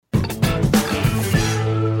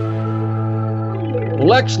Well,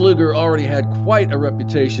 Lex Luger already had quite a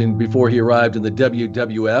reputation before he arrived in the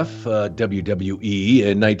WWF, WWE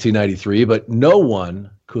in 1993, but no one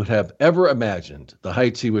could have ever imagined the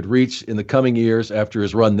heights he would reach in the coming years after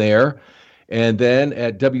his run there and then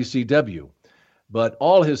at WCW. But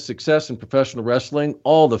all his success in professional wrestling,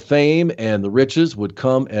 all the fame and the riches would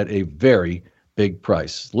come at a very big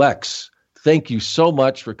price. Lex, thank you so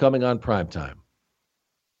much for coming on Primetime.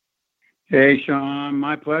 Hey, Sean,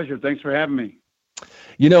 my pleasure. Thanks for having me.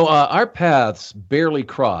 You know, our paths barely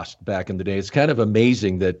crossed back in the day. It's kind of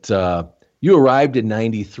amazing that you arrived in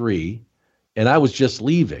 93 and I was just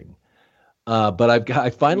leaving. But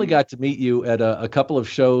I finally got to meet you at a couple of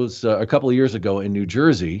shows a couple of years ago in New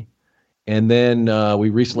Jersey. And then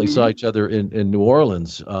we recently saw each other in New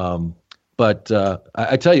Orleans. But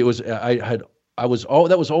I tell you, that was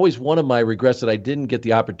always one of my regrets that I didn't get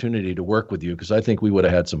the opportunity to work with you, because I think we would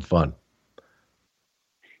have had some fun.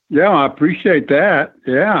 Yeah, I appreciate that.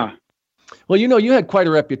 Yeah. Well, you know, you had quite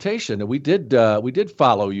a reputation, and we did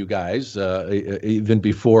follow you guys even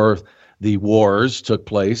before the wars took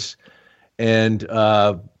place. And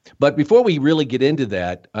but before we really get into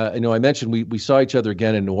that, I mentioned we saw each other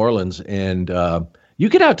again in New Orleans, and you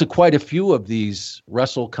get out to quite a few of these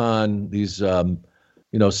WrestleCon, these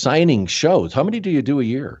signing shows. How many do you do a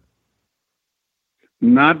year?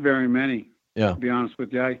 Not very many. Yeah. To be honest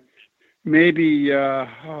with you, maybe a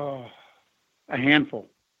handful.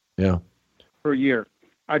 Yeah. Per year.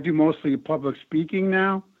 I do mostly public speaking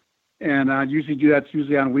now, and I usually do that's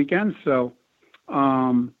usually on weekends. So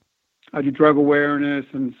I do drug awareness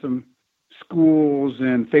and some schools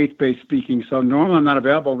and faith-based speaking. So normally I'm not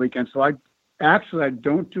available on weekends. So I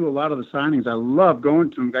don't do a lot of the signings. I love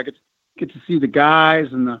going to them. I get to see the guys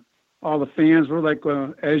and all the fans. We're like,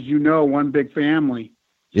 as you know, one big family.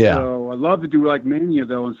 Yeah. So I love to do like Mania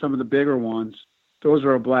though, and some of the bigger ones. Those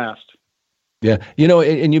are a blast. Yeah. You know,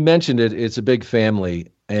 and you mentioned it, it's a big family,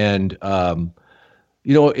 and that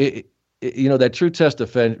true test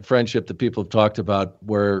of friendship that people have talked about,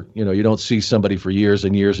 where, you don't see somebody for years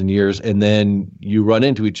and years and years, and then you run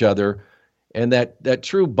into each other, and that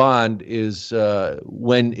true bond is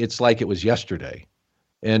when it's like it was yesterday.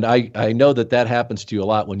 And I know that happens to you a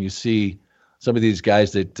lot when you see some of these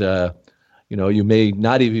guys that, you may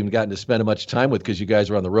not have even gotten to spend much time with because you guys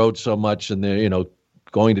are on the road so much and they're,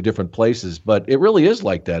 going to different places. But it really is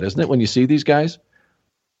like that, isn't it, when you see these guys?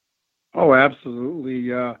 Oh,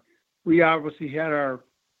 absolutely. We obviously had our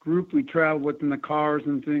group we traveled with in the cars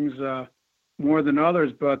and things more than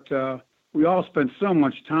others, but we all spent so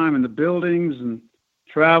much time in the buildings and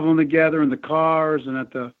traveling together in the cars and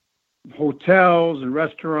at the hotels and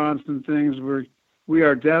restaurants and things. We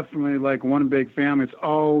are definitely like one big family. It's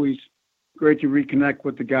always great to reconnect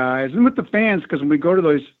with the guys and with the fans, because when we go to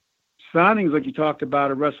those signings like you talked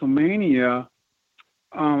about at WrestleMania,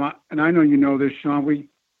 and I know you know this, Sean, we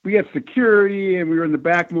had security and we were in the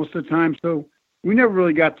back most of the time, so we never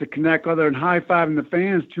really got to connect other than high-fiving the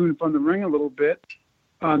fans to and from the ring a little bit.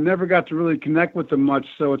 Never got to really connect with them much,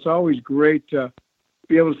 so it's always great to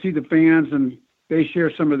be able to see the fans, and they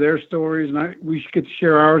share some of their stories, and we get to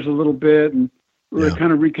share ours a little bit, and really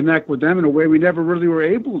kind of reconnect with them in a way we never really were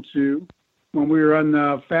able to when we were on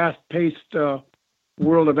the fast-paced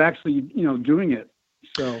world of actually, doing it.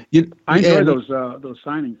 So I enjoy those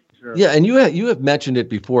signings. Sure. Yeah, and you have mentioned it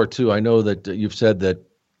before too. I know that you've said that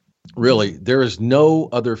really there is no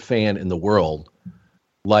other fan in the world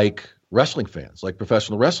like wrestling fans, like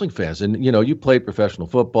professional wrestling fans. And you played professional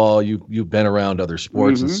football. You've been around other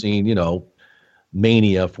sports and seen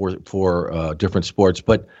mania for different sports,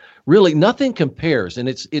 but really nothing compares. And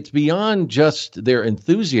it's beyond just their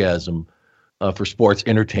enthusiasm for sports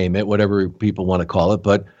entertainment, whatever people want to call it,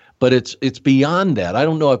 but it's beyond that. I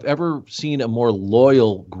don't know I've ever seen a more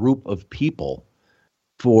loyal group of people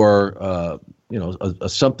for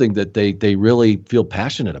something that they really feel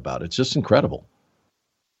passionate about. It's just incredible.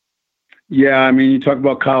 Yeah, I mean, you talk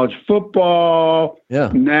about college football,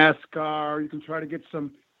 NASCAR. You can try to get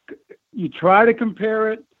you try to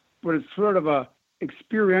compare it, but it's sort of a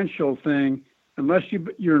experiential thing. Unless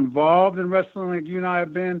you're involved in wrestling like you and I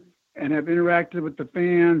have been and have interacted with the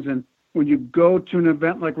fans, and when you go to an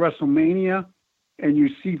event like WrestleMania and you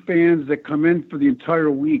see fans that come in for the entire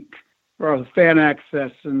week for the fan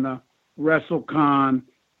access and the WrestleCon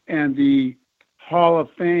and the Hall of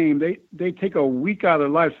Fame, they take a week out of their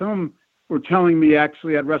life. Some of them were telling me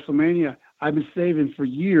actually at WrestleMania, I've been saving for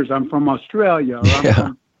years. I'm from Australia, or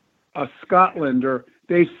I'm from Scotland, or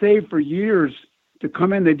they save for years to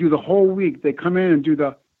come in. They do the whole week. They come in and do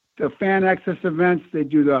the fan access events. They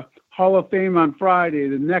do the Hall of Fame on Friday,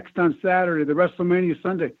 the next on Saturday, the WrestleMania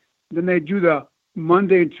Sunday. Then they do the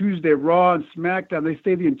Monday and Tuesday Raw and SmackDown. They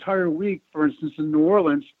stay the entire week. For instance, in New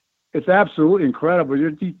Orleans, it's absolutely incredible.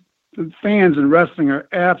 The fans in wrestling are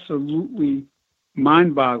absolutely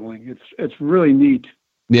mind-boggling. It's really neat.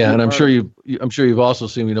 Yeah, and I'm sure you've also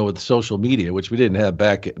seen, with social media, which we didn't have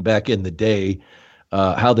back in the day,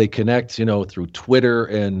 how they connect, through Twitter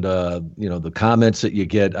and the comments that you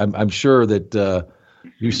get. I'm sure that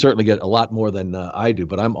you certainly get a lot more than I do,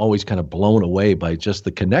 but I'm always kind of blown away by just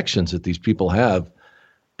the connections that these people have.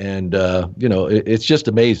 And it's just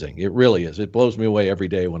amazing. It really is. It blows me away every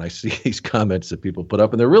day when I see these comments that people put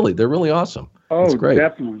up, and they're really awesome. Oh, it's great.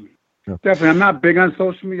 Definitely. Yeah. Definitely. I'm not big on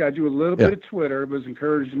social media. I do a little bit of Twitter. It was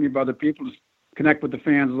encouraging me by other people to connect with the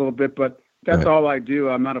fans a little bit, but that's all I do.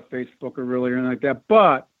 I'm not a Facebooker really or anything like that.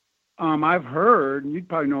 But I've heard, and you'd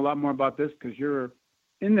probably know a lot more about this because you're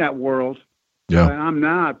in that world. Yeah. And I'm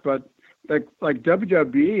not, but like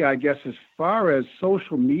WWE, I guess as far as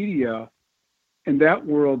social media in that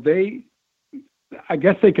world, I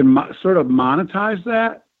guess they can sort of monetize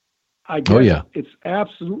that. I guess it's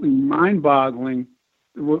absolutely mind-boggling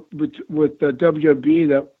with the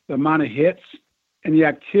WWE, the amount of hits and the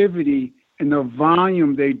activity and the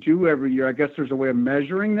volume they do every year. I guess there's a way of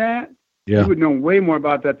measuring that. Yeah. You would know way more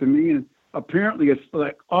about that than me. And apparently it's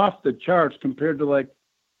like off the charts compared to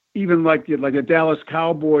even the Dallas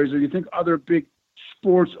Cowboys, or you think other big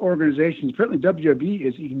sports organizations. Apparently WWE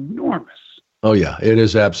is enormous. Oh yeah, it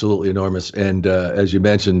is absolutely enormous. And as you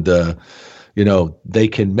mentioned, they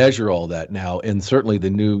can measure all that now. And certainly the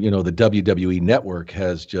new, the WWE network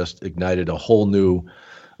has just ignited a whole new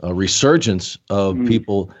resurgence of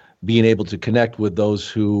people being able to connect with those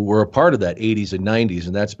who were a part of that 80s and 90s.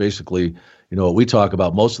 And that's basically, what we talk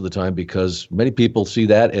about most of the time, because many people see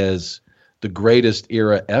that as the greatest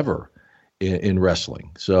era ever in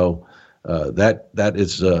wrestling. So that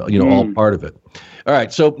is all part of it. All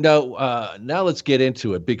right, so now let's get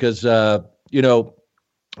into it, because I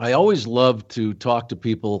always love to talk to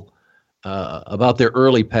people about their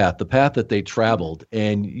early path, the path that they traveled,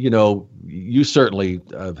 and you certainly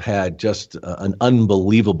have had just an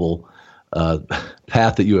unbelievable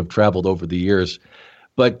path that you have traveled over the years.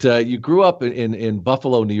 But you grew up in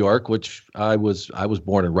Buffalo, New York, which I was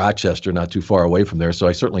born in Rochester, not too far away from there. So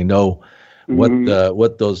I certainly know what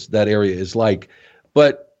that area is like.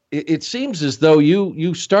 But it seems as though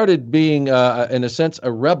you started being, in a sense,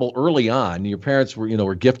 a rebel early on. Your parents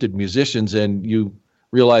were gifted musicians, and you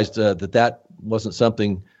realized that wasn't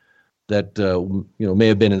something that may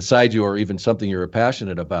have been inside you, or even something you were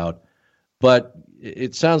passionate about. But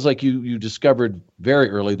it sounds like you discovered very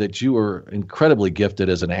early that you were incredibly gifted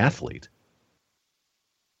as an athlete.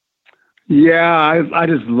 Yeah, I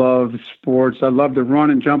just loved sports. I loved to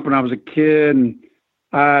run and jump when I was a kid. And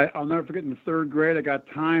I'll never forget, in the third grade, I got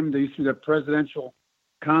timed. They used to do the Presidential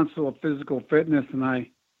Council of Physical Fitness, and I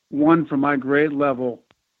won for my grade level.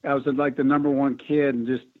 I was like the number one kid, and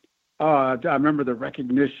just I remember the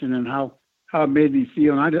recognition and how it made me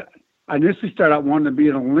feel. And I initially started out wanting to be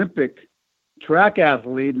an Olympic track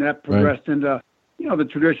athlete, and that progressed into the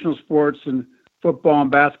traditional sports and football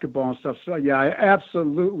and basketball and stuff. So yeah, I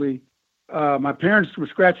absolutely. My parents were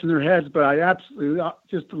scratching their heads, but I absolutely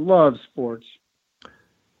just love sports.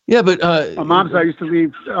 Yeah, but my mom's I used to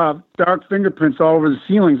leave dark fingerprints all over the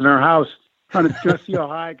ceilings in our house, trying to just see how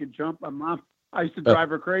high I could jump. My mom, I used to drive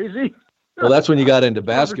her crazy. Well, that's when you got into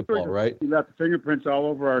basketball, right? You left the fingerprints all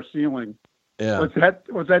over our ceiling. Yeah. What's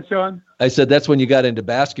that, Sean? I said that's when you got into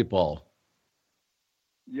basketball.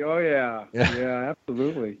 Oh yeah,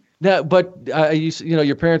 absolutely. Now, but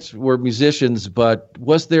your parents were musicians, but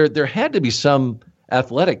was there had to be some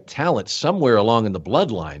athletic talent somewhere along in the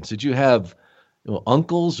bloodlines? Did you have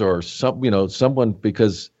uncles or someone,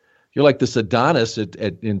 because you're like this Adonis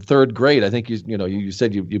in third grade? I think you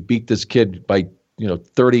said you beat this kid by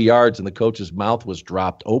 30 yards and the coach's mouth was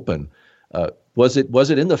dropped open. Was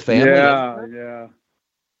it in the family?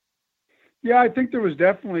 Yeah. I think there was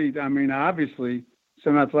definitely. I mean, obviously,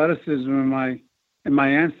 some athleticism in my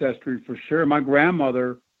ancestry for sure. My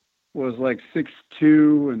grandmother was like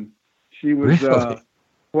 6'2", and she was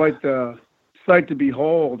quite the sight to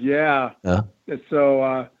behold. Yeah.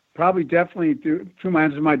 So probably definitely through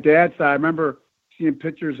my dad's side. I remember seeing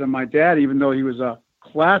pictures of my dad, even though he was a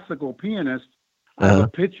classical pianist. I have a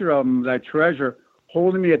picture of him that I treasure,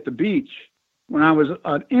 holding me at the beach when I was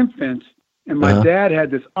an infant. And my dad had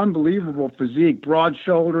this unbelievable physique, broad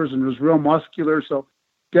shoulders, and was real muscular. So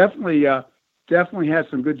definitely had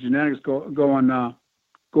some good genetics going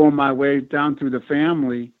my way down through the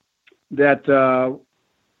family. That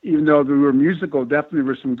even though we were musical, definitely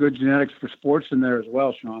were some good genetics for sports in there as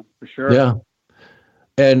well, Sean, for sure. Yeah.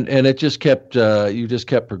 And it just kept you just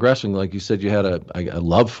kept progressing. Like you said, you had a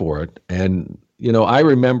love for it. And I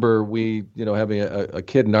remember we having a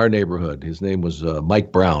kid in our neighborhood. His name was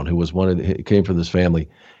Mike Brown, who was he came from this family,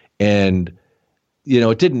 and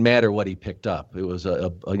it didn't matter what he picked up. It was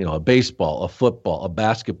a baseball, a football, a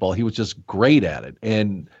basketball. He was just great at it.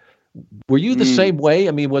 And were you the same way?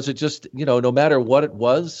 I mean, was it just no matter what it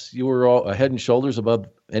was, you were all head and shoulders above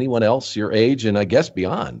anyone else your age, and I guess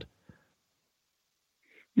beyond?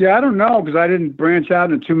 Yeah, I don't know, because I didn't branch out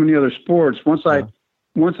into too many other sports. Once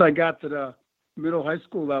I got to the middle high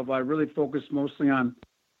school level, I really focused mostly on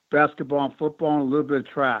basketball and football and a little bit of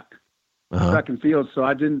track and field. So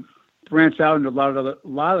I didn't branch out into a lot of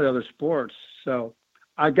the other sports. So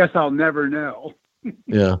I guess I'll never know.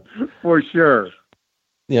 Yeah, for sure.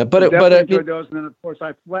 Yeah, but I enjoyed those, and then of course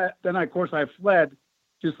I fled.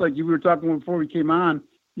 Just like you were talking before we came on.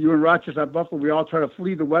 You in Rochester, Buffalo, we all try to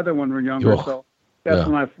flee the weather when we're younger. Oh. So that's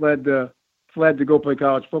when I fled to go play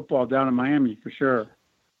college football down in Miami, for sure.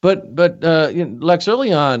 But Lex,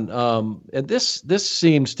 early on, and this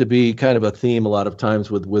seems to be kind of a theme a lot of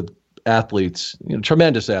times with athletes,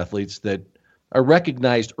 tremendous athletes that are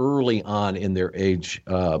recognized early on in their age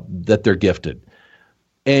that they're gifted,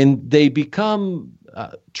 and they become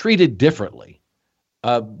treated differently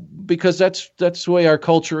because that's the way our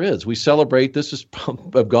culture is. We celebrate. This has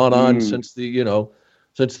gone on since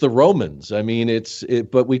the Romans. I mean,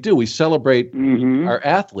 but we celebrate our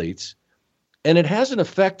athletes, and it has an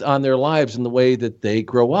effect on their lives in the way that they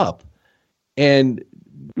grow up. And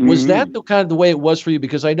was that kind of the way it was for you?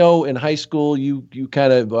 Because I know in high school you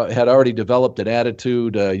kind of had already developed an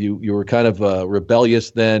attitude. You were kind of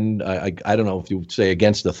rebellious then. I don't know if you would say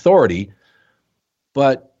against authority,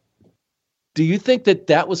 but do you think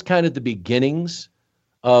that was kind of the beginnings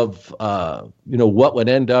of what would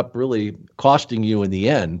end up really costing you in the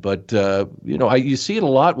end? But you see it a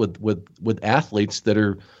lot with athletes that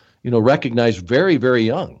are recognized very, very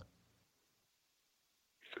young.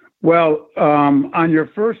 Well, on your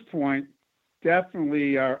first point,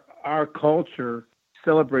 definitely our culture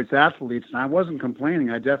celebrates athletes, and I wasn't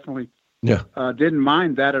complaining. I definitely didn't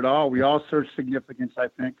mind that at all. We all search significance, I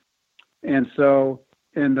think, and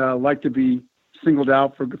like to be singled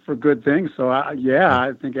out for good things. So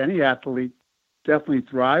I think any athlete definitely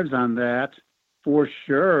thrives on that for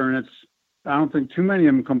sure. And I don't think too many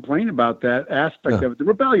of them complain about that aspect of it. The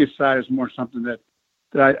rebellious side is more something that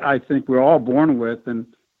I think we're all born with, and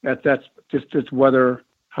that's just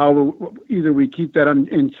how either we keep that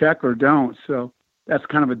in check or don't. So that's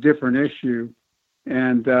kind of a different issue.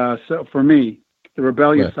 And so for me, the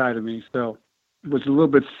rebellious side of me, so it was a little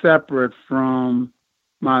bit separate from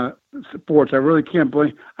my sports. I really can't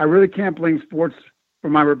blame sports for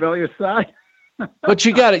my rebellious side. But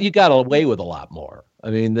you got away with a lot more. I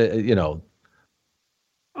mean,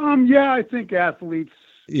 I think athletes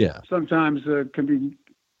sometimes can be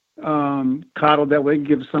coddled that way, and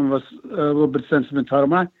give some of us a little bit of sense of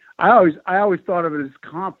entitlement. I always thought of it as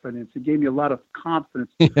confidence. It gave me a lot of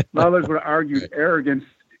confidence. Others would argue arrogance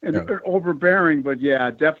and overbearing, but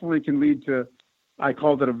definitely can lead to. I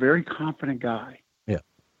called it a very confident guy. Yeah.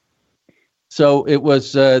 So it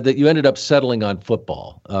was that you ended up settling on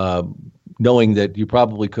football, knowing that you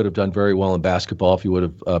probably could have done very well in basketball if you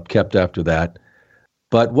would have kept after that.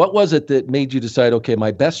 But what was it that made you decide, okay,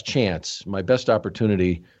 my best chance, my best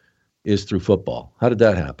opportunity is through football? How did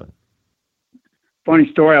that happen?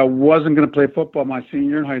 Funny story. I wasn't going to play football my senior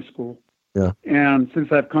year in high school. Yeah. And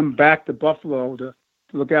since I've come back to Buffalo to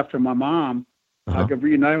look after my mom, I got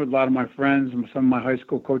reunited with a lot of my friends, and some of my high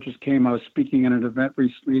school coaches came. I was speaking at an event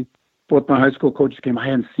recently. Both my high school coaches came. I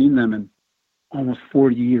hadn't seen them in almost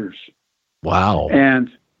 40 years. Wow. And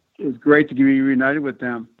it was great to be reunited with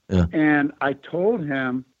them. Yeah. And I told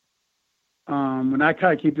him, and I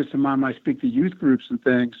kind of keep this in mind when I speak to youth groups and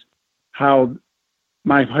things, how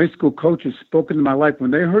my high school coaches spoke into my life.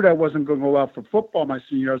 When they heard I wasn't going to go out for football my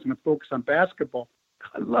senior year, I was going to focus on basketball.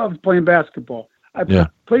 I loved playing basketball. I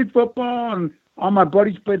played football, and all my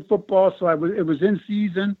buddies played football, so it was in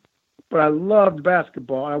season, but I loved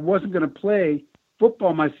basketball. I wasn't going to play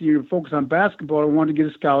football my senior year, focus on basketball. I wanted to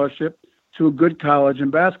get a scholarship to a good college in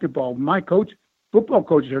basketball. My football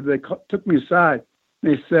coaches, they took me aside.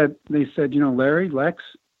 They said, Larry, Lex,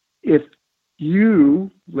 if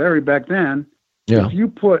you, Larry back then, if you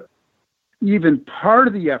put even part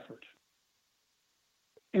of the effort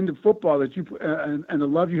into football that you put, and the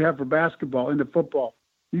love you have for basketball into football,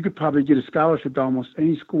 you could probably get a scholarship to almost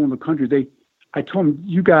any school in the country. I told them,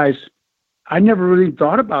 you guys, I never really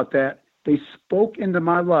thought about that. They spoke into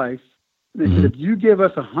my life. And they said, if you give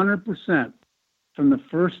us 100% from the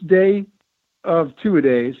first day of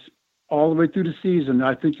two-a-days all the way through the season.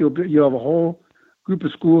 I think you'll have a whole group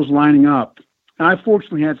of schools lining up. And I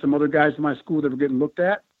fortunately had some other guys in my school that were getting looked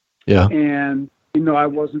at. Yeah. And, I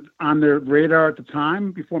wasn't on their radar at the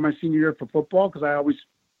time before my senior year for football because I always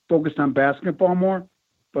focused on basketball more.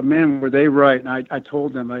 But, man, were they right. And I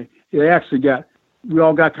told them, we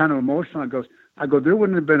all got kind of emotional. I go, there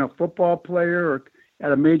wouldn't have been a football player or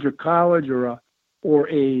at a major college or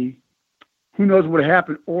a who knows what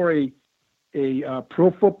happened, or a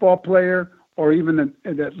pro football player, or even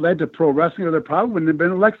that led to pro wrestling, or there probably wouldn't have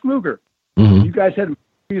been a Lex Luger. Mm-hmm. You guys had to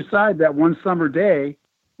put aside that one summer day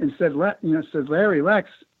and said, Larry, Lex,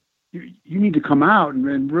 you need to come out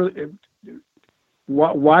and really,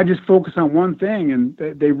 why just focus on one thing? And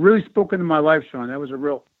they really spoke into my life, Sean. That was a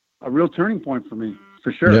real turning point for me,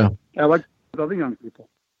 for sure. Yeah. I like other young people.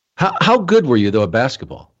 How good were you though at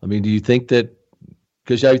basketball? I mean, do you think that?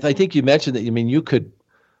 Because I think you mentioned that. I mean, you could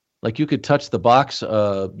touch the box,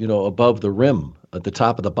 above the rim at the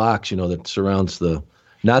top of the box, that surrounds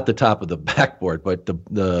not the top of the backboard, but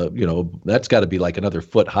that's got to be like another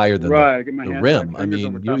foot higher than the rim. I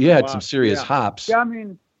mean, you had some serious hops. Yeah, I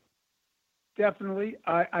mean, definitely.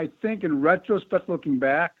 I think in retrospect, looking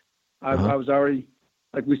back, I was already,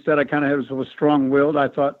 like we said, I kind of was strong-willed. I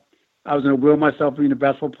thought I was going to will myself being a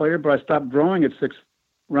basketball player, but I stopped growing at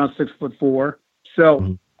around 6'4".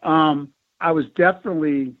 So I was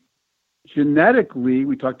definitely genetically,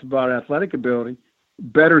 we talked about athletic ability,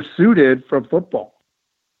 better suited for football.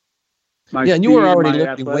 And you were already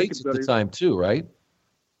lifting weights at the time too, right?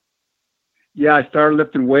 Yeah, I started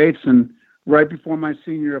lifting weights, and right before my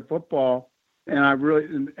senior year of football, and I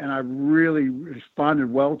really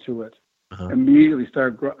responded well to it. Immediately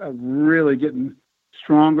started really getting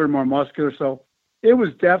stronger, more muscular. So it was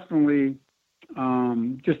definitely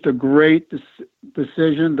just a great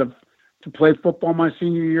decision to play football my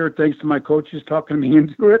senior year, thanks to my coaches talking me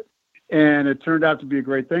into it. And it turned out to be a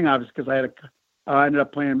great thing, obviously, because I ended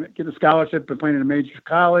up getting a scholarship and playing at a major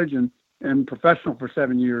college and professional for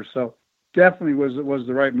 7 years. So definitely was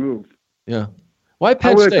the right move. Yeah. Why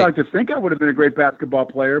Penn State? I would State? have liked to think I would have been a great basketball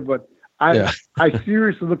player, but I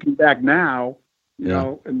seriously, looking back now,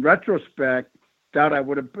 in retrospect, doubt I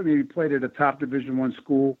would have maybe played at a top Division I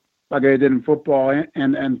school like I did in football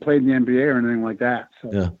and played in the NBA or anything like that.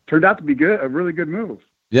 So turned out to be a really good move.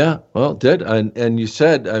 Yeah, well, it did. And you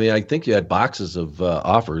said, I mean, I think you had boxes of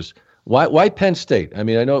offers. Why Penn State? I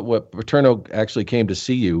mean, I know what Paterno actually came to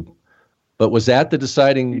see you, but was that the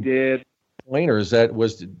deciding point, or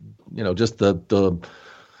was just the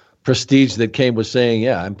prestige that came with saying,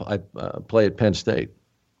 I play at Penn State?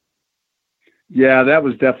 Yeah, that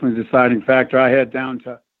was definitely the deciding factor. I head down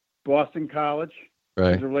to Boston College.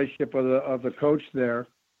 Right. There's a relationship of the coach there,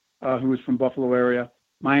 who was from Buffalo area,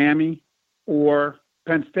 Miami, or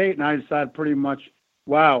Penn State, and I decided pretty much,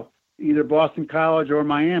 either Boston College or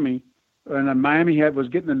Miami. And then Miami was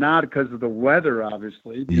getting the nod because of the weather,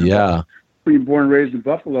 obviously. Being born and raised in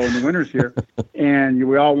Buffalo in the winters here, and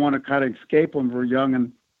we all want to kind of escape when we're young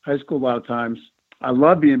in high school a lot of times. I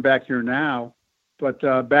love being back here now, but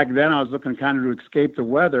back then I was looking kind of to escape the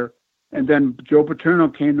weather. And then Joe Paterno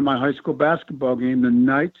came to my high school basketball game the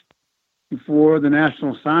night before the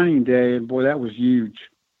National Signing Day, and boy, that was huge.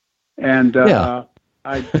 And I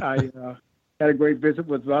had a great visit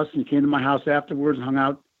with us, and he came to my house afterwards and hung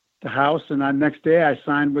out the house. And the next day, I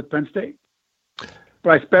signed with Penn State.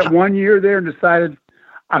 But I spent 1 year there and decided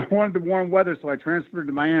I wanted the warm weather, so I transferred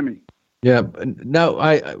to Miami. Yeah. Now,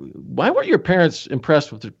 why weren't your parents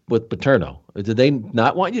impressed with Paterno? Did they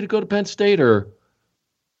not want you to go to Penn State, or?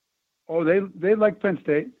 Oh, they liked Penn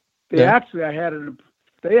State. They actually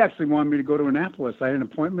wanted me to go to Annapolis. I had an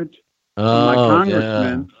appointment with my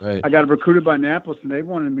congressman. Yeah, right. I got recruited by Annapolis, and they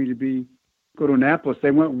wanted me to go to Annapolis.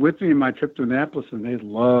 They went with me on my trip to Annapolis, and they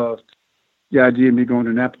loved the idea of me going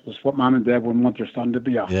to Annapolis. What mom and dad wouldn't want their son to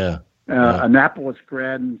be Annapolis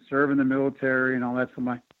grad and serve in the military and all that. So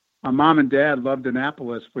my mom and dad loved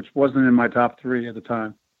Annapolis, which wasn't in my top three at the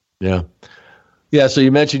time. Yeah. Yeah, so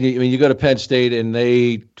you mentioned you go to Penn State, and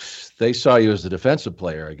they saw you as a defensive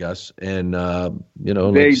player, I guess, and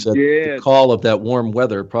they did. The call of that warm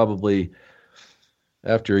weather probably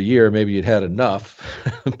after a year, maybe you'd had enough.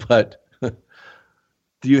 But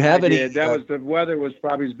do you have any? The weather was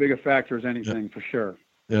probably as big a factor as anything, for sure.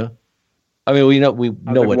 Yeah, I mean, we know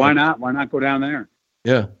what. Why not? Why not go down there?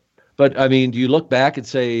 Yeah, but I mean, do you look back and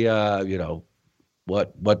say,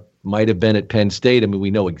 what might have been at Penn State? I mean,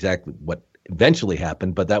 we know exactly what eventually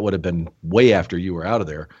happened, but that would have been way after you were out of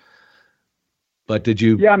there. But did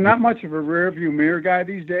you? Yeah, I'm not much of a rear view mirror guy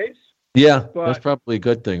these days. Yeah, that's probably a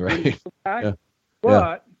good thing, right?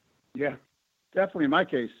 But definitely in my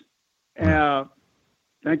case.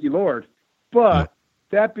 Thank you, Lord. But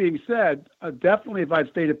that being said, definitely if I'd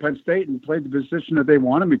stayed at Penn State and played the position that they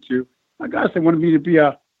wanted me to, my gosh, they wanted me to be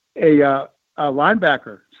a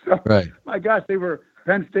linebacker. So, my gosh,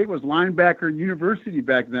 Penn State was linebacker university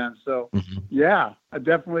back then. So, yeah, I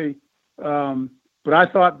definitely, but I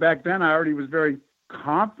thought back then I already was very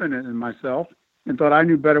confident in myself and thought I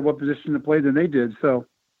knew better what position to play than they did. So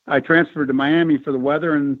I transferred to Miami for the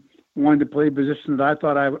weather and wanted to play a position that I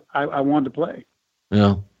thought I wanted to play.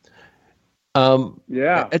 Yeah.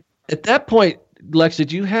 At that point, Lex,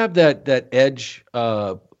 did you have that edge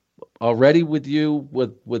already with you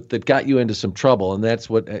with that got you into some trouble? And that's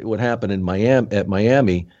what happened in Miami. At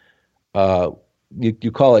Miami,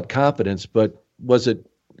 you call it confidence, but was it,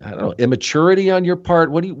 I don't know, immaturity on your part?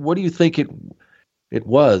 What do you think it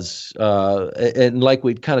was? And like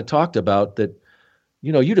we kind of talked about that,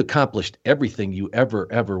 you'd accomplished everything you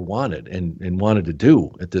ever wanted and wanted to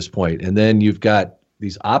do at this point, and then you've got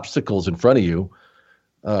these obstacles in front of you.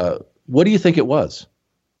 What do you think it was?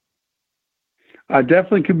 I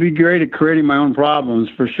definitely could be great at creating my own problems,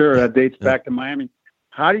 for sure. That dates back to Miami.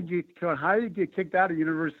 How did you get kicked out of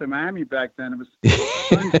University of Miami back then? It was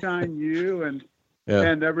Sunshine U, and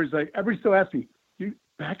everybody still asks me, you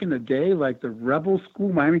back in the day, like the rebel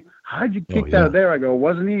school Miami, how did you get kicked out of there? I go, it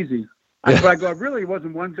wasn't easy. I go, it really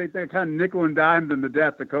wasn't one thing. They kind of nickel and dimed them to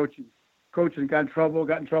death. The coaching got in trouble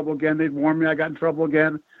again. They'd warn me. I got in trouble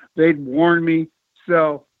again. They'd warn me.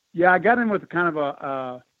 So yeah, I got in with kind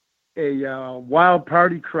of a wild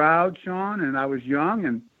party crowd, Sean, and I was young,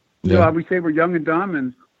 and we say we're young and dumb,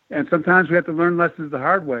 and sometimes we have to learn lessons the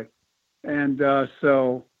hard way. And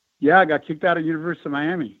so I got kicked out of University of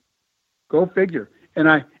Miami. Go figure. And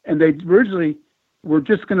they originally were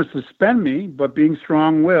just going to suspend me, but being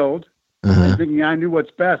strong-willed and thinking I knew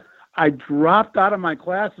what's best, I dropped out of my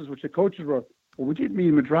classes, which the coaches were, well, we didn't mean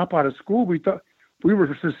him to drop out of school. We thought we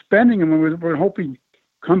were suspending him, and we were hoping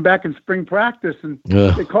come back in spring practice. And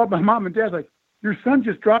they called my mom and dad, like, your son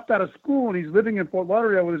just dropped out of school, and he's living in Fort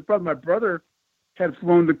Lauderdale with his brother. My brother had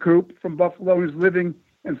flown the coop from Buffalo. He was living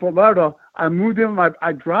in Fort Lauderdale. I moved in.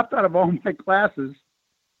 I dropped out of all my classes,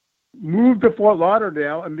 moved to Fort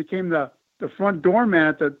Lauderdale, and became the front doorman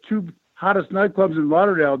at the two hottest nightclubs in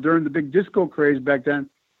Lauderdale during the big disco craze back then,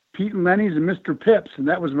 Pete and Lenny's and Mr. Pips. And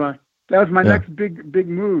that was my next big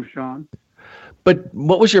move, Sean. But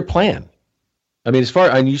what was your plan? I mean,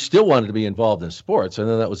 and you still wanted to be involved in sports. I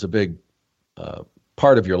know that was a big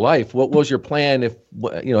part of your life. What was your plan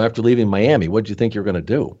after leaving Miami? What did you think you were going to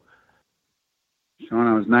do? Sean,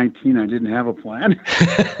 I was 19. I didn't have a plan.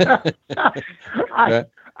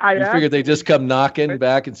 You figured they'd just come knocking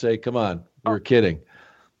back and say, come on, we were kidding.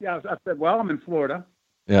 Yeah, I said, well, I'm in Florida.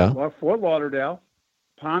 Yeah. Well, Fort Lauderdale,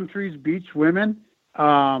 palm trees, beach, women.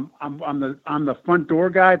 I'm the front door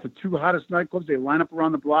guy at the two hottest nightclubs. They line up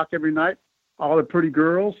around the block every night. All the pretty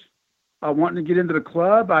girls wanting to get into the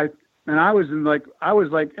club. I was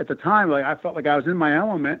at the time, I felt like I was in my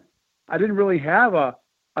element. I didn't really have a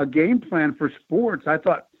game plan for sports. I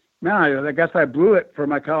thought, man, I guess I blew it for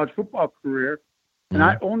my college football career. And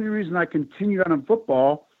the only reason I continued on in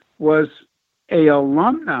football was a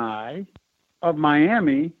alumni of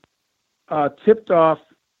Miami tipped off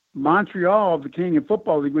Montreal of the Canadian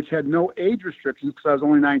Football League, which had no age restrictions because I was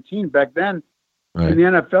only 19 back then. Right. In the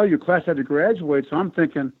NFL, your class had to graduate. So I'm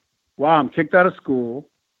thinking, wow, I'm kicked out of school.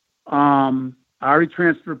 I already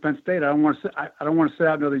transferred to Penn State. I don't want to sit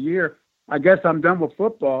out another year. I guess I'm done with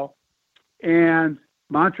football. And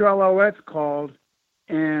Montreal Alouettes called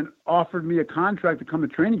and offered me a contract to come to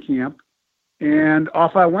training camp. And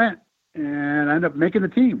off I went. And I ended up making the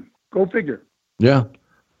team. Go figure. Yeah.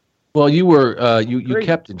 Well, you were you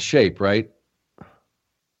kept in shape, right?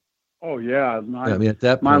 Oh yeah. At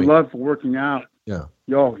that point, my love for working out. Yeah.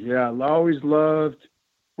 Oh yeah. I always loved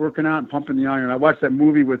working out and pumping the iron. I watched that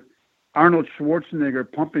movie with Arnold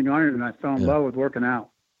Schwarzenegger, Pumping Iron, and I fell in love with working out.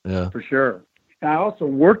 Yeah. For sure. And I also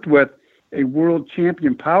worked with a world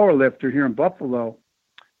champion power lifter here in Buffalo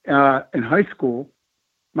in high school,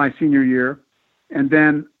 my senior year. And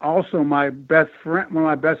then also one of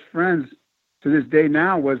my best friends to this day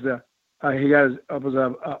now was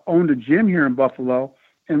owned a gym here in Buffalo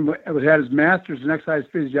and had his master's in exercise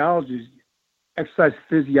physiology.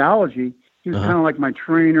 He was kind of like my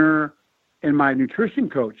trainer and my nutrition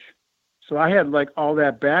coach. So I had all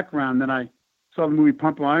that background. Then I saw the movie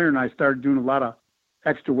Pump Iron, and I started doing a lot of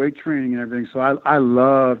extra weight training and everything. So I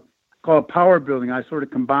call it power building. I sort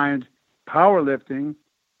of combined powerlifting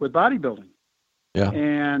with bodybuilding. Yeah.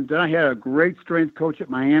 And then I had a great strength coach at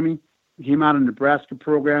Miami. He came out of the Nebraska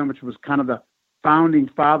program, which was kind of the founding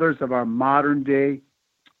fathers of our modern day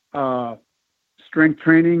strength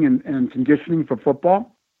training and conditioning for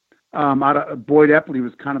football. out of Boyd Epley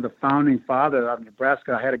was kind of the founding father out of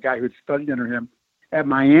Nebraska. I had a guy who had studied under him at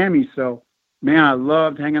Miami. So, man, I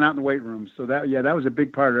loved hanging out in the weight room. So that was a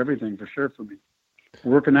big part of everything for sure for me.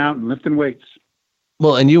 Working out and lifting weights.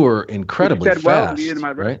 Well, and you were incredibly fast. Well, in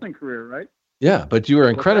my wrestling career, right? Yeah, but you were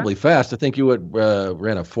incredibly fast. I think you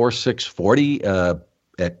ran a 4.640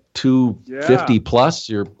 at 250 plus.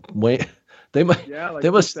 Your weight. They must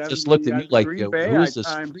just looked at you like, who's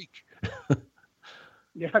this freak?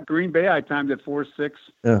 Yeah, Green Bay, I timed at 4.6.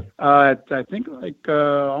 Yeah. I think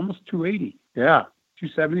almost 280. Yeah,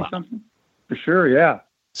 270 something for sure. Yeah.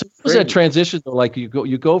 So what was that transition though? Like you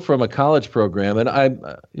go from a college program, and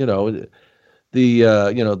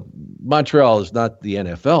Montreal is not the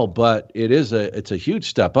NFL, but it's a huge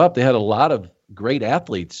step up. They had a lot of great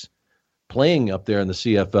athletes playing up there in the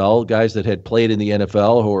CFL, guys that had played in the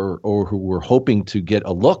NFL or who were hoping to get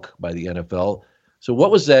a look by the NFL. So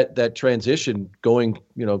what was that transition going,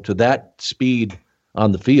 to that speed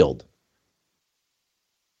on the field?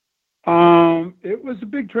 It was a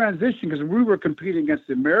big transition because we were competing against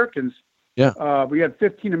the Americans. Yeah. We had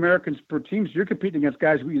 15 Americans per team, so you're competing against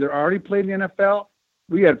guys who either already played in the NFL.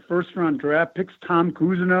 We had first-round draft picks, Tom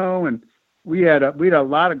Cousineau, and we had a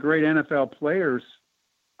lot of great NFL players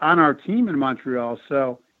on our team in Montreal.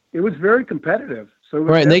 So it was very competitive. So it was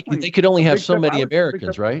right, and they could only have so many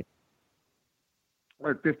Americans, right?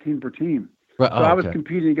 Or 15 per team. Right. So I was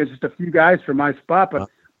competing against just a few guys for my spot, but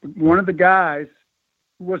one of the guys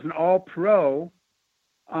who was an all-pro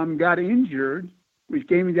got injured, which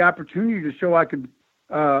gave me the opportunity to show I could.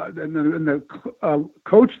 And the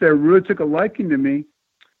coach there really took a liking to me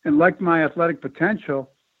and liked my athletic potential.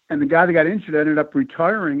 And the guy that got injured ended up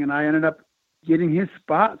retiring, and I ended up getting his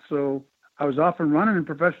spot. So I was off and running in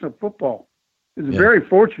professional football. It was very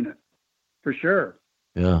fortunate, for sure.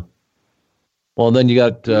 Yeah. Well, then you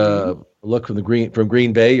got a look from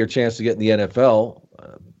Green Bay, your chance to get in the NFL.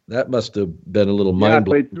 That must have been a little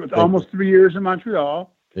mind-blowing. I played almost 3 years in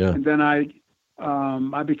Montreal. Yeah. And then I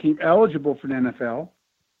became eligible for the NFL.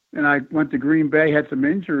 And I went to Green Bay, had some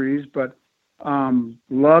injuries, but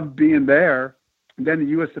loved being there. And then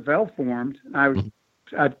the USFL formed. And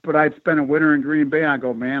but I'd spent a winter in Green Bay, and I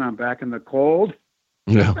go, man, I'm back in the cold.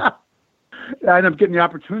 Yeah. I ended up getting the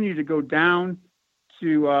opportunity to go down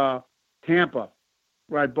to Tampa,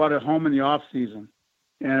 where I bought a home in the off season,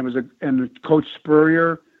 and Coach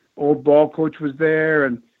Spurrier, old ball coach, was there,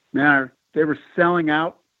 and man, they were selling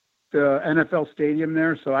out the NFL stadium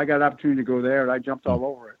there, so I got an opportunity to go there, and I jumped all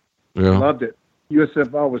over it. Yeah. Loved it.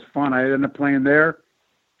 USFL was fun. I ended up playing there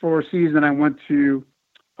for a season. I went to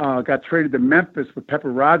got traded to Memphis with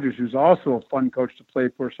Pepper Rogers, who's also a fun coach to play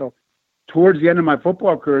for. So towards the end of my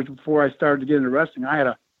football career, before I started to get into wrestling, I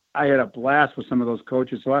had a blast with some of those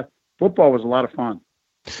coaches. So football was a lot of fun.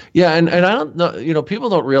 Yeah, and I don't know, people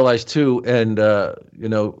don't realize too, and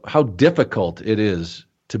how difficult it is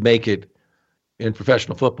to make it in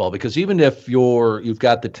professional football, because even if you've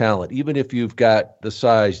got the talent, even if you've got the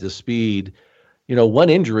size, the speed, one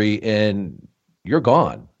injury and you're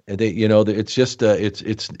gone. And it's just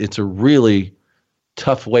it's a really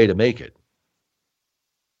tough way to make it.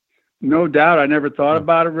 No doubt. I never thought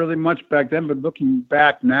about it really much back then, but looking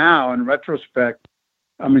back now in retrospect,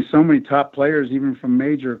 I mean, so many top players, even from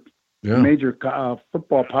major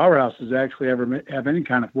football powerhouses, actually ever have any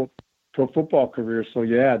kind of pro football career. So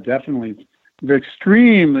yeah, definitely, they're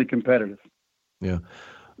extremely competitive. Yeah.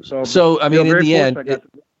 So I mean, in the end, I got to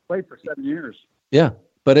play for 7 years. Yeah,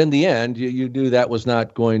 but in the end, you knew that was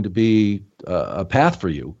not going to be a path for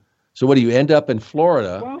you. So what do you end up in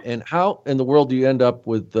Florida? Well, and how in the world do you end up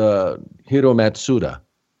with Hiro Matsuda?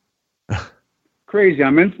 Crazy.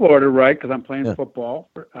 I'm in Florida, right, because I'm playing football.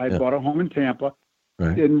 I bought a home in Tampa.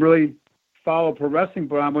 Right. Didn't really follow pro wrestling,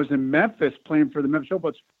 but I was in Memphis playing for the Memphis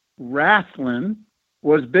Showboats. Wrestling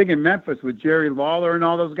was big in Memphis with Jerry Lawler and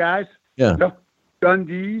all those guys. Yeah.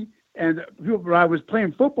 Dundee. And when I was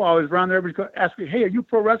playing football, I was around there. Everybody asked me, hey, are you a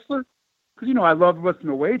pro wrestler? Because, I loved lifting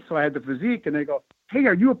the weights, so I had the physique. And they go, hey,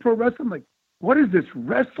 are you a pro wrestler? I'm like, what is this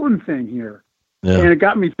wrestling thing here? Yeah. And it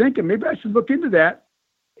got me thinking, maybe I should look into that.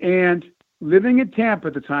 And living in Tampa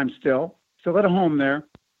at the time still at a home there,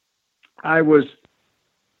 I was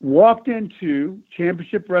walked into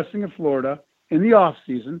Championship Wrestling in Florida in the off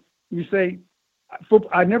season. You say,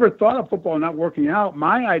 I never thought of football not working out.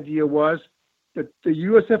 My idea was that the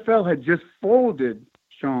USFL had just folded,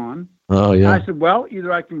 Sean. Oh, yeah. I said, well,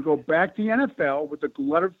 either I can go back to the NFL with a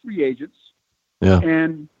glut of free agents,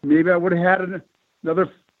 and maybe I would have had another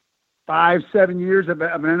 5-7 years of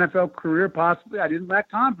an NFL career, possibly. I didn't lack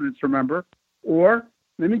confidence, remember. Or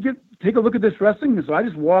let me take a look at this wrestling. So I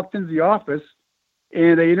just walked into the office,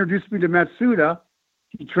 and they introduced me to Matsuda,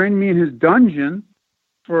 he trained me in his dungeon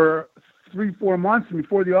for 3-4 months, and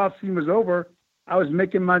before the off season was over, I was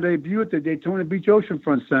making my debut at the Daytona Beach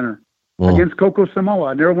Oceanfront Center against Coco Samoa.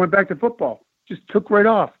 I never went back to football. Just took right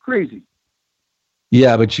off. Crazy.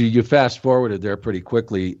 Yeah, but you fast forwarded there pretty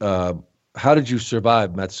quickly. How did you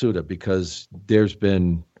survive Matsuda? Because there's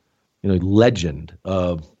been, legend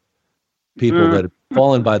of people that have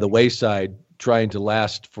fallen by the wayside trying to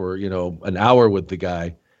last for, an hour with the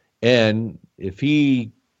guy. And if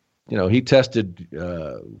he tested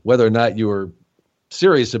whether or not you were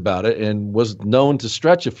serious about it and was known to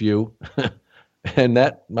stretch a few, and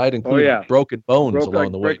that might include broken bones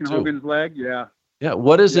along the way too. Hogan's leg, yeah. Yeah,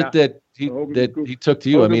 what is it that he took to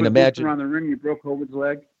you? Hogan I mean, imagine around the ring, he broke Hogan's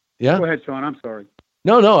leg. Yeah. Go ahead, Sean. I'm sorry.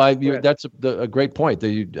 No. That's a great point.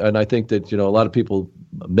 And I think that a lot of people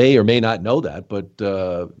may or may not know that, but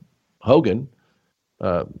Hogan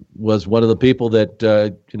was one of the people that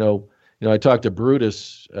I talked to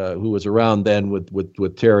Brutus, who was around then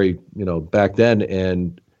with Terry, back then,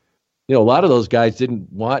 and a lot of those guys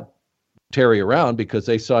didn't want Terry around because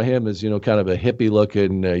they saw him as kind of a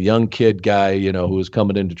hippie-looking young kid guy, who was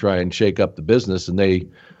coming in to try and shake up the business, and they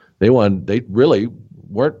really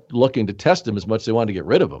weren't looking to test him as much as they wanted to get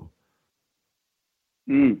rid of him.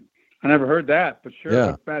 I never heard that, but sure.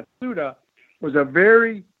 Yeah. Matsuda was a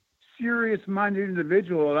very serious-minded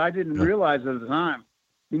individual that I didn't realize at the time.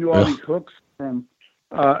 He knew all these hooks from,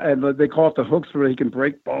 and they call it the hooks where he can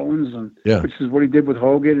break bones, and which is what he did with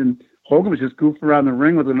Hogan. And Hogan was just goofing around the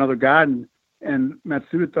ring with another guy, and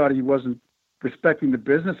Matsuda thought he wasn't respecting the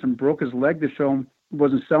business and broke his leg to show him he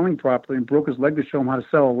wasn't selling properly, and broke his leg to show him how to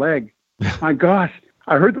sell a leg. My gosh,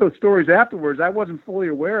 I heard those stories afterwards. I wasn't fully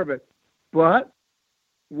aware of it. But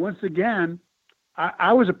once again,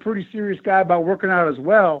 I was a pretty serious guy about working out as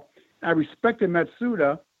well. I respected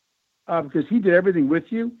Matsuda because he did everything with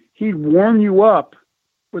you. He'd warm you up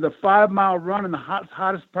with a 5-mile run in the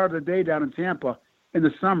hottest part of the day down in Tampa in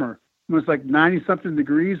the summer. It was like 90-something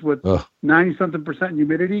degrees with 90-something%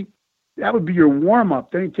 humidity. That would be your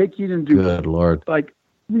warm-up. Then he'd take you and do Good Lord. like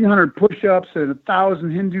 300 push-ups and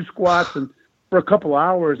 1,000 Hindu squats and for a couple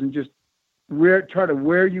hours and just try to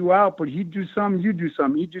wear you out. But he'd do some, you do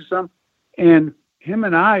some, he'd do some. And him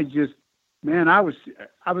and I just, man,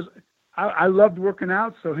 I loved working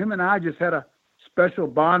out. So him and I just had a special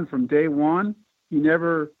bond from day one. He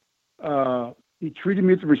never, he treated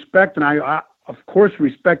me with respect, and I of course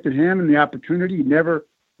respected him and the opportunity. He never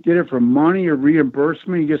did it for money or reimburse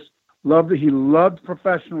me. He just loved it. He loved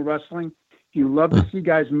professional wrestling. He loved to see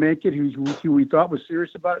guys make it. Who he thought was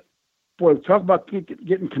serious about it. Boy, talk about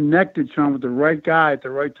getting connected, Sean, with the right guy at the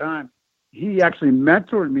right time. He actually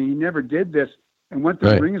mentored me. He never did this, and went to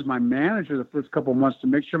the ring as my manager the first couple of months to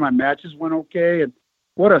make sure my matches went okay. And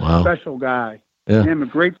what a special guy. Yeah. And a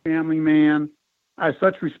great family man. I have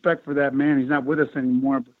such respect for that man. He's not with us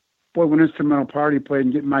anymore. But boy, what an instrumental part he played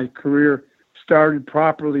in getting my career started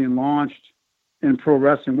properly and launched in pro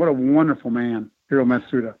wrestling. What a wonderful man, Hiro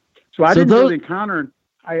Matsuda. So I didn't really encounter him.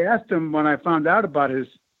 I asked him when I found out about his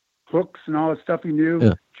hooks and all the stuff he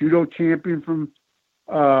knew, judo champion from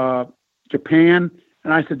Japan.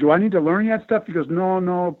 And I said, do I need to learn that stuff? He goes,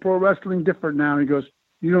 no, pro wrestling different now. He goes,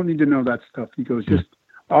 you don't need to know that stuff. He goes, just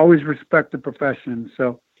always respect the profession.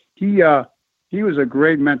 So he was a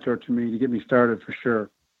great mentor to me to get me started for sure.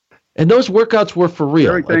 And those workouts were for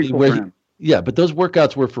real. Very thankful for him. Yeah, but those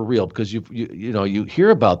workouts were for real because you hear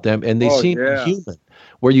about them and they seem human.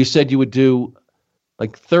 Where you said you would do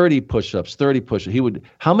like 30 push-ups. He would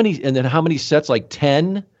how many sets? Like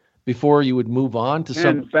 10 before you would move on to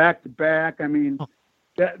some back to back. I mean,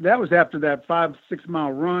 that was after that 5-6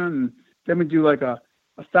 mile run. And then we do like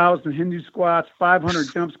 1,000 Hindu squats,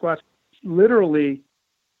 500 jump squats. Literally,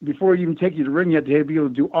 before you even take you to the ring, you have to be able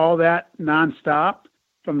to do all that nonstop,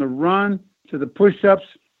 from the run to the push-ups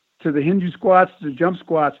to the Hindu squats to the jump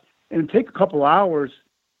squats, and it'd take a couple hours.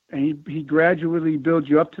 And he gradually builds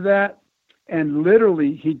you up to that. And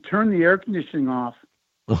literally, he'd turn the air conditioning off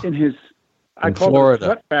in his, I call it a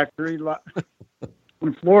sweat factory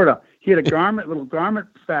in Florida. He had a little garment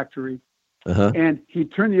factory, and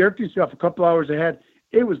he'd turn the air conditioning off a couple hours ahead.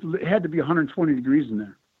 It had to be 120 degrees in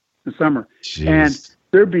there in the summer. Jeez. And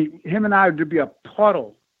there'd be a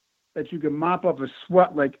puddle that you could mop up a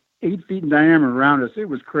sweat like 8 feet in diameter around us. It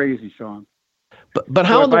was crazy, Sean. But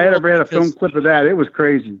how? If I had ever had a film clip of that, it was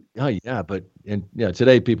crazy. Oh yeah,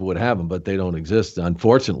 today people would have them, but they don't exist,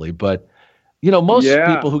 unfortunately. But most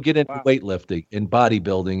people who get into weightlifting and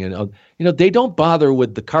bodybuilding, and they don't bother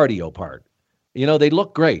with the cardio part. They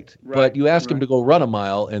look great, but you ask them to go run a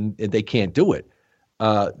mile, and they can't do it.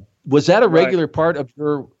 Was that a Right. regular part of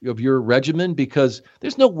your regimen? Because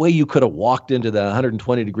there's no way you could have walked into that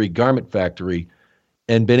 120-degree garment factory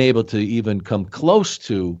and been able to even come close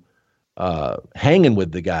to hanging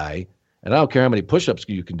with the guy. And I don't care how many push-ups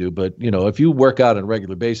you can do, but if you work out on a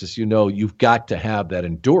regular basis, you've got to have that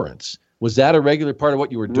endurance. Was that a regular part of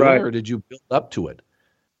what you were doing, Right. or did you build up to it?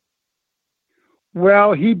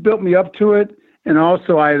 Well, he built me up to it, and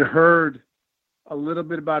also I had heard a little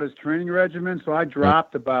bit about his training regimen, so I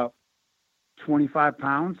dropped about 25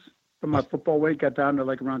 pounds from my football weight, got down to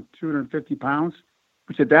like around 250 pounds,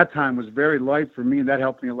 which at that time was very light for me, and that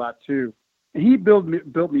helped me a lot too. And he built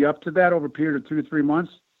me up to that over a period of 2 to 3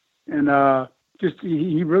 months, and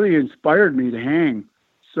he really inspired me to hang.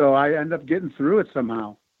 So I ended up getting through it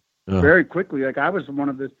somehow very quickly. Like I was one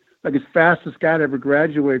of the as fastest guy to ever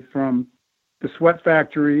graduate from the sweat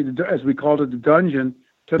factory, as we called it, the dungeon,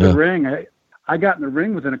 to the ring. I got in the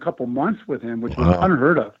ring within a couple months with him, which was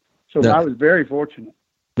unheard of. So I was very fortunate.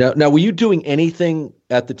 Now, were you doing anything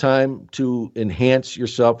at the time to enhance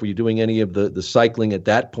yourself? Were you doing any of the cycling at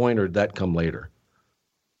that point, or did that come later?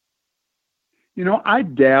 I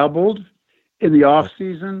dabbled in the off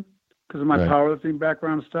season because of my powerlifting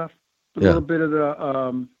background and stuff. A little bit of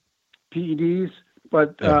the PEDs,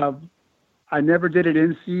 but I never did it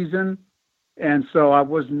in season. And so I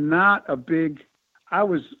was not a big, I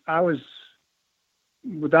was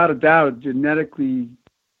without a doubt genetically,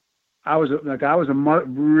 I was a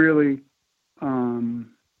really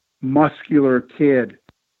muscular kid.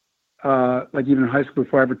 Like even in high school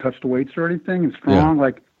before I ever touched the weights or anything, and strong. Yeah.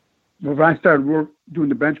 Like when I started doing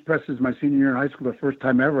the bench presses my senior year in high school, the first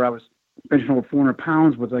time ever, I was benching over 400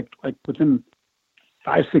 pounds with like within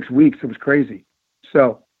 5-6 weeks. It was crazy.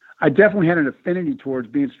 So I definitely had an affinity towards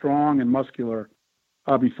being strong and muscular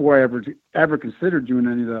before I ever considered doing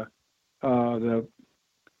any of the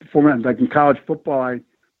performance. Like in college football, I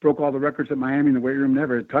broke all the records at Miami in the weight room.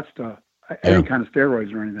 Never had touched any kind of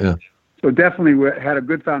steroids or anything. Yeah. So definitely had a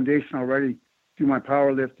good foundation already through my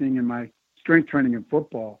powerlifting and my strength training in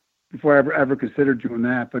football before I ever considered doing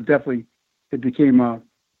that. But definitely it became a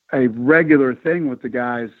regular thing with the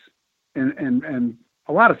guys and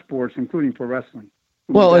a lot of sports, including pro wrestling.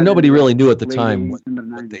 Well, and nobody really knew at the time what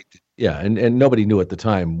they did. Yeah, and nobody knew at the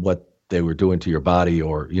time what they were doing to your body,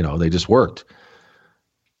 or they just worked.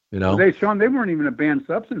 Well, Sean, they weren't even a banned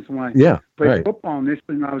substance when I played football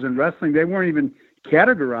initially. When I was in wrestling, they weren't even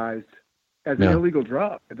categorized as an illegal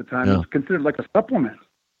drug at the time. It was considered like a supplement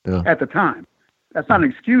at the time. That's not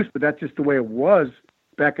an excuse, but that's just the way it was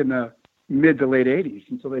back in the mid to late 80s.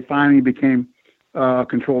 And so they finally became a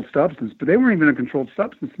controlled substance. But they weren't even a controlled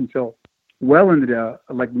substance until well into the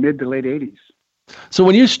mid to late 80s. So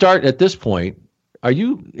when you start at this point, are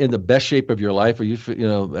you in the best shape of your life? Are you,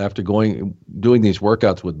 after doing these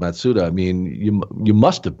workouts with Matsuda? I mean, you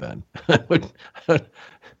must have been.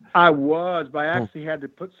 I was, but I actually had to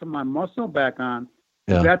put some of my muscle back on.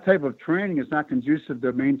 Yeah. That type of training is not conducive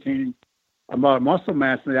to maintaining a lot of muscle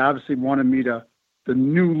mass. And they obviously wanted me to. The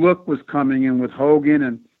new look was coming in with Hogan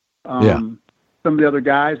and some of the other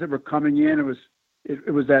guys that were coming in.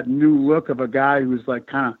 It was that new look of a guy who was like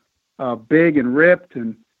kind of big and ripped,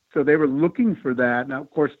 and so they were looking for that. Now,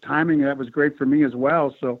 of course, timing that was great for me as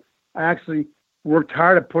well. So I actually worked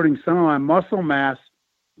hard at putting some of my muscle mass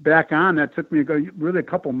back on. That took me really a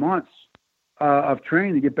couple months of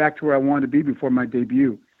training to get back to where I wanted to be before my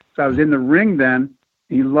debut. So I was in the ring then.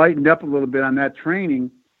 He lightened up a little bit on that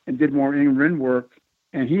training and did more in-ring work.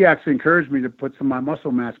 And he actually encouraged me to put some of my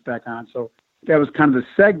muscle mass back on. So that was kind of the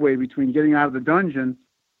segue between getting out of the dungeon,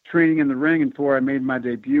 training in the ring, until I made my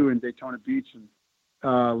debut in Daytona Beach in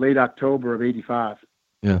late October of '85.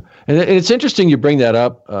 Yeah. And it's interesting you bring that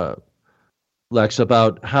up, Lex,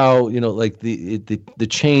 about how, like the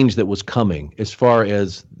change that was coming as far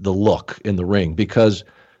as the look in the ring, because,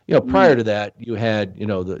 prior to that, you had,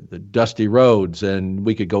 the Dusty Rhodes, and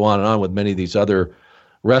we could go on with many of these other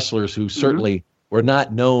wrestlers who certainly were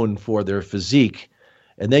not known for their physique.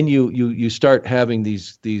 And then you start having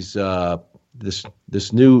these new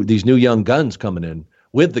young guns coming in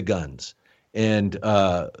with the guns. And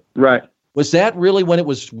right. Was that really when it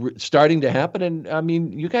was starting to happen? And I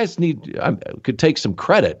mean, you guys could take some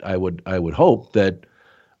credit. I would hope that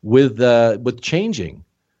with changing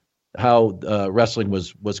how wrestling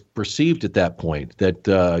was perceived at that point,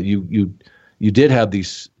 that you did have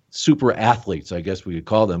these super athletes, I guess we could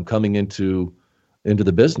call them, coming into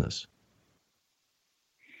the business.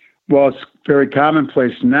 Well, it's very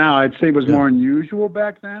commonplace now. I'd say it was more unusual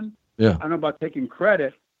back then. Yeah. I don't know about taking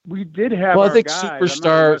credit. We did have. Well, I think guys.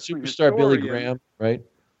 superstar Billy Graham, right?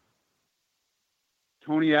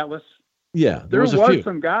 Tony Atlas. Yeah, there was a few.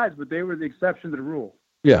 some guys, but they were the exception to the rule.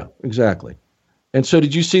 Yeah, exactly. And so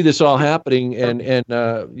did you see this all happening and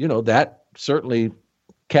that certainly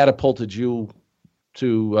catapulted you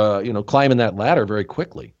to climbing that ladder very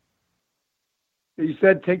quickly. You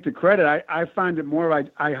said take the credit. I find it more like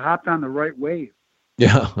I hopped on the right wave.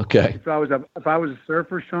 Yeah, okay. If I was a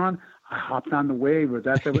surfer, Sean, I hopped on the wave.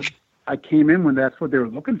 But I came in when that's what they were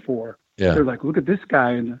looking for. Yeah. They're like, look at this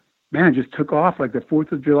guy, and man, it just took off like the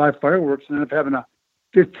 4th of July fireworks, and ended up having a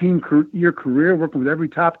 15-year career working with every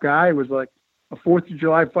top guy. It was like a 4th of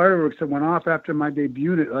July fireworks that went off after my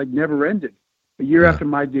debut that like never ended. A year after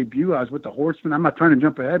my debut, I was with the Horsemen. I'm not trying to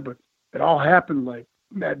jump ahead, but it all happened like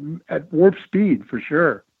at warp speed for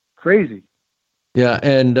sure. Crazy. Yeah,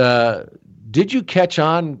 and did you catch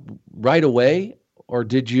on right away, or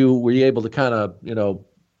were you able to kind of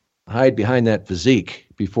hide behind that physique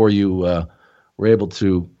before you were able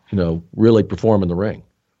to really perform in the ring?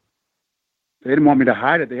 They didn't want me to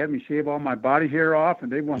hide it. They had me shave all my body hair off,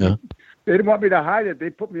 and they didn't want me to hide it. They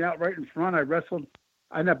put me out right in front. I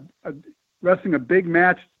ended up wrestling a big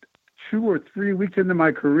match 2 or 3 weeks into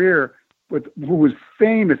my career with who was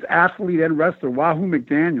famous athlete and wrestler Wahoo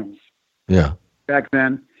McDaniels. Yeah. Back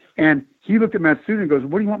then, and he looked at Matsuda and goes,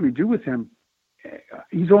 "What do you want me to do with him?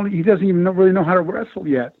 He doesn't even really know how to wrestle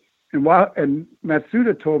yet." And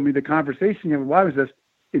Matsuda told me the conversation he had with Wahoo was this: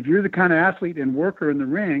 if you're the kind of athlete and worker in the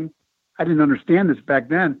ring, I didn't understand this back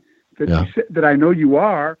then, that I know you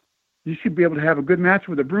are, you should be able to have a good match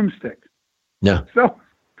with a broomstick. Yeah. So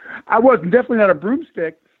I wasn't definitely not a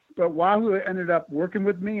broomstick, but Wahoo ended up working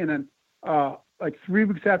with me, and then like 3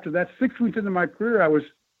 weeks after that, 6 weeks into my career,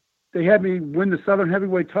 they had me win the Southern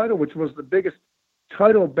Heavyweight title, which was the biggest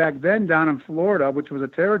title back then down in Florida, which was a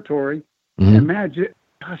territory. Mm-hmm. And man,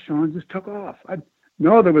 gosh, Sean, just took off.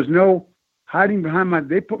 There was no hiding behind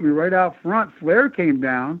they put me right out front. Flair came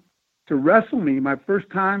down to wrestle me. My first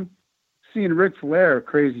time seeing Ric Flair,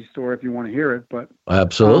 crazy story if you want to hear it, but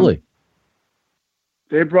absolutely.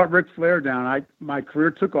 They brought Ric Flair down. My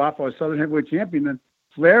career took off. I was Southern Heavyweight Champion. Then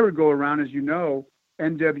Flair would go around, as you know,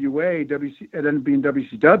 NWA, and then being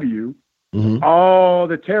WCW, all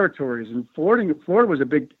the territories. And Florida was a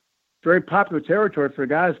big, very popular territory for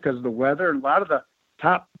guys because of the weather. And a lot of the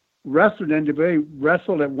top wrestlers in NWA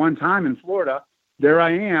wrestled at one time in Florida. There I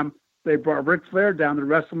am. They brought Ric Flair down to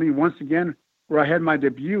wrestle me once again, where I had my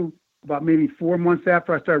debut about maybe 4 months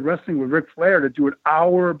after I started wrestling with Ric Flair to do an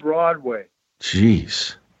hour Broadway.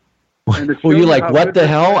 Jeez. Were you like, what the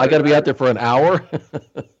hell? I got to be out there for an hour?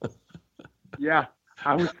 Yeah.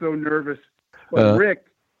 I was so nervous, but Rick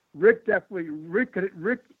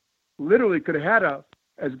literally could have had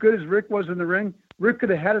as good as Rick was in the ring. Rick could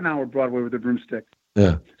have had an hour Broadway with a broomstick.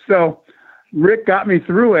 Yeah. So Rick got me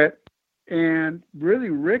through it, and really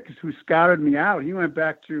Rick is who scouted me out. He went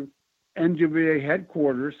back to NWA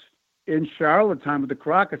headquarters in Charlotte time with the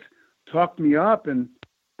Crockett's, talked me up, and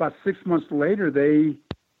about 6 months later they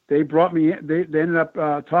brought me in. They ended up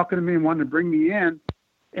talking to me and wanting to bring me in,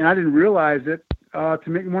 and I didn't realize it. To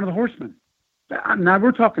make me one of the Horsemen. Now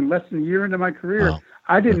we're talking less than a year into my career. Wow.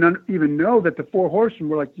 I didn't even know that the Four Horsemen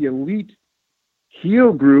were like the elite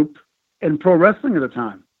heel group in pro wrestling at the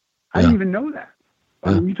time. I didn't even know that.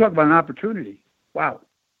 I mean, you talk about an opportunity. Wow.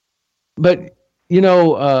 But,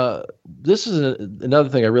 this is another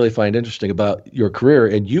thing I really find interesting about your career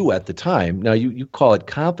and you at the time. Now, you call it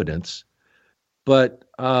confidence, but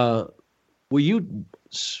were you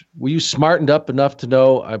smartened up enough to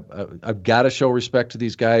know I've got to show respect to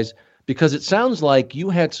these guys? Because it sounds like you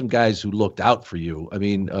had some guys who looked out for you. I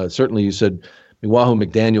mean, certainly you said Wahoo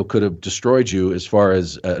McDaniel could have destroyed you as far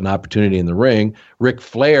as an opportunity in the ring. Ric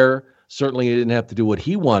Flair certainly didn't have to do what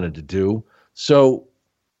he wanted to do. So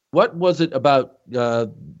what was it about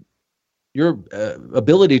your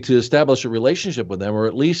ability to establish a relationship with them, or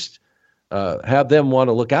at least have them want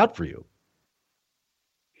to look out for you?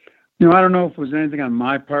 I don't know if it was anything on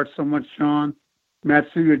my part so much, Sean.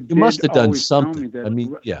 Matsuda You must have done something.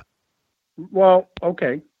 Yeah. Well,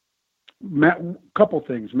 okay. Couple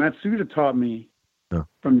things. Matsuda taught me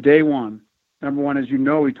from day one. Number one, as you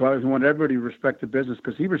know, he wanted everybody to respect the business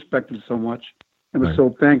because he respected it so much and was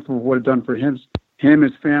so thankful for what it done for him,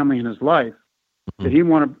 his family, and his life that he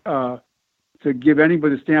wanted to give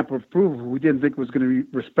anybody the stamp of approval who we didn't think was going to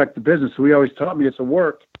respect the business. So he always taught me it's a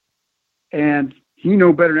work. And he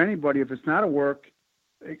knew better than anybody if it's not a work,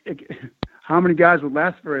 how many guys would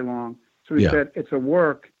last very long. So he said, it's a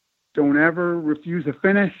work. Don't ever refuse a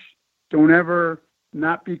finish. Don't ever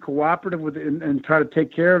not be cooperative with it and try to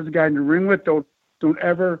take care of the guy in the ring with. Don't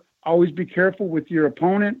ever always be careful with your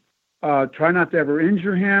opponent. Try not to ever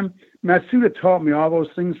injure him. Matsuda taught me all those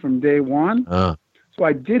things from day one. So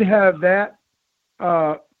I did have that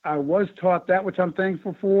I was taught that, which I'm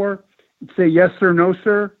thankful for. Say yes sir, no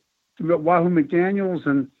sir to Wahoo McDaniels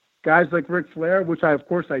and guys like Ric Flair, which of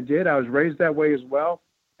course I did. I was raised that way as well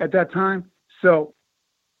at that time. So,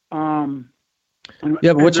 but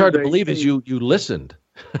what's hard to believe is you listened.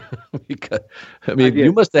 Because, I mean,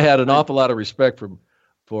 you must have had an awful lot of respect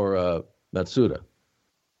for Matsuda.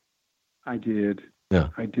 I did. Yeah,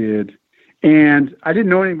 I did. And I didn't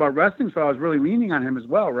know anything about wrestling, so I was really leaning on him as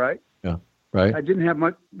well, right? Yeah, right. I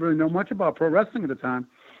didn't really know much about pro wrestling at the time.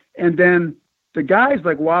 And then the guys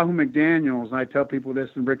like Wahoo McDaniels, and I tell people this,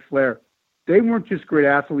 and Ric Flair, they weren't just great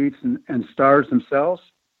athletes and stars themselves.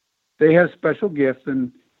 They had special gifts,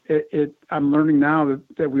 and I'm learning now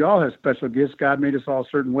that we all have special gifts. God made us all a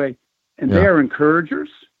certain way. And they are encouragers,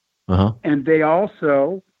 and they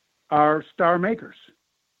also are star makers.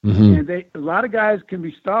 And a lot of guys can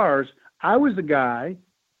be stars. I was a guy,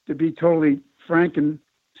 to be totally frank and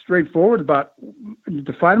straightforward about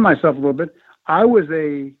defining myself a little bit. I was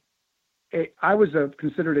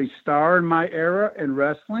considered a star in my era in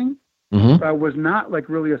wrestling, but I was not like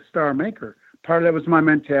really a star maker. Part of that was my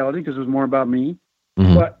mentality because it was more about me.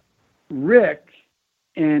 But Rick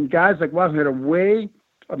and guys like Wahoo had a way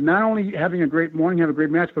of not only having a great morning, have a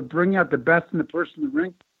great match, but bringing out the best in the person in the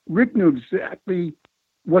ring. Rick knew exactly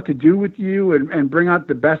what to do with you and bring out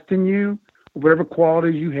the best in you, whatever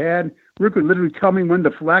qualities you had. Rick would literally tell me when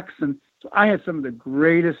to flex. And so I had some of the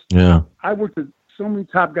greatest. I worked with so many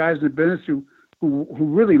top guys in the business who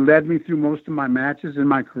really led me through most of my matches in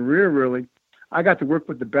my career, really. I got to work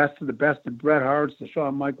with the best of the best, the Bret Harts, the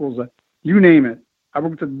Shawn Michaels, you name it. I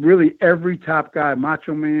worked with really every top guy,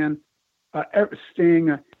 Macho Man,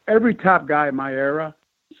 Sting, every top guy in my era.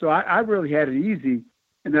 So I really had it easy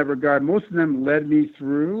in that regard. Most of them led me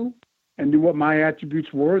through and knew what my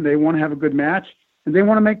attributes were. They want to have a good match, and they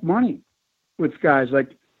want to make money with guys.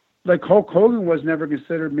 Like Hulk Hogan was never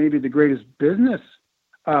considered maybe the greatest business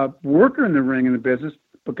worker in the ring in the business,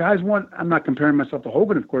 but guys I'm not comparing myself to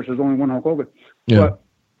Hogan, of course. There's only one Hulk Hogan. But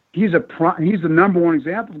he's the number one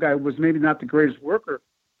example of a guy who was maybe not the greatest worker,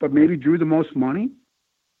 but maybe drew the most money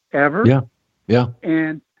ever. Yeah.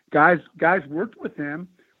 And guys worked with him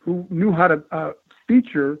who knew how to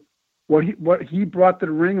feature what he brought to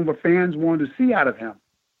the ring and what fans wanted to see out of him.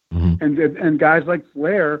 And guys like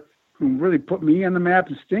Flair, who really put me on the map,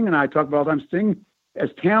 and Sting and I talk about all the time. Sting, as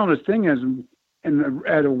talented as Sting is, and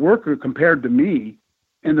as a worker compared to me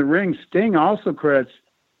in the ring, Sting also credits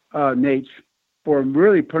Nate for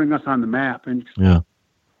really putting us on the map. And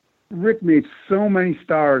Rick made so many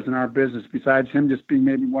stars in our business, besides him just being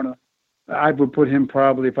maybe one of, I would put him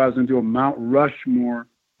probably, if I was going to do a Mount Rushmore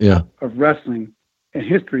of wrestling in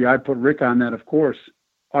history, I'd put Rick on that, of course,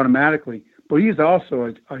 automatically. But he's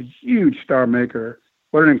also a huge star maker.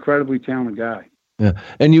 What an incredibly talented guy. Yeah,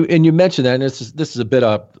 and you mentioned that, and this is a bit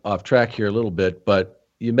off track here a little bit, but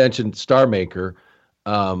you mentioned star maker,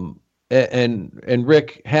 and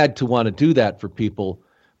Rick had to want to do that for people.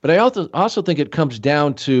 But I also think it comes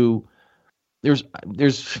down to there's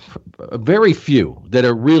very few that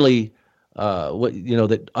are really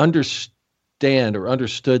that understand or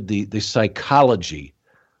understood the psychology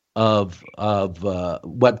of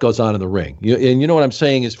what goes on in the ring. And you know what I'm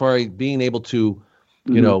saying, as far as being able to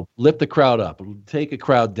lift the crowd up, take a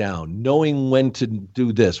crowd down, knowing when to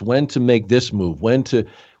do this, when to make this move, when to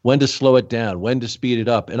slow it down, when to speed it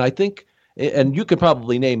up. And I think, and you could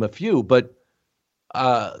probably name a few, but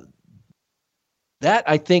that,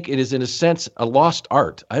 I think, it is in a sense a lost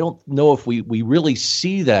art. I don't know if we really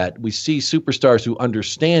see that. We see superstars who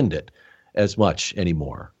understand it as much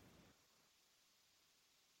anymore.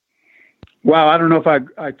 Wow, I don't know if I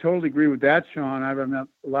totally agree with that, Sean. I mean, a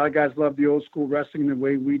lot of guys love the old school wrestling the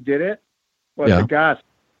way we did it, but the guys,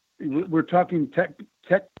 we're talking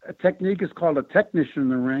technique is called a technician in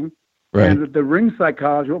the ring, and the ring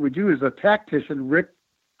psychology. What we do is a tactician. Rick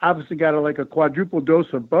obviously got a quadruple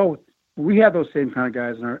dose of both. We have those same kind of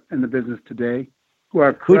guys in the business today, who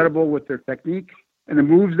are credible with their technique and the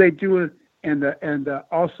moves they do, and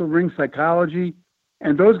also ring psychology.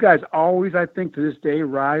 And those guys always, I think, to this day,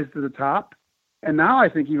 rise to the top. And now I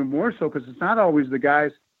think even more so, because it's not always the guys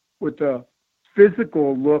with the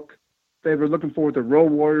physical look they were looking for with the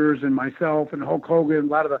Road Warriors and myself and Hulk Hogan, a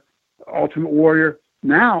lot of the Ultimate Warrior.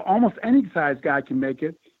 Now, almost any size guy can make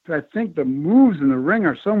it. But I think the moves in the ring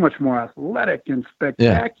are so much more athletic and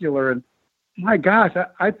spectacular. Yeah. And my gosh,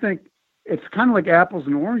 I think it's kind of like apples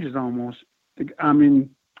and oranges almost. I mean,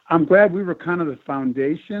 I'm glad we were kind of the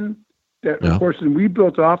foundation. That, of course, and we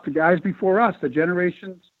built off the guys before us, the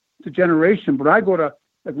generation to generation. But I go to,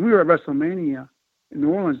 like, we were at WrestleMania in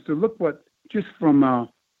New Orleans to look just from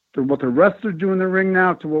what the wrestlers do in the ring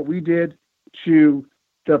now to what we did to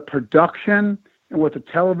the production and with the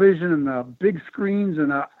television and the big screens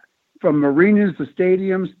and from arenas to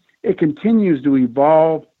stadiums, it continues to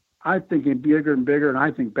evolve. I think it bigger and bigger, and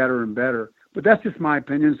I think better and better. But that's just my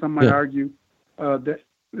opinion. Some might argue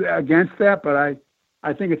against that, but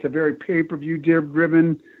I think it's a very pay-per-view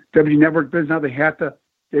driven W Network business. Now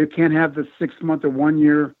they can't have the 6 month or 1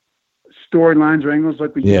 year storylines or angles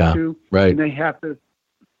like we used to. Right. And they have to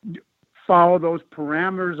follow those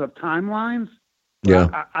parameters of timelines.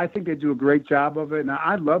 Yeah. I think they do a great job of it. And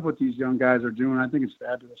I love what these young guys are doing. I think it's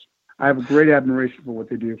fabulous. I have a great admiration for what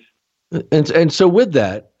they do. And so with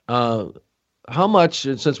that, how much,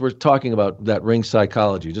 since we're talking about that ring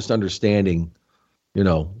psychology, just understanding,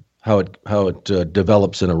 how it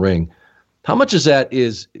develops in a ring, how much of that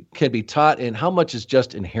can be taught, and how much is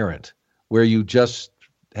just inherent, where you just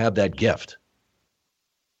have that gift?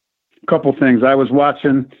 A couple things. I was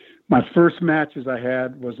watching my first matches I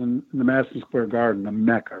had was in the Madison Square Garden, the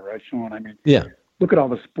Mecca, right, Sean? I mean, look at all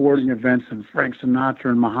the sporting events and Frank Sinatra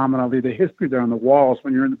and Muhammad Ali, the history there on the walls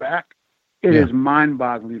when you're in the back. It is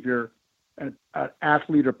mind-boggling. If you're an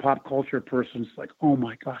athlete or pop culture person, it's like, oh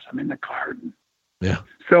my gosh, I'm in the garden. Yeah.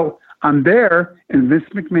 So I'm there, and Vince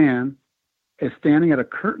McMahon is standing at a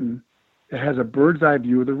curtain that has a bird's eye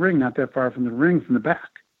view of the ring, not that far from the ring from the back.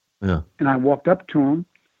 Yeah. And I walked up to him.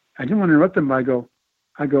 I didn't want to interrupt him, but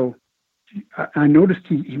I noticed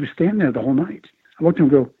he was standing there the whole night. I looked at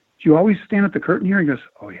him and go, do you always stand at the curtain here? He goes,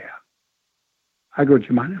 oh, yeah. I go, do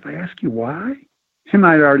you mind if I ask you why? Him and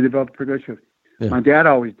I had already developed a progression. Yeah. My dad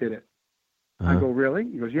always did it. I go, really?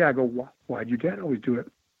 He goes, yeah. I go, why'd your dad always do it?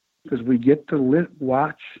 Because we get to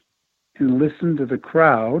watch and listen to the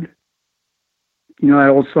crowd. You know that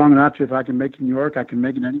old song, if I can make it in New York, I can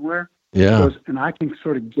make it anywhere? Yeah. He goes, and I can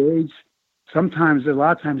sort of gauge. Sometimes, a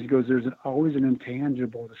lot of times, he goes, there's always an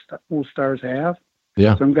intangible most stars have.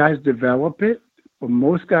 Yeah. Some guys develop it, but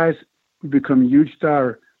most guys who become a huge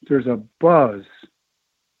star, there's a buzz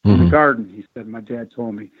in the garden, he said, my dad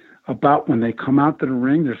told me, about when they come out to the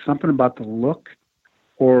ring. There's something about the look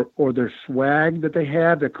or their swag that they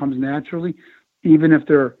have that comes naturally, even if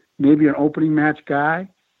they're maybe an opening match guy,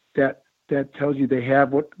 that tells you they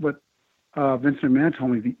have what Vince McMahon told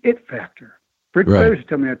me, the it factor. Ric Flair used to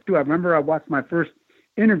tell me that too. I remember I watched my first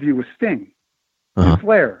interview with Sting and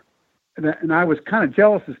Flair, and I was kind of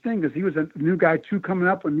jealous of Sting because he was a new guy too, coming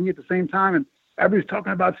up with me at the same time, and everybody's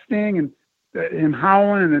talking about Sting and him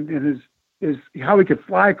howling and his how he could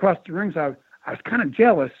fly across the ring. So I was kind of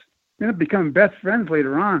jealous. We ended up becoming best friends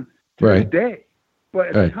later on to this day. But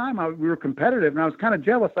at the time, we were competitive, and I was kind of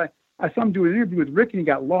jealous. I saw him do an interview with Rick, and he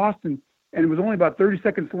got lost, and it was only about 30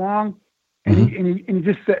 seconds long. And he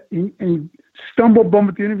just said, and he stumbled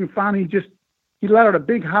bumped the interview. Finally, he let out a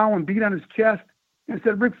big howl and beat on his chest and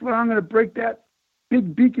said, Ric Flair, I'm going to break that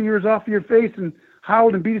big beak of yours off of your face, and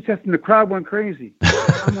howled and beat his chest, and the crowd went crazy.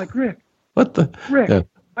 I'm like, Rick, what the? Rick,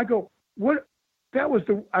 I go, what? That was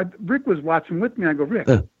Rick was watching with me. I go, Rick,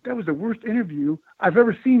 that was the worst interview I've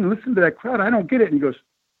ever seen. Listen to that crowd. I don't get it. And he goes,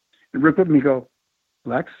 and Rick looked at me and go,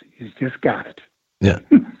 Lex, he's just got it. Yeah.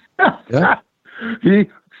 Yeah.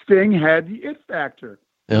 Sting had the it factor.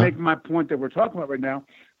 To make my point that we're talking about right now.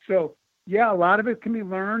 So, yeah, a lot of it can be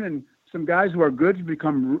learned, and some guys who are good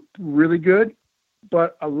become really good.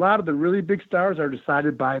 But a lot of the really big stars are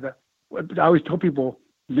decided by I always tell people,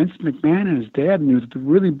 Vince McMahon and his dad knew that the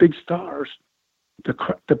really big stars,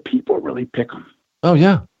 the people really pick them. Oh,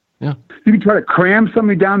 yeah. Yeah. You can try to cram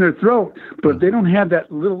somebody down their throat, but if they don't have that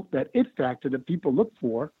it factor that people look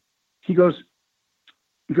for, he goes,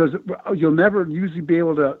 you'll never usually be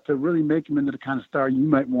able to really make him into the kind of star you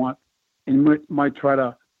might want, and you might try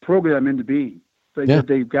to program him into being. So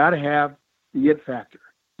they've got to have the it factor.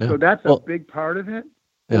 Yeah. So that's a big part of it,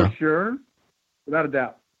 for sure, without a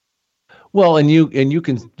doubt. Well, and you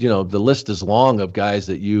can, the list is long of guys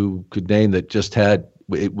that you could name that just had,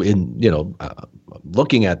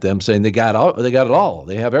 looking at them saying they got it all.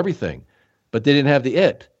 They have everything, but they didn't have the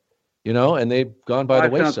it, and they've gone by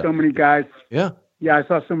the wayside. I saw so many guys. Yeah. Yeah, I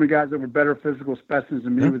saw so many guys that were better physical specimens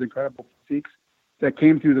than me with incredible physiques that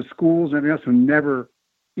came through the schools and everything else who never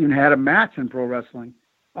even had a match in pro wrestling.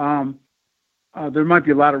 There might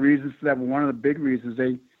be a lot of reasons for that, but one of the big reasons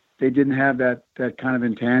they didn't have that kind of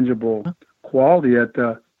intangible quality that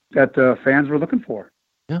the fans were looking for.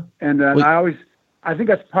 Yeah. And I think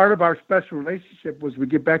that's part of our special relationship. Was we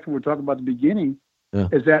get back to what we were talking about at the beginning,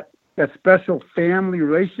 is that special family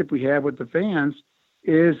relationship we have with the fans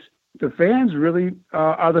is. The fans really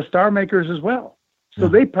are the star makers as well. So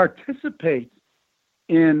they participate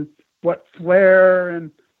in what Flair and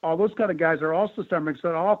all those kind of guys are also star makers.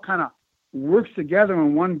 So it all kind of works together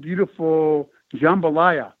in one beautiful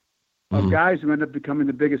jambalaya. of guys who end up becoming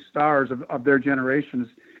the biggest stars of their generations.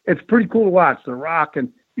 It's pretty cool to watch. The Rock,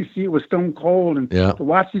 and you see it with Stone Cold, and to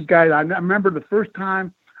watch these guys. I remember the first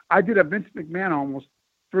time I did a Vince McMahon almost.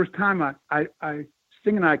 First time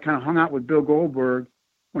Sting and I kind of hung out with Bill Goldberg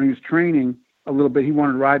when he was training a little bit. He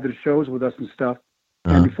wanted to ride to the shows with us and stuff.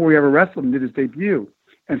 And before he ever wrestled and did his debut.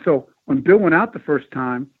 And so when Bill went out the first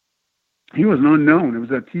time, he was an unknown. It was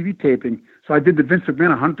a TV taping. So I did the Vince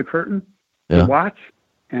McMahon, Hunt the Curtain to watch.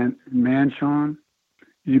 And man, Sean,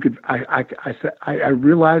 I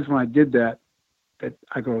realized when I did that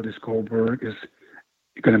I go, this Goldberg is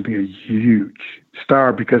going to be a huge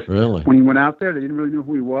star, because when he went out there, they didn't really know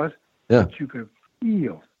who he was. Yeah. But you could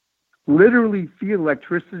literally feel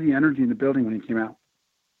electricity, energy in the building when he came out.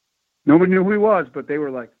 Nobody knew who he was, but they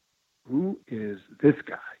were like, who is this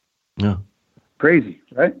guy? Yeah. Crazy,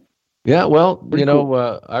 right? Yeah, well,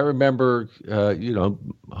 cool. I remember,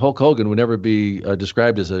 Hulk Hogan would never be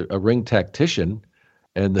described as a ring tactician,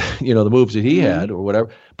 and the moves that he had or whatever.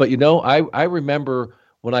 But I remember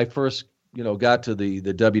when I first got to the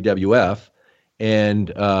WWF,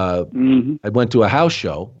 and I went to a house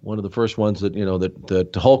show, one of the first ones that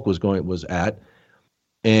that Hulk was at,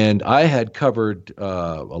 and I had covered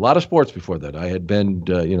a lot of sports before that. I had been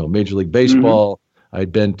Major League Baseball.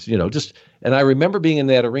 I'd been and I remember being in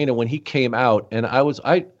that arena when he came out, and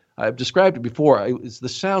I've described it before. The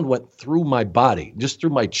sound went through my body, just through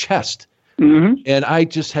my chest. And I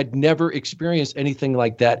just had never experienced anything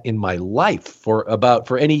like that in my life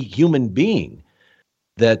for any human being.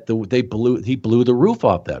 That he blew the roof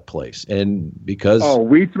off that place, and because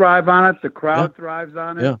we thrive on it, the crowd thrives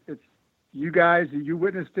on it. It's you guys, you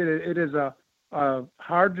witnessed it. It is a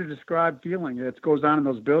hard to describe feeling. It goes on in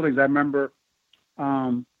those buildings. I remember,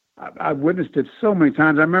 I've witnessed it so many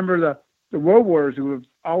times. I remember the Road Warriors, who have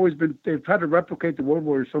always they've tried to replicate the Road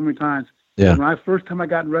Warriors so many times. Yeah. When first time I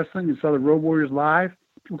got in wrestling and saw the Road Warriors live,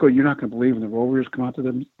 people go, "You're not going to believe when the Road Warriors come out to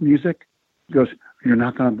the music." He goes, "You're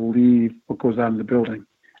not going to believe what goes on in the building."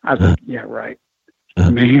 I was like, "Yeah, right."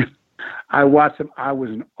 Man, I watched him. I was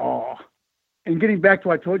in awe. And getting back to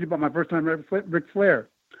what I told you about my first time Ric Flair,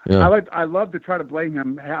 I love to try to blame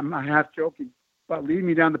him. I'm half joking about leading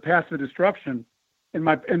me down the path of destruction in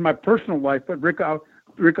my personal life. But Rick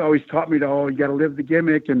always taught me you got to live the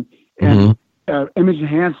gimmick and image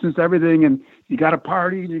enhancements, everything, and you got to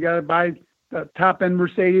party and you got to buy the top end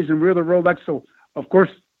Mercedes and rear the Rolex. So of course,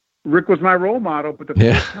 Rick was my role model. But the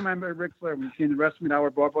first time I met Ric Flair, when you seen the Wrestling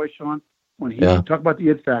Hour, Boy Sean, when he talked about the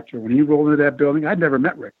It Factor, when he rolled into that building, I'd never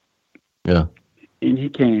met Rick. Yeah. And he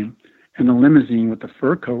came in the limousine with the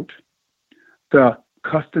fur coat, the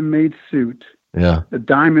custom-made suit, the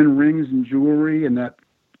diamond rings and jewelry, and that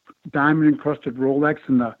diamond-encrusted Rolex,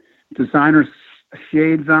 and the designer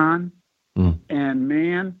shades on. And,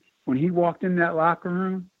 man, when he walked in that locker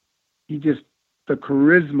room, the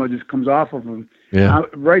charisma just comes off of him. Yeah.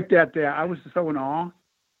 Right that day, I was so in awe.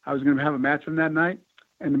 I was going to have a match with him that night.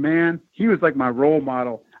 And, man, he was like my role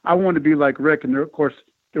model. I wanted to be like Rick, and of course,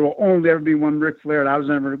 there will only ever be one Ric Flair, and I was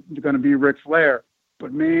never going to be Ric Flair.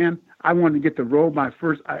 But, man, I wanted to get the robe. I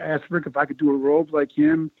asked Rick if I could do a robe like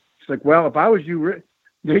him. He's like, well, if I was you, Rick,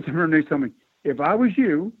 Nathan Renee told me, if I was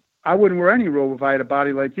you, I wouldn't wear any robe if I had a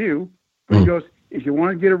body like you. But he goes, if you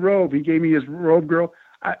want to get a robe, he gave me his robe girl.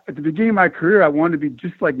 At the beginning of my career, I wanted to be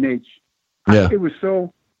just like Nate. Yeah. I was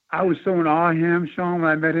so in awe of him, Sean, when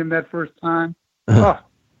I met him that first time.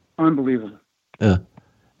 Unbelievable. Yeah.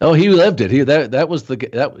 Oh, he lived it. He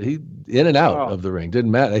in and out of the ring.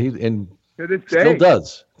 Didn't matter. He to this day still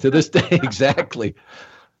does to this day. Exactly.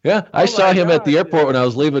 Yeah, I saw him at the airport when I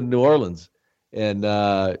was leaving New Orleans, and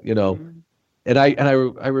and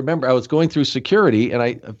I remember I was going through security, and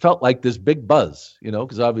I felt like this big buzz,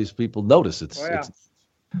 because obviously people notice it's.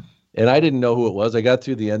 And I didn't know who it was. I got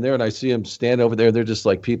through the end there, and I see him stand over there. They're just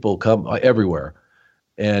like people come everywhere.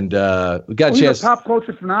 And we got a chance. He's a pop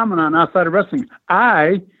culture phenomenon outside of wrestling.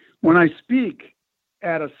 When I speak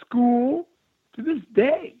at a school to this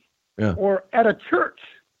day, or at a church,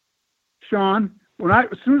 Sean,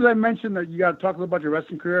 as soon as I mention that you got to talk a little about your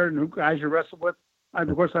wrestling career and who guys you wrestled with,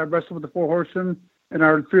 of course I wrestled with the Four Horsemen and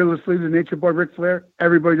our fearless leader, Nature Boy Ric Flair.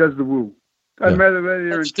 Everybody does the woo. Doesn't matter whether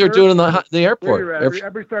you're in they're church, doing the airport.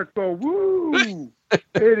 Everybody starts going woo.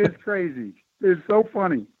 It is crazy. It's so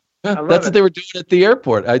funny. That's what they were doing at the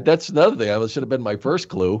airport. That's another thing. I should have been my first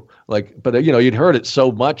clue. But you'd heard it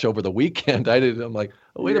so much over the weekend. I'm like,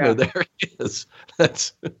 oh, wait a minute, there he is.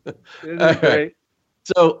 That's Isn't great?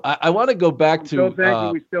 So I want to go back to. I'm so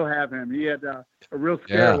thankful we still have him. He had a real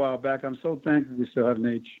scare a while back. I'm so thankful we still have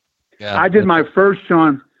Nate. Yeah, I did my first,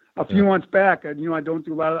 Sean, a few months back. I don't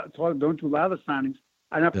do a lot of the signings.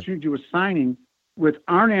 I had an opportunity to do a signing with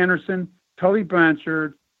Arn Anderson, Tully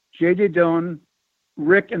Blanchard, J.J. Dillon,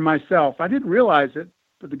 Rick, and myself. I didn't realize it,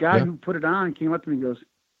 but the guy who put it on came up to me and goes,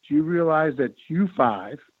 "Do you realize that you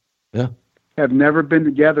five have never been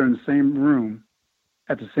together in the same room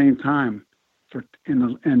at the same time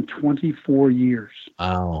in 24 years?"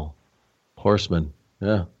 Wow. Horseman.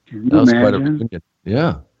 Yeah. Can you imagine? Quite a reunion.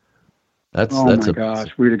 Yeah. That's my gosh,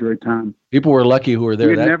 we had a great time. People were lucky who were there.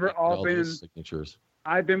 We had never all been signatures.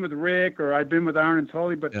 I've been with Rick or I've been with Arn and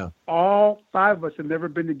Tully, but all five of us have never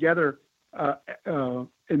been together at the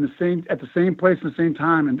same place at the same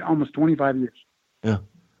time in almost 25 years. Yeah.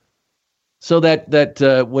 So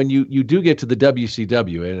that when you do get to the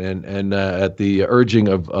WCW and at the urging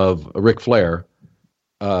of Ric Flair,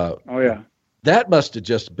 that must have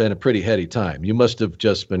just been a pretty heady time. You must have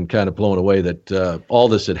just been kind of blown away that all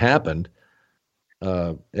this had happened,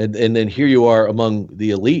 and then here you are among the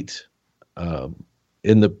elite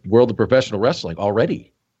in the world of professional wrestling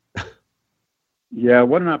already. Yeah,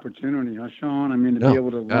 what an opportunity, huh, Sean? I mean, to be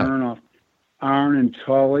able to learn off Arn and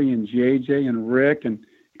Tully and JJ and Rick and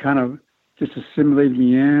kind of just assimilate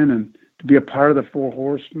me in and to be a part of the Four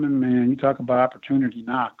Horsemen, man, you talk about opportunity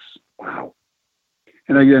knocks. Wow.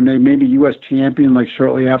 And again, they made me U.S. champion like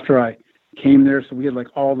shortly after I came there. So we had like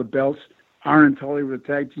all the belts. Arn and Tully were the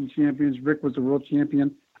tag team champions. Rick was the world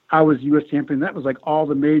champion. I was U.S. champion. That was like all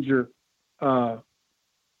the major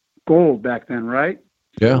gold back then, right?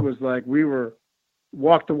 Yeah. It was like we were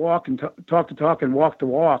walk to walk and talk to talk and walk to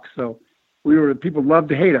walk. So people loved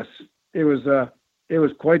to hate us. It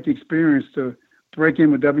was quite the experience to break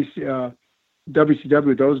in with WCW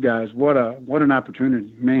with those guys. What an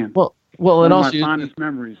opportunity, man. Well, and also my fondest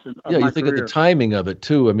memories. You think of the timing of it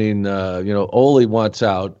too. I mean, Ole wants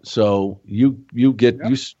out, so you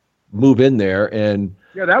move in there, and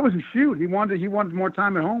that was a shoot. He wanted more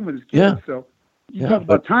time at home with his kids. So you talk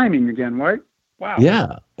about timing again, right? Wow.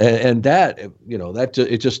 Yeah, and that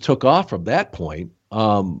it just took off from that point.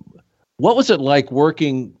 What was it like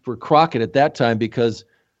working for Crockett at that time? Because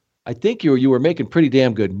I think you were making pretty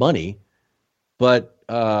damn good money, but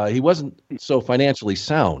he wasn't so financially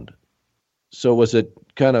sound. So was it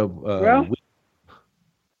kind of well,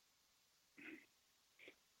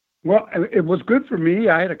 it was good for me.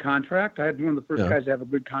 I had a contract. I had one of the first guys to have a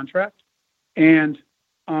good contract, and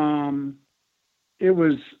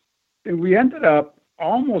we ended up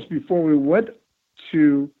almost before we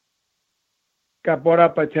got bought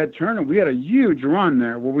out by Ted Turner. We had a huge run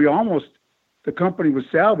there where the company was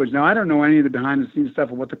salvaged. Now I don't know any of the behind the scenes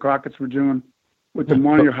stuff of what the Crockett's were doing with the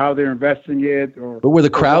money or how they're investing it, but were the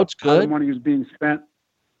crowds good? How the money was being spent.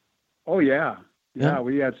 Oh yeah.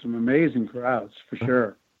 We had some amazing crowds for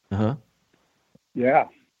sure. Uh-huh. Yeah.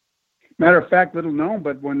 Matter of fact, little known,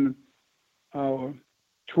 but when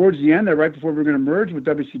towards the end there, right before we were going to merge with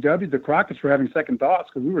WCW, the Crockett's were having second thoughts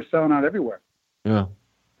because we were selling out everywhere. Yeah.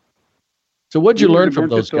 So what did you learn from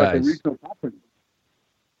those guys?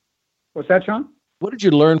 What's that, Sean? What did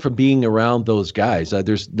you learn from being around those guys?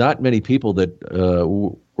 There's not many people that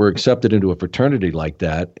were accepted into a fraternity like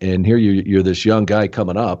that, and here you're this young guy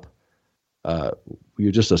coming up.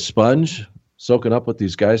 You're just a sponge, soaking up what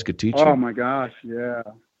these guys could teach you. Oh my gosh, yeah!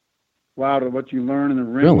 Wow, to what you learn in the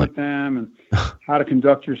ring with them, and how to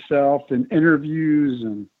conduct yourself in interviews,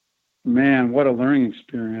 and man, what a learning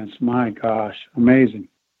experience! My gosh, amazing.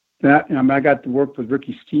 I got to work with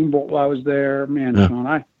Ricky Steamboat while I was there. Man, Sean,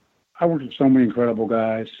 I worked with so many incredible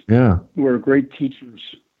guys. Yeah. Who were great teachers.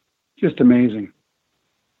 Just amazing.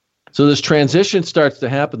 So this transition starts to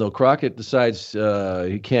happen, though. Crockett decides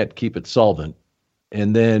he can't keep it solvent.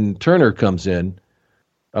 And then Turner comes in.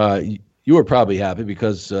 You were probably happy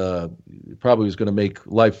because probably was going to make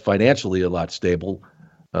life financially a lot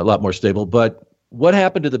more stable. But what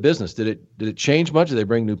happened to the business? Did it change much? Did they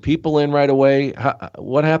bring new people in right away?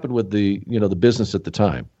 What happened with the business at the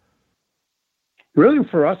time? Really,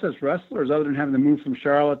 for us as wrestlers, other than having to move from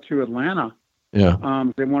Charlotte to Atlanta, they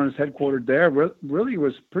wanted us headquartered there. Really, it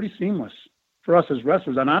was pretty seamless for us as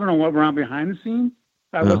wrestlers. And I don't know what went on behind the scenes.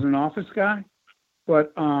 I wasn't an office guy,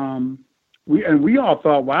 but we all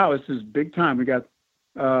thought, wow, this is big time. We got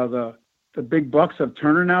the big bucks of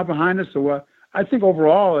Turner now behind us. So I think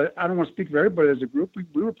overall, I don't want to speak for everybody as a group.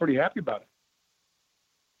 We were pretty happy about it.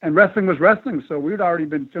 And wrestling was wrestling, so we'd already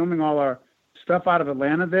been filming all our stuff out of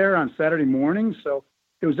Atlanta there on Saturday morning. So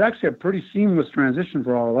it was actually a pretty seamless transition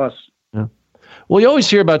for all of us. Yeah. Well, you always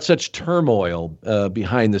hear about such turmoil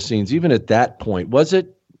behind the scenes, even at that point. Was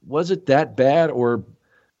it that bad, or,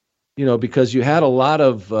 because you had a lot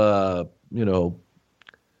of,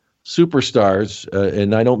 superstars,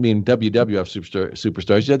 and I don't mean WWF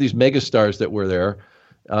superstars. You had these mega stars that were there.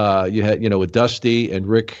 You had, with Dusty and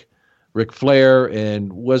Rick Ric Flair,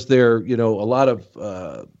 and was there, a lot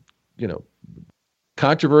of,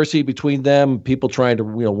 controversy between them? People trying to,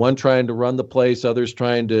 one trying to run the place, others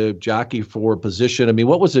trying to jockey for position. I mean,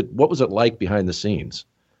 what was it like behind the scenes?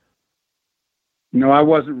 I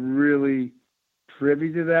wasn't really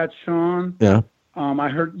privy to that, Sean. Yeah. I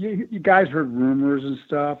heard you guys heard rumors and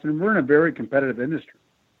stuff, and we're in a very competitive industry.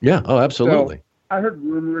 Yeah. Oh, absolutely. So I heard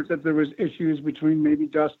rumors that there was issues between maybe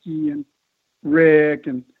Dusty and Rick,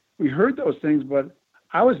 and we heard those things, but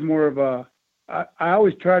I was more of I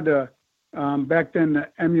always tried to, back then, to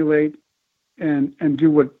emulate and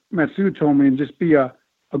do what Matsu told me and just be a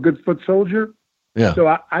good foot soldier. Yeah.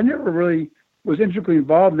 So I never really was intricately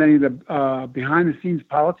involved in any of the behind-the-scenes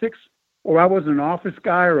politics, or I wasn't an office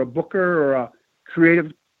guy or a booker or a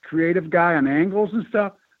creative guy on angles and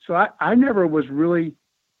stuff. So I never was really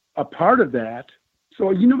a part of that.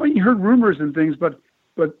 So, you heard rumors and things, but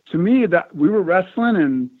to me, that we were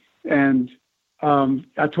wrestling and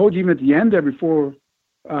I told you even at the end there before,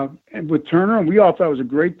 and with Turner, and we all thought it was a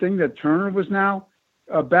great thing that Turner was now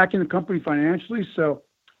back in the company financially. So,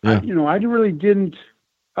 yeah.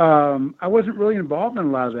 I wasn't really involved in a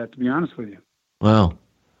lot of that, to be honest with you. Wow.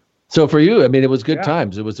 So for you, I mean, it was good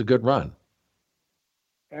times. It was a good run.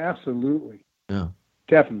 Absolutely. Yeah.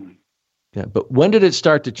 Definitely. Yeah. But when did it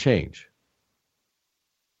start to change?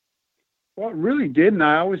 Well, it really didn't.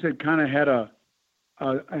 I always had kind of had a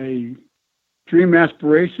dream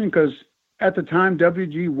aspiration, because at the time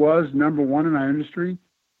WG was number one in our industry,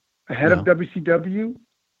 ahead of WCW.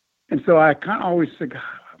 And so I kind of always said, God,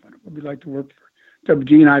 what would we like to work for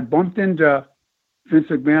WG? And I bumped into Vince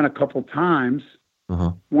McMahon a couple times,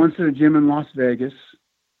 once at a gym in Las Vegas.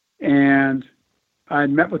 And I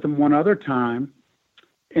met with him one other time.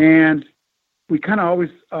 And we kind of always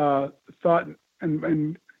thought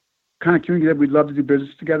and kind of communicated that we'd love to do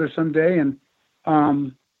business together someday. And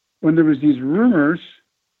when there was these rumors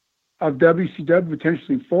of WCW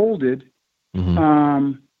potentially folded,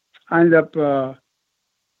 I ended up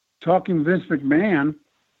talking to Vince McMahon,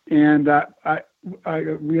 and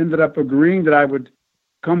we ended up agreeing that I would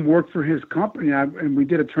come work for his company, and we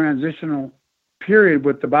did a transitional period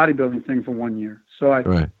with the bodybuilding thing for 1 year. So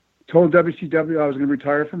I told WCW I was going to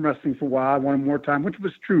retire from wrestling for a while. I wanted more time, which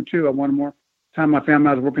was true too. I wanted more time with my family.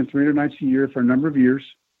 I was working 300 nights a year for a number of years,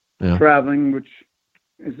 traveling, which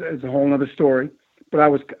is a whole other story. But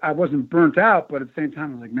I wasn't burnt out, but at the same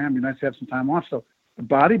time, I was like, man, it'd be nice to have some time off. So the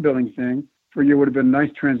bodybuilding thing for a year would have been a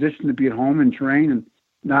nice transition to be at home and train and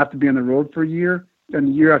not have to be on the road for a year. Then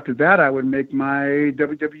the year after that, I would make my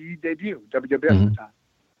WWE debut, WWF at the time.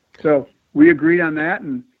 So we agreed on that,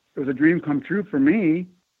 and it was a dream come true for me,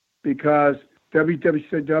 because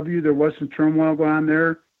WCW, there was some turmoil going on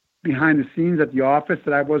there behind the scenes at the office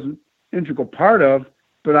that I wasn't integral part of,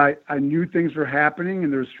 but I knew things were happening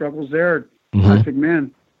and there were struggles there. I said,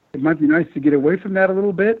 man, it might be nice to get away from that a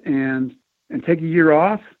little bit and take a year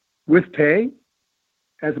off with pay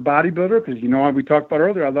as a bodybuilder, because, we talked about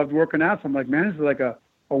earlier, I loved working out. So I'm like, man, this is like a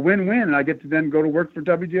win-win, and I get to then go to work for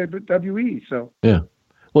WWE. So yeah.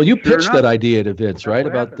 Well, you pitched that idea to Vince, right,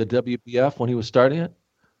 about the WBF when he was starting it?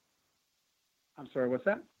 I'm sorry, what's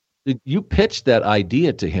that? You pitched that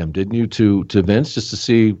idea to him, didn't you, to Vince, just to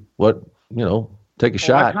see what, take a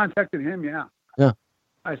shot? I contacted him, yeah. Yeah.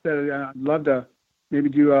 I said, I'd love to maybe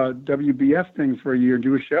do WBF things for a year,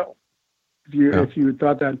 do a show. If you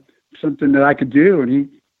thought that something that I could do, and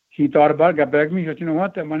he thought about it, got back to me, he said, you know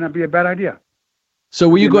what, that might not be a bad idea. So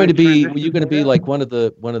were you going to be like one of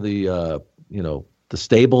the the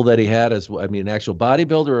stable that he had an actual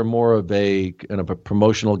bodybuilder, or more of a kind of a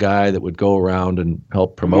promotional guy that would go around and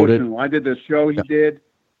help promote it? I did the show he did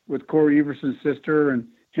with Corey Everson's sister, and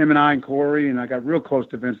him and I and Corey, and I got real close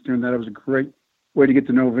to Vince doing that. It was a great way to get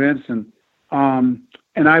to know Vince, and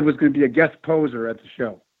I was going to be a guest poser at the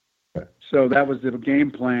show. Right. So that was the game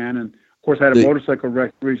plan, and of course I had a motorcycle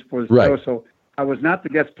wreck before the show, so I was not the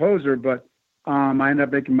guest poser, but I ended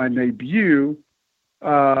up making my debut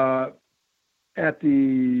at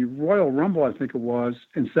the Royal Rumble, I think it was,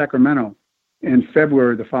 in Sacramento in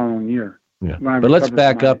February the following year. Yeah, but let's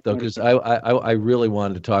back up though, because I really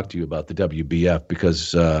wanted to talk to you about the WBF,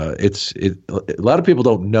 because a lot of people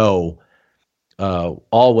don't know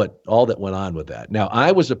all that went on with that. Now,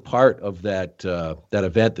 I was a part of that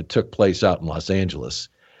event that took place out in Los Angeles,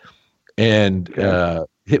 and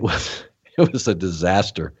it was a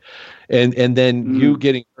disaster. And then you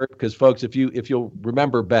getting hurt, because folks, if you'll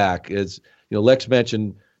remember back, as Lex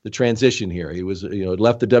mentioned the transition here. He was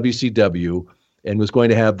left the WCW and was going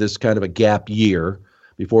to have this kind of a gap year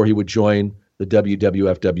before he would join the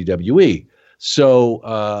WWF WWE.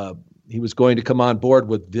 So he was going to come on board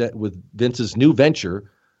with Vince's new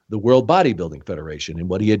venture, the World Bodybuilding Federation. And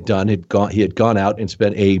what he had done, he had gone out and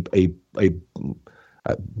spent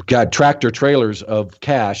got tractor trailers of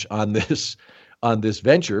cash on this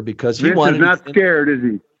venture because he Vince is not scared, is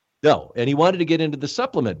he? No, and he wanted to get into the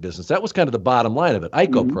supplement business. That was kind of the bottom line of it.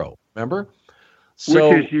 IcoPro, remember? So,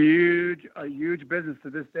 which is huge, a huge business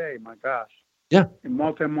to this day. My gosh. Yeah. In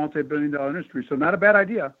multi-billion-dollar industry. So not a bad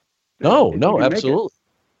idea. No, absolutely.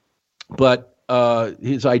 But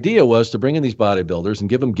his idea was to bring in these bodybuilders and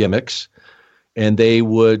give them gimmicks, and they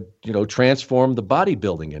would, transform the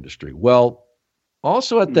bodybuilding industry. Well,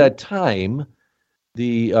 also at that time,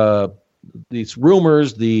 these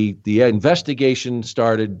rumors, the investigation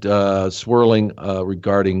started swirling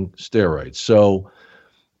regarding steroids. So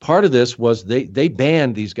part of this was they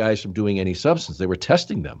banned these guys from doing any substance. They were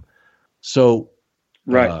testing them. So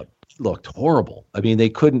looked horrible. I mean,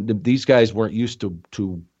 these guys weren't used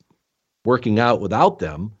to working out without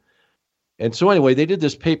them. And so anyway, they did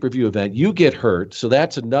this pay-per-view event. You get hurt. So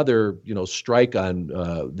that's another, strike on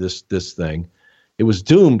this thing. It was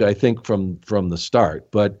doomed, I think, from the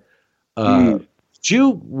start. But and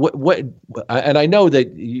I know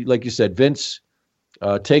that, like you said, Vince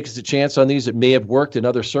takes the chance on these. It may have worked in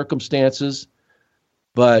other circumstances,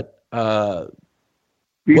 but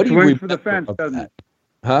he swings for the fence, doesn't he?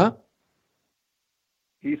 Huh?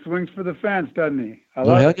 He swings for the fence, doesn't he?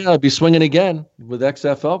 Yeah, he'll be swinging again with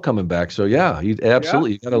XFL coming back. So yeah, he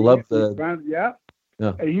absolutely. You gotta love the. Yeah.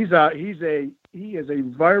 He is a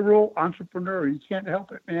viral entrepreneur. He can't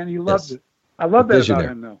help it, man. He loves it. I love that about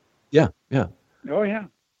him, though. Yeah. Oh yeah.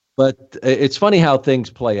 But it's funny how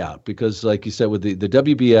things play out because, like you said, with the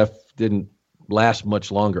WBF didn't last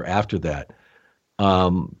much longer after that.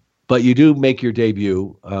 But you do make your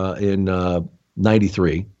debut in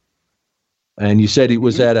 '93, and you said it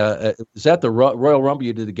was at the Royal Rumble.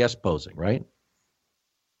 You did the guest posing, right?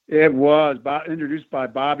 It was introduced by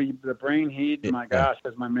Bobby the Brain Heaton. My gosh,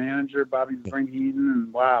 as my manager, Bobby the Brain Heaton,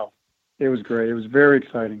 and wow, it was great. It was very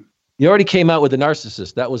exciting. You already came out with the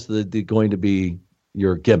narcissist. That was the going to be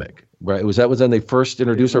your gimmick, right? Was when they first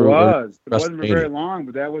introduced it? It wasn't for very long,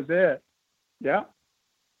 but that was it. Yeah.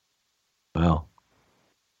 Wow.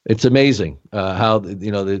 It's amazing how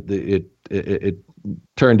it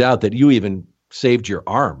turned out that you even saved your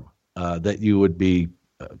arm, that you would be,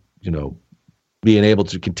 being able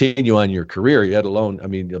to continue on your career, yet alone,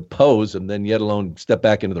 pose, and then yet alone step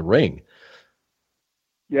back into the ring.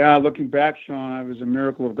 Yeah, looking back, Sean, it was a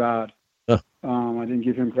miracle of God. I didn't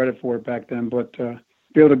give him credit for it back then, but to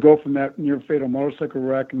be able to go from that near fatal motorcycle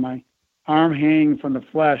wreck and my arm hanging from the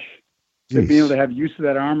flesh to being able to have use of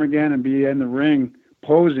that arm again and be in the ring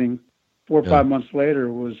posing 4 or 5 months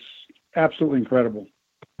later was absolutely incredible.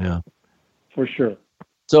 Yeah, for sure.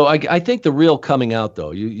 So I think the real coming out,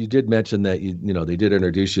 though, you did mention that they did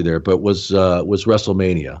introduce you there, but was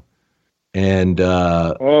WrestleMania, and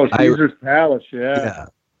Caesar's Palace, yeah.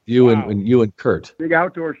 You and Kurt, big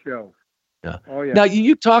outdoor show. Yeah. Oh yeah. Now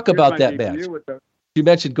you talk about that match. You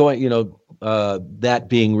mentioned going, that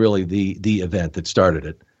being really the event that started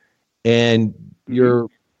it, and your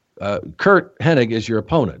Kurt Hennig is your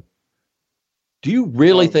opponent. Do you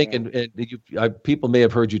really think, and people may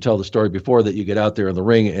have heard you tell the story before, that you get out there in the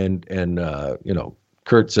ring and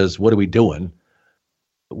Kurt says, "What are we doing?"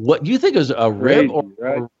 What do you think is a rib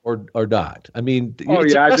or not? I mean,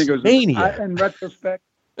 I think it was in retrospect.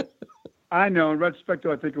 I know in retrospect,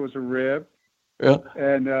 though, I think it was a rib. Yeah.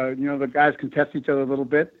 And the guys can test each other a little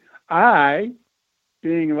bit. I,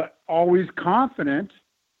 being always confident,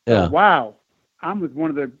 wow, I'm with one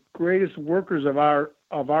of the greatest workers of our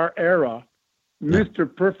era. Mr.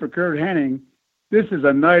 Perfect Kurt Hennig. This is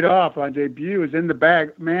a night off. On debut is in the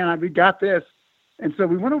bag. Man, we got this. And so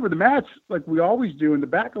we went over the match like we always do in the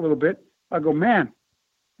back a little bit. I go, man,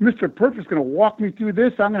 Mr. Perfect's going to walk me through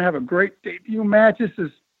this. I'm going to have a great debut match. This is,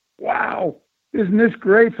 wow, isn't this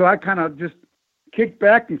great? So I kind of just kicked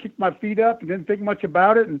back and kicked my feet up and didn't think much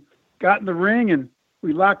about it and got in the ring and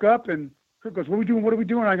we lock up and Kurt goes, what are we doing? What are we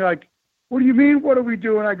doing? I go like, what do you mean? What are we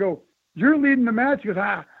doing? I go, you're leading the match. He goes,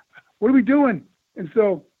 what are we doing? And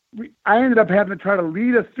so I ended up having to try to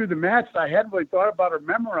lead us through the match that I hadn't really thought about or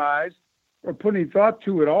memorized or put any thought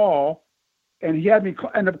to at all. And he had me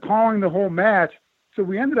end up calling the whole match. So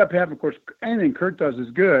we ended up having, of course, anything Kurt does is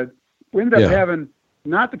good. We ended up having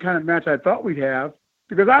not the kind of match I thought we'd have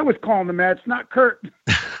because I was calling the match, not Kurt.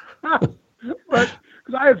 But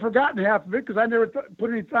because I had forgotten half of it because I never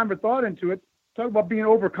put any time or thought into it. Talk about being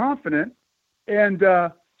overconfident. And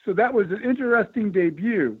so that was an interesting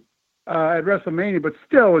debut at WrestleMania, but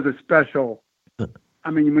still was a special.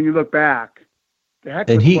 I mean, when you look back, the heck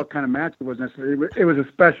with what kind of match it was necessarily. It was a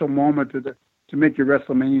special moment to make your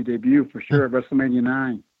WrestleMania debut for sure, WrestleMania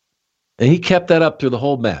 9. And he kept that up through the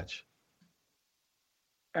whole match.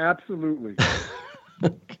 Absolutely.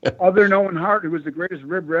 Other than Owen Hart, who was the greatest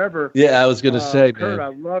ribber ever. Yeah, I was going to say, Kurt, man. I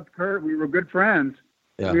loved Kurt. We were good friends.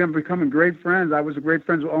 Yeah. We ended up becoming great friends. I was a great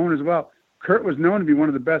friend with Owen as well. Kurt was known to be one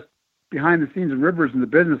of the best behind-the-scenes ribbers in the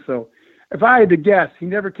business. So if I had to guess, he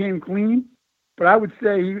never came clean, but I would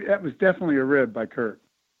say that was definitely a rib by Kurt,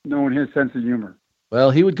 knowing his sense of humor. Well,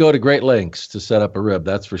 he would go to great lengths to set up a rib,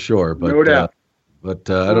 that's for sure. But, no doubt. I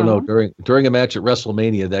don't know, during a match at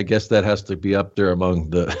WrestleMania, I guess that has to be up there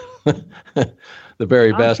among the the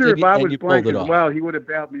very best. I'm sure if I was blank blank as well, he would have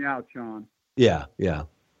bailed me out, Sean. Yeah.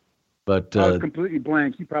 But I was completely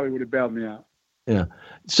blank. He probably would have bailed me out. Yeah.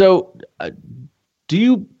 So, do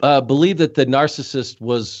you believe that the Narcissist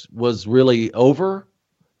was really over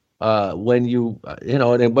when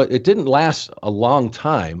but it didn't last a long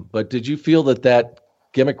time? But did you feel that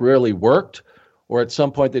gimmick really worked, or at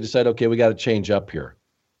some point they decided, okay, we got to change up here?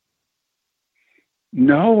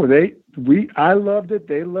 No, I loved it.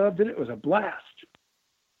 They loved it. It was a blast.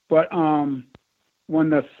 But when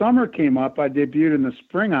the summer came up, I debuted in the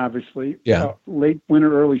spring, obviously. Yeah. Late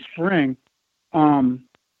winter, early spring.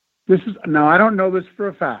 Now I don't know this for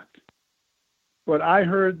a fact, but I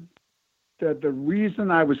heard that the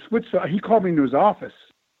reason I was switched, he called me into his office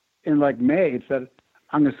in like May and said,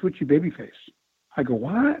 "I'm going to switch you babyface." I go,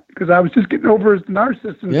 "What?" Because I was just getting over as the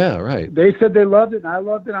narcissist. And yeah, right. They said they loved it, and I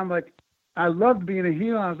loved it. I'm like, I loved being a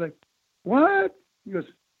heel. I was like, "What?" He goes,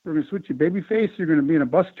 "We're going to switch you babyface. You're going to be in a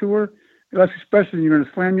bus tour. That's special. You're going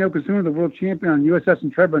to slam Yokozuna, the world champion, on USS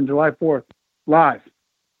Intrepid on July 4th, live."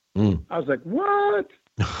 I was like, "What?"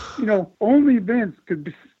 Only Vince could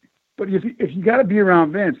be. But if you got to be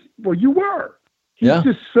around Vince, well, you were. He's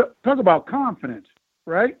just talk about confidence,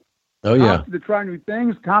 right? Oh yeah. Confident to try new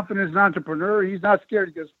things. Confident as an entrepreneur. He's not scared.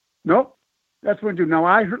 He goes, "Nope, that's what I do." Now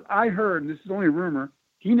I heard, and this is only a rumor.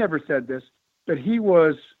 He never said this, that he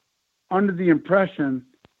was under the impression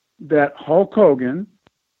that Hulk Hogan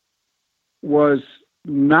was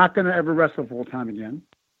not going to ever wrestle full time again,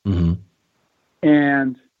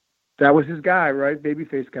 and that was his guy, right?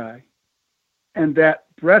 Babyface guy. And that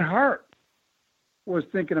Bret Hart was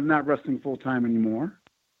thinking of not wrestling full time anymore.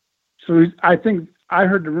 So I think I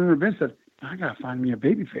heard the rumor. Vince said, "I got to find me a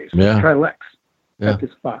babyface. Yeah. Try Lex at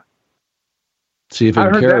this spot." See if I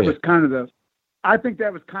heard that was I think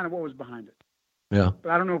that was kind of what was behind it. Yeah.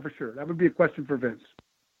 But I don't know for sure. That would be a question for Vince.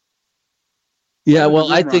 Yeah,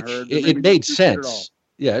 well, I think it made sense.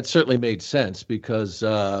 Yeah, it certainly made sense because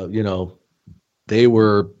they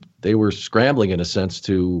were scrambling in a sense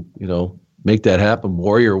to make that happen.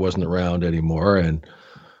 Warrior wasn't around anymore, and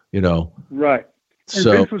right. And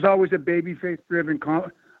so Vince was always a babyface driven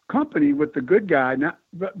company with the good guy, not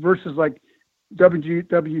versus like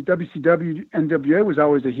WCW, NWA was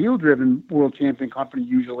always a heel driven world champion company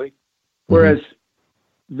usually, whereas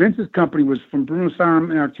Vince's company was from Bruno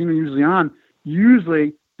Sammartino usually on.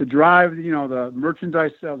 Usually the drive, the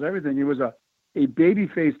merchandise sales, everything. It was a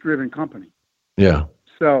babyface driven company. Yeah.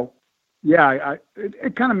 So, yeah,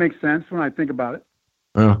 it kind of makes sense when I think about it,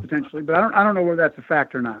 potentially, but I don't know whether that's a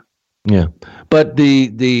fact or not. Yeah, but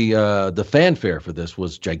the fanfare for this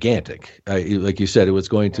was gigantic. Like you said, it was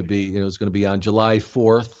going to be on July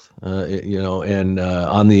 4th, and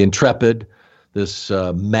on the Intrepid, this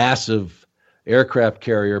massive aircraft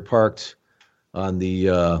carrier parked on the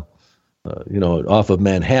off of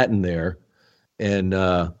Manhattan there, and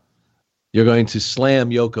you're going to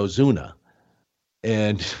slam Yokozuna.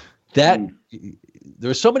 And that there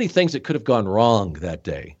were so many things that could have gone wrong that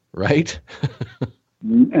day, right?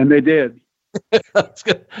 And they did.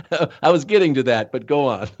 I was getting to that, but go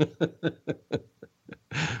on.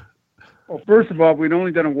 Well, first of all, we'd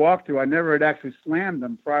only done a walkthrough. I never had actually slammed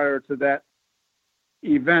them prior to that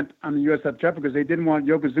event on the USF Intrepid because they didn't want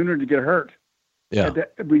Yokozuna to get hurt. Yeah.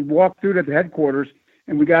 We walked through it at the headquarters,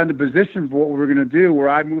 and we got into position for what we were going to do, where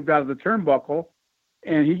I moved out of the turnbuckle,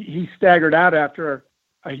 and he staggered out after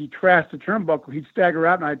he trashed the turnbuckle. He'd stagger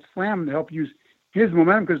out, and I'd slam him to help use his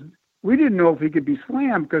momentum because we didn't know if he could be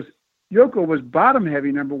slammed because Yoko was bottom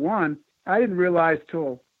heavy, number one. I didn't realize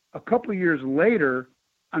till a couple of years later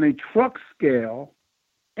on a truck scale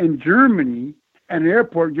in Germany at an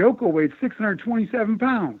airport, Yoko weighed 627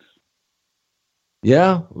 pounds.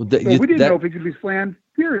 Yeah. So we didn't know if he could be slammed,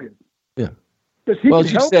 period. Yeah. Well,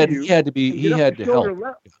 as you said, he had to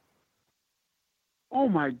help. Oh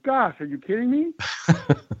my gosh, are you kidding me?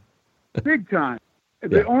 Big time. Yeah.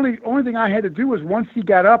 The only thing I had to do was once he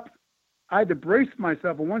got up, I had to brace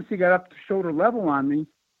myself, and once he got up to shoulder level on me,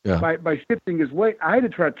 by shifting his weight, I had to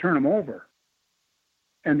try to turn him over.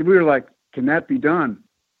 And we were like, can that be done?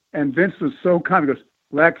 And Vince was so calm. He goes,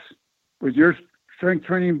 Lex, with your strength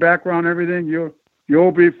training background, everything.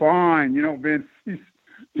 You'll be fine. You know, Vince.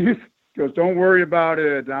 He goes, don't worry about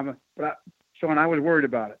it. Sean, I was worried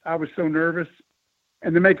about it. I was so nervous.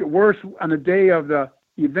 And to make it worse, on the day of the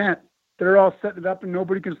event, they're all setting it up and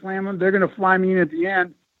nobody can slam them. They're going to fly me in at the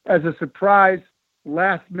end as a surprise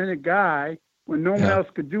last-minute guy when no one else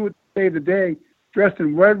could do it to save the day, dressed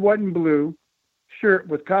in red, white, and blue shirt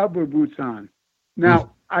with cowboy boots on.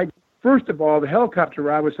 Now, first of all, the helicopter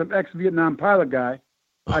ride was some ex-Vietnam pilot guy.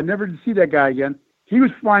 I never did see that guy again. He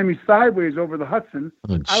was flying me sideways over the Hudson.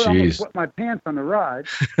 I almost wet my pants on the ride.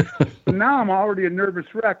 So now I'm already a nervous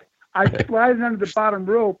wreck. I slid under the bottom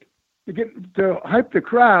rope to hype the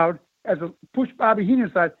crowd as a push Bobby Heenan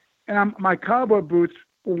aside, and my cowboy boots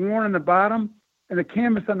were worn on the bottom, and the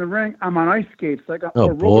canvas on the ring. I'm on ice skates like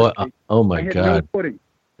boy! Oh my I had God! No footing.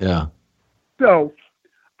 Yeah. So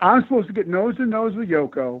I'm supposed to get nose to nose with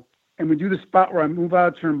Yoko, and we do the spot where I move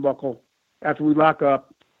out of turnbuckle after we lock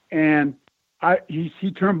up, and he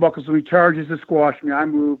turnbuckles, so he charges to squash me. I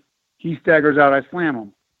move, he staggers out, I slam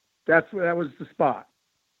him. That was the spot.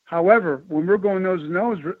 However, when we're going nose to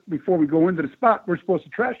nose before we go into the spot, we're supposed to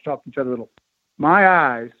trash talk each other a little. My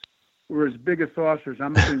eyes were as big as saucers.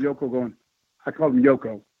 I'm looking at Yoko going, I called him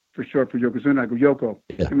Yoko for short for Yokozuna. I go, Yoko,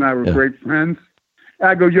 him and I were great friends.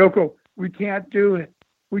 I go, Yoko, we can't do it.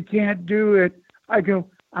 We can't do it. I go,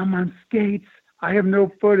 I'm on skates. I have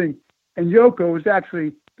no footing. And Yoko was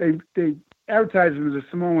actually, they advertised him as a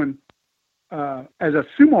Samoan, as a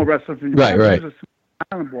sumo wrestler. Right. He was a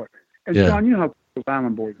island boy. And Sean, you know how those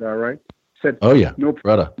island boys are, right? Said, oh yeah, no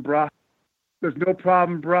problem, brah. There's no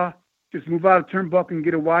problem, brah. Just move out of turnbuckle and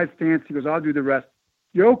get a wide stance. He goes, I'll do the rest.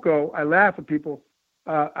 Yoko, I laugh at people.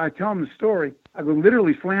 I tell him the story. I go,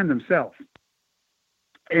 literally slammed himself.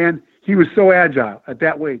 And he was so agile at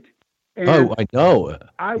that weight. And I know.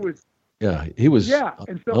 I was. Yeah, he was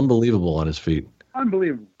and so, unbelievable on his feet.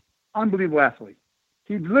 Unbelievable athlete.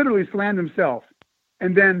 He literally slammed himself.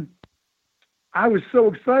 And then I was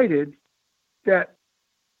so excited that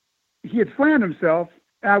he had slammed himself.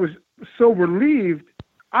 And I was so relieved,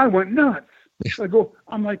 I went nuts.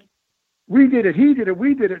 I'm like, we did it, he did it,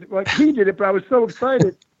 we did it. Like, he did it, but I was so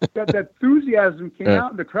excited that enthusiasm came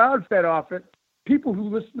out and the crowd fed off it. People who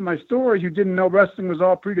listened to my stories who didn't know wrestling was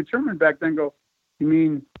all predetermined back then go, you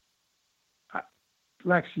mean,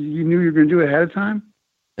 Lex, you knew you were going to do it ahead of time?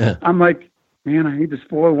 Yeah. I'm like, man, I hate to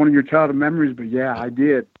spoil one of your childhood memories, but yeah, I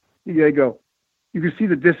did. They go, you can see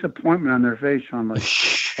the disappointment on their face. I'm like,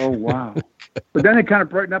 oh, wow. But then they kind of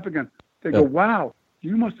brighten up again. They go, wow,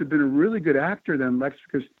 you must have been a really good actor then, Lex,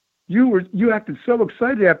 because you acted so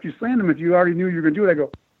excited after you slammed him if you already knew you were going to do it. I go,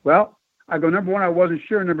 well, number one, I wasn't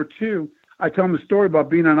sure. Number two, I tell him the story about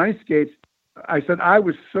being on ice skates. I said I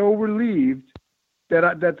was so relieved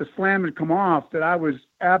that the slam had come off that I was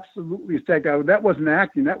absolutely ecstatic. That wasn't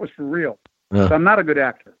acting. That was for real. So I'm not a good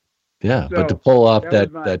actor. Yeah, so but to pull off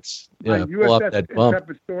that my pull off that bump.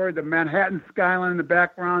 Intrepid story, the Manhattan skyline in the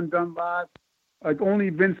background done live, like only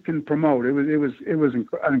Vince can promote. It was an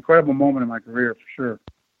incredible moment in my career for sure.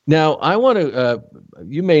 Now, I want to,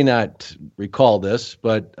 you may not recall this,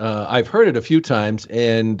 but I've heard it a few times,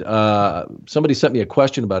 and somebody sent me a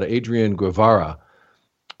question about Adrian Guevara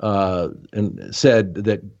and said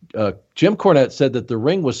that Jim Cornette said that the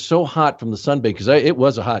ring was so hot from the sunbake, because it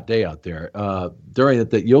was a hot day out there, during the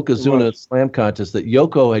Yokozuna Slam contest, that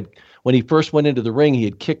Yoko had, when he first went into the ring, he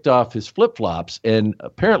had kicked off his flip-flops, and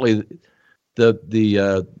apparently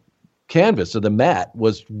the canvas or the mat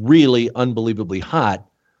was really unbelievably hot.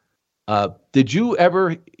 Did you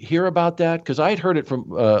ever hear about that? Because I had heard it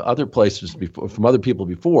from other places before, from other people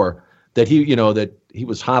before, that he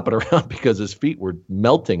was hopping around because his feet were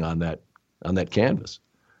melting on that canvas.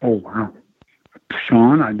 Oh wow,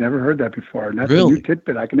 Sean, I never heard that before. And that's really? A new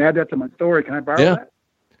tidbit. I can add that to my story. Can I borrow that?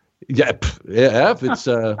 Yeah, if it's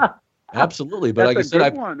absolutely. But like I said,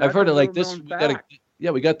 I've heard it like this.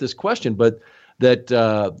 We got this question, but that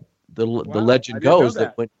the legend goes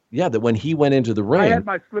that when he went into the ring, I had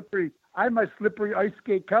my slippery ice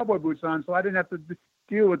skate cowboy boots on, so I didn't have to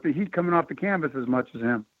deal with the heat coming off the canvas as much as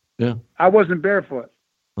him. Yeah, I wasn't barefoot.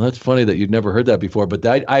 Well, that's funny that you'd never heard that before, but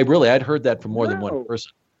I'd heard that from more than one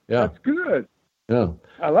person. Yeah, that's good. Yeah,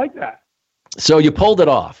 I like that. So you pulled it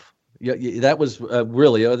off. Yeah, that was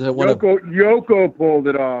really Yoko pulled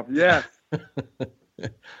it off. Yes.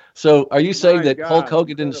 So are you saying that Hulk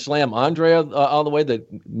Hogan didn't slam Andre all the way? That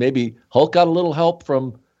maybe Hulk got a little help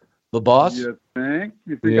from the boss? You think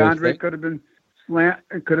Andre could have been slammed?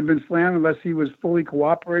 It could have been slammed unless he was fully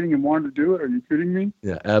cooperating and wanted to do it. Are you kidding me?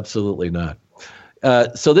 Yeah, absolutely not.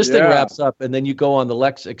 So this thing wraps up, and then you go on the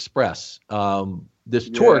Lex Express, this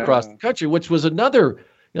tour across the country, which was another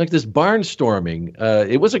like this barnstorming.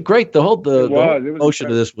 It was a great. The whole motion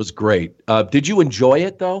of this was great. Did you enjoy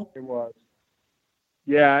it though? It was.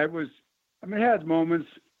 Yeah, it was. I mean, it had moments,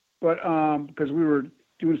 but because we were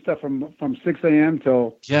doing stuff from 6 a.m.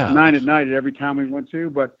 till 9 at night at every time we went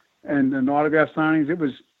to, and autograph signings, it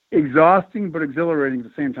was exhausting but exhilarating at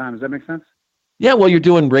the same time. Does that make sense? Yeah, well, you're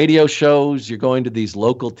doing radio shows. You're going to these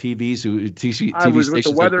local TV stations. I was with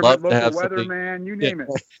the local weatherman, you name it.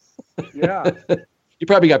 Yeah. You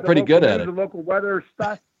probably got pretty good at it. The local weather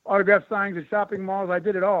autograph signings at shopping malls. I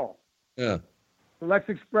did it all. Yeah. The Lex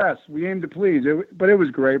Express. We aimed to please. But it was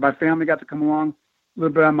great. My family got to come along a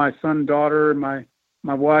little bit on my son, daughter, and my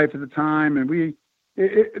wife at the time, and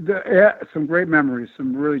some great memories,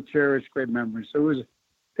 some really cherished great memories. So it was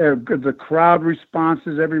the crowd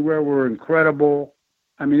responses everywhere were incredible.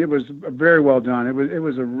 I mean, it was very well done. It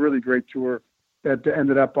was a really great tour that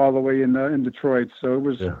ended up all the way in Detroit. So it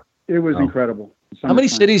was incredible. How many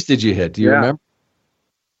cities did you hit? Do you remember?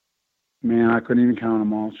 Man, I couldn't even count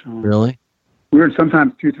them all, Sean. Really? We were in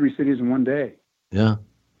sometimes 2-3 cities in one day. Yeah.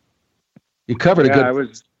 You covered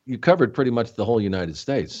you covered pretty much the whole United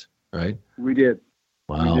States, right? We did.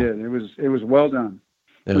 Wow. We did. It was well done.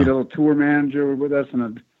 Yeah. We had a little tour manager with us and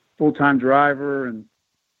a full-time driver, and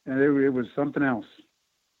it was something else.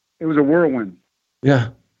 It was a whirlwind. Yeah.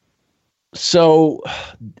 So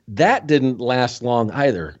that didn't last long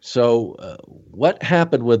either. So what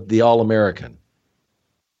happened with the All-American?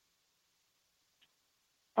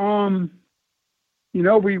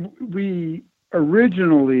 We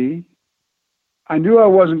originally, I knew I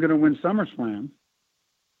wasn't going to win SummerSlam,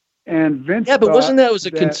 and Vince. Yeah, but wasn't that was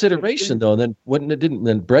a consideration though? Then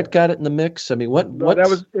then Brett got it in the mix. I mean, what that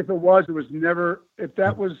was? If it was never. If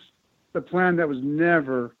that was the plan, that was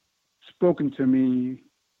never spoken to me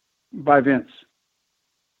by Vince.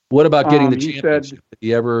 What about getting the championship? Did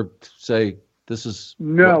he ever say this is?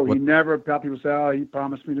 No, he never. People say, "Oh, he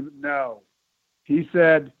promised me to." No, he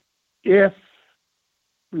said, "If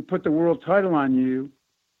we put the world title on you,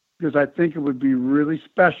 because I think it would be really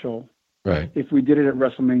special, right? If we did it at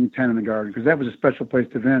WrestleMania 10 in the Garden, because that was a special place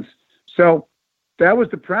to Vince." So that was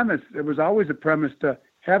the premise. It was always a premise to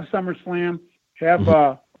have SummerSlam,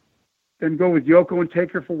 have then go with Yoko and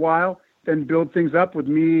Taker for a while, then build things up with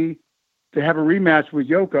me to have a rematch with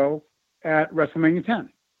Yoko at WrestleMania 10.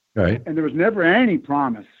 Right. And there was never any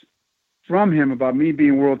promise from him about me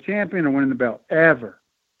being world champion or winning the belt, ever,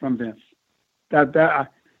 from Vince. That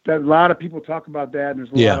a lot of people talk about that, and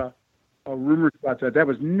there's a lot of rumors about that. That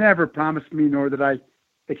was never promised to me, nor did I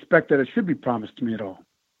expect that it should be promised to me at all.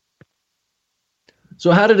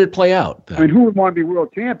 So how did it play out then? I mean, who would want to be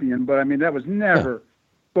world champion? But I mean, that was never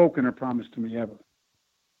spoken or promised to me ever.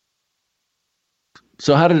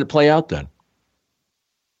 So how did it play out then?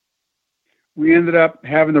 We ended up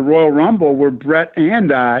having the Royal Rumble where Brett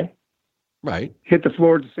and I hit the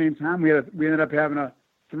floor at the same time. We ended up having a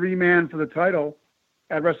 3-man for the title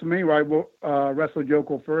at WrestleMania, where I wrestled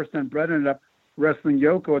Yoko first, and Brett ended up wrestling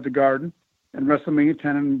Yoko at the Garden and WrestleMania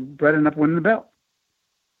 10, and Brett ended up winning the belt.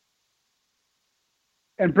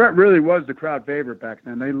 And Brett really was the crowd favorite back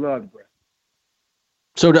then. They loved Brett.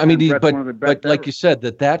 So, I mean, but like you said,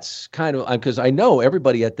 that's kind of, because I know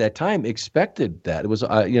everybody at that time expected that. It was,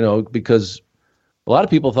 because a lot of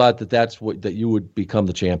people thought that you would become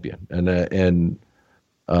the champion. And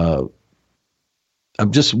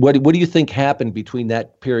I'm just, what do you think happened between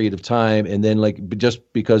that period of time and then, like, just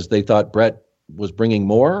because they thought Brett was bringing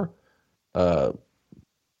more? What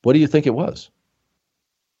do you think it was?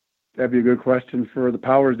 That'd be a good question for the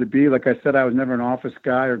powers that be. Like I said, I was never an office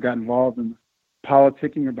guy or got involved in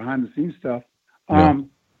politicking or behind the scenes stuff.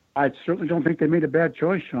 I certainly don't think they made a bad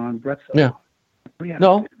choice, Sean. Brett's a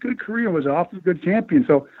good career, was an awfully good champion.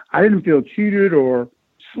 So I didn't feel cheated or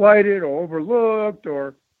slighted or overlooked,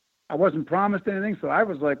 or I wasn't promised anything. So I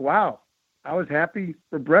was like, wow, I was happy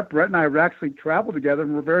for Brett. Brett and I would actually travel together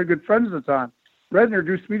and we're very good friends at the time. Brett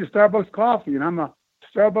introduced me to Starbucks coffee, and I'm a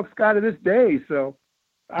Starbucks guy to this day. So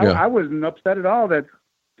I wasn't upset at all that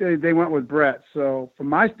they went with Brett. So from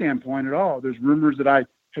my standpoint at all, there's rumors that I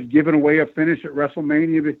had given away a finish at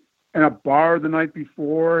WrestleMania in a bar the night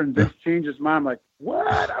before, and Vince changed his mind. I'm like,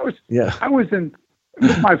 what? I was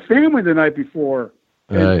with my family the night before,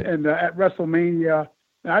 and at WrestleMania,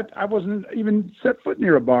 I wasn't even set foot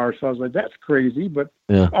near a bar. So I was like, that's crazy, but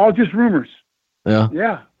all just rumors.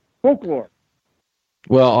 Yeah, folklore.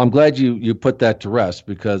 Well, I'm glad you put that to rest,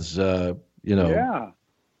 because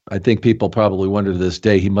I think people probably wonder to this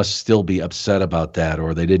day, he must still be upset about that,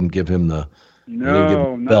 or they didn't give him the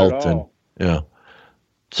not belt. At all. And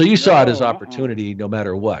so you saw it as opportunity, no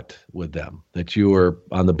matter what, with them, that you were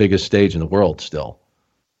on the biggest stage in the world still.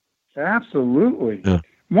 Absolutely.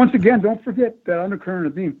 once again, don't forget that undercurrent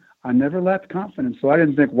of theme. I never lacked confidence, so I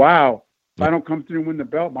didn't think, wow, if I don't come through and win the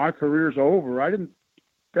belt, my career's over.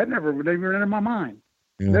 That never entered my mind.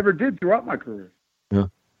 Yeah. Never did throughout my career. Yeah.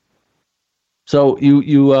 So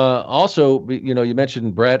you also, you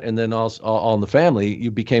mentioned Brett, and then also all in the family,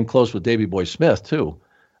 you became close with Davey Boy Smith too.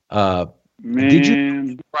 Did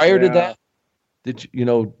you prior to that? Did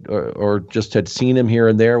you, or just had seen him here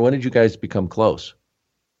and there? When did you guys become close?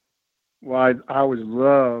 Well, I always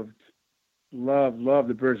loved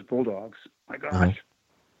the British Bulldogs. My gosh,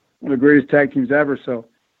 one of the greatest tag teams ever. So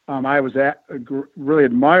I was really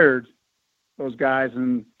admired those guys.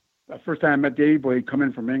 And the first time I met Davey Boy, he'd come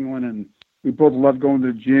in from England, and we both loved going to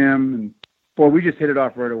the gym. And boy, we just hit it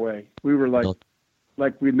off right away. We were like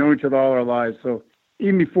we'd known each other all our lives. So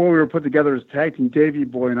even before we were put together as a tag team, Davey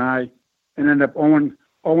Boy and I, and ended up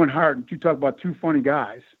Owen Hart. And you talk about two funny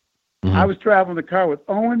guys. Mm-hmm. I was traveling the car with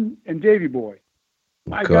Owen and Davey Boy.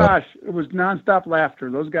 My gosh, it was nonstop laughter.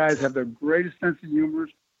 Those guys have the greatest sense of humor.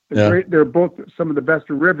 They're both some of the best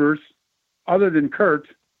ribbers, other than Kurt.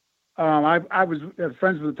 I was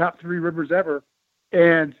friends with the top 3 ribbers ever,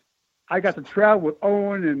 and I got to travel with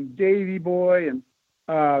Owen and Davey Boy, and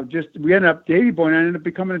Davey Boy and I ended up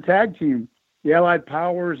becoming a tag team, the Allied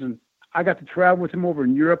Powers, and I got to travel with him over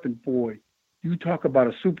in Europe, and boy, you talk about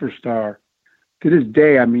a superstar. To this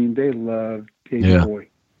day, I mean, they love Davey Boy.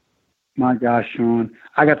 My gosh, Sean.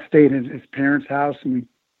 I got to stay at his parents' house, and we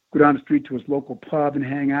go down the street to his local pub and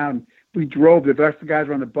hang out. And we drove. The rest of the guys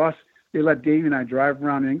were on the bus. They let Davey and I drive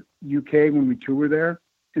around in UK when we toured there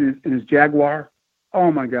in his Jaguar.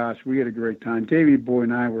 Oh, my gosh, we had a great time. Davey Boy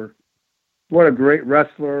and I what a great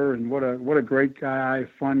wrestler, and what a great guy,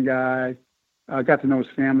 fun guy. I got to know his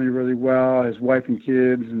family really well, his wife and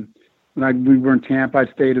kids. And when we were in Tampa, I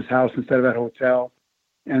stayed at his house instead of at a hotel.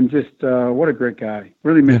 And just what a great guy.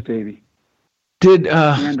 Really miss Davey.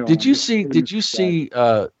 Did you see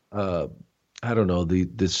I don't know,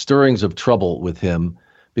 the stirrings of trouble with him,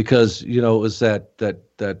 because it was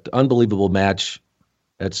that unbelievable match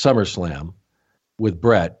at SummerSlam with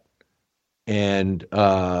Brett, and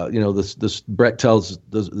this Brett tells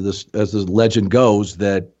this as the legend goes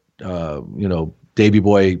that Davey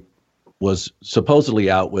Boy was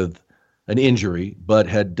supposedly out with an injury, but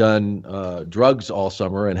had done drugs all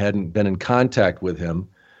summer and hadn't been in contact with him,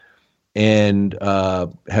 and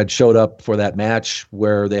had showed up for that match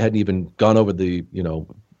where they hadn't even gone over the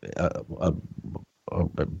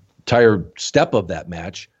entire step of that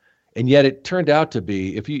match, and yet it turned out to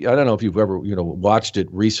be, I don't know if you've ever watched it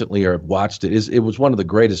recently or watched it, it was one of the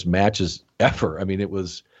greatest matches ever. I mean, it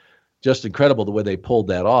was just incredible the way they pulled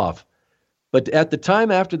that off. But at the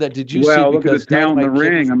time after that, did you see? Well, look at the talent in the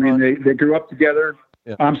ring. I mean, they grew up together.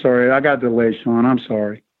 Yeah. I'm sorry, I got a delay, Sean. I'm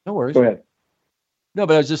sorry. No worries. Go ahead. No,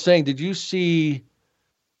 but I was just saying, did you see,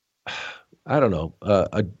 I don't know,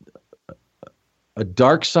 a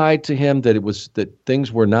dark side to him, that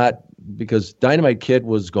things were not, because Dynamite Kid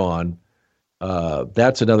was gone.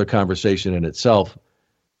 That's another conversation in itself.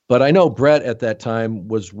 But I know Brett at that time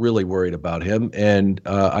was really worried about him. And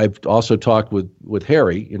I've also talked with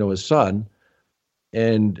Harry, his son,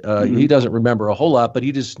 and he doesn't remember a whole lot, but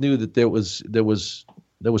he just knew that there was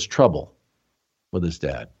trouble with his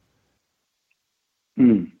dad.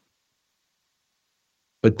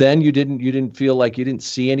 But then you didn't feel like you didn't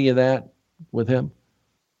see any of that with him?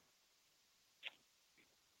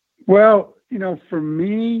 Well, for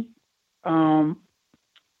me, the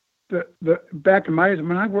back in my days,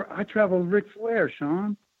 when I traveled with Ric Flair,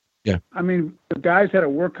 Sean. Yeah. I mean, the guys had a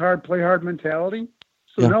work hard, play hard mentality.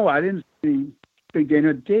 So no, I didn't see Big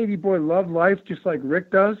Dana. Davey Boy loved life just like Rick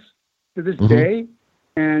does to this day.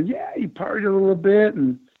 And he partied a little bit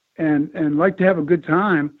and liked to have a good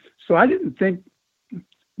time. So I didn't think,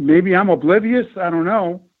 maybe I'm oblivious, I don't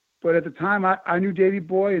know. But at the time, I knew Davey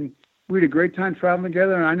Boy, and we had a great time traveling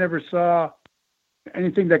together, and I never saw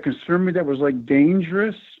anything that concerned me that was like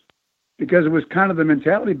dangerous, because it was kind of the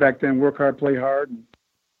mentality back then: work hard, play hard, and,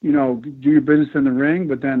 do your business in the ring.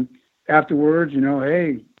 But then afterwards,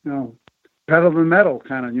 hey, pedal to the metal,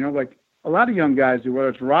 kind of, like a lot of young guys do, whether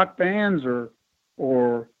it's rock bands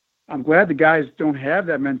or I'm glad the guys don't have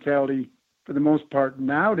that mentality for the most part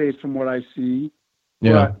nowadays, from what I see.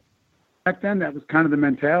 Yeah. But back then, that was kind of the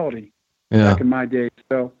mentality back in my day.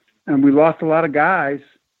 So, and we lost a lot of guys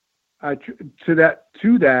to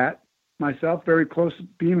that, myself very close to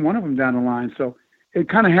being one of them down the line. So it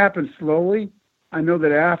kind of happened slowly. I know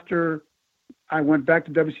that after I went back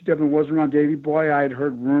to WCW and was around Davey Boy, I had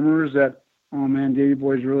heard rumors that, oh man, Davey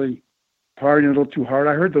Boy's really partying a little too hard.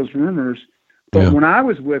 I heard those rumors. But when I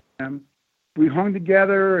was with him, we hung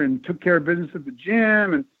together and took care of business at the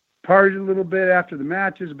gym, and partied a little bit after the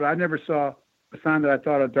matches, but I never saw a sign that I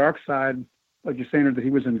thought a dark side, like you're saying, or that he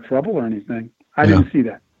was in trouble or anything. I didn't see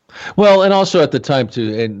that. Well, and also at the time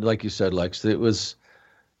too, and like you said, Lex, it was,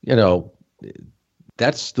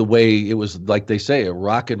 that's the way it was. Like they say, a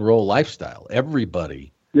rock and roll lifestyle.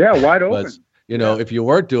 Everybody, wide open. Was, if you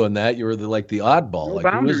weren't doing that, you were the oddball. No like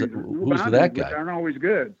boundaries, who's that guy? Which aren't always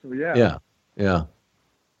good. So yeah. Yeah.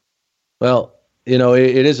 Well,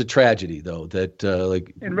 it is a tragedy though that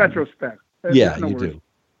in retrospect. You do.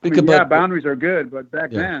 Because, boundaries are good, but back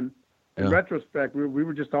then, in retrospect, we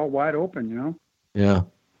were just all wide open, Yeah.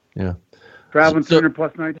 Traveling 200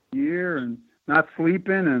 plus nights a year and not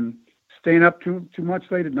sleeping and staying up too much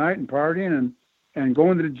late at night and partying and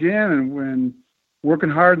going to the gym and working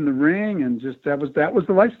hard in the ring, and just that was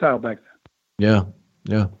the lifestyle back then.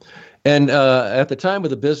 Yeah. And at the time of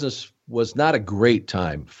the business was not a great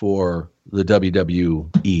time for the WWE,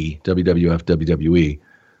 WWF, WWE.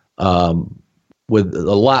 With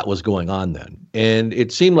a lot was going on then, and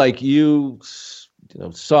it seemed like you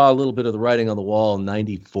saw a little bit of the writing on the wall in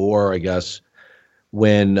 '94, I guess,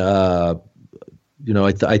 when I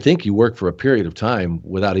think you worked for a period of time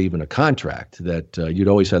without even a contract. That you'd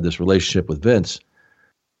always had this relationship with Vince,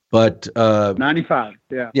 but 95,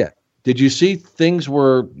 yeah. Did you see things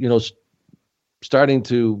were starting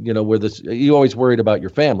to where you always worried about your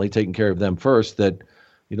family, taking care of them first? That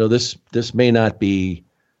this may not be.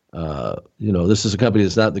 This is a company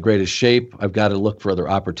that's not in the greatest shape. I've got to look for other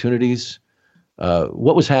opportunities.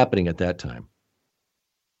 What was happening at that time?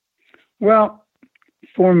 Well,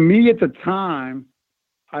 for me at the time,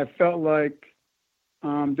 I felt like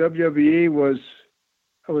WWE was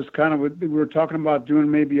kind of, we were talking about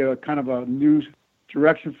doing maybe a kind of a new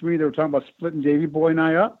direction for me. They were talking about splitting Davey Boy and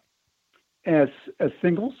I up as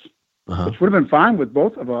singles, which would have been fine with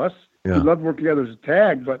both of us. Yeah. We loved working together as a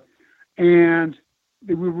tag, and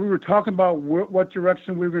we were talking about what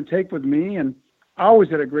direction we were going to take with me, and I always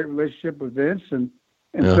had a great relationship with Vince, and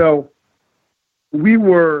so we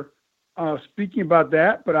were speaking about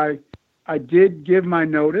that. But I did give my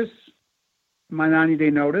notice, my 90-day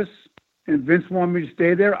notice, and Vince wanted me to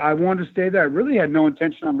stay there. I wanted to stay there. I really had no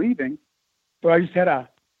intention on leaving, but I just had a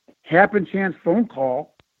happen chance phone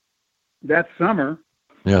call that summer.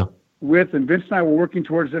 Yeah. And Vince and I were working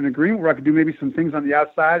towards an agreement where I could do maybe some things on the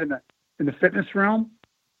outside in the fitness realm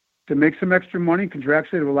to make some extra money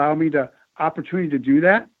contractually to allow me the opportunity to do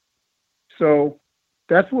that. So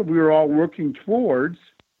that's what we were all working towards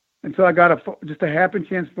until I got just a happen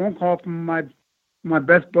chance phone call from my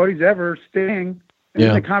best buddies ever, Sting. And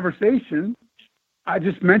in the conversation, I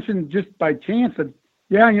just mentioned just by chance that,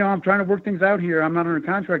 I'm trying to work things out here. I'm not under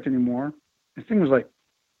contract anymore. And Sting was like,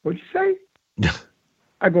 "What'd you say?"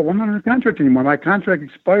 I go, "Well, I'm not under contract anymore. My contract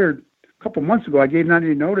expired a couple months ago. I gave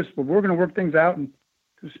 90-day notice, but we're going to work things out." And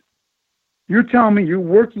you're telling me you're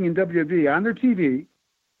working in WWE on their TV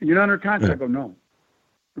and you're not under contract? I go, "No,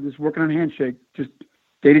 we're just working on handshake, just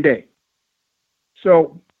day to day."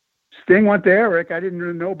 So Sting went to Eric. I didn't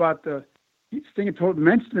really know about Sting had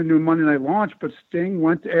mentioned the new Monday Night launch, but Sting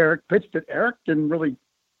went to Eric, pitched it. Eric didn't really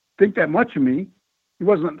think that much of me.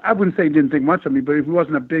 I wouldn't say he didn't think much of me, but he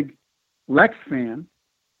wasn't a big Lex fan.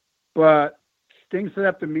 But Sting set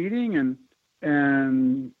up the meeting,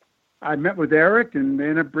 and I met with Eric, and they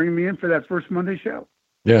ended up bringing me in for that first Monday show.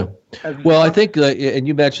 Yeah. Well, I think, and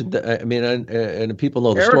you mentioned that, and people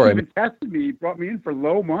know the Eric story. Eric even tested me. He brought me in for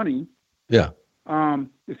low money. Yeah. To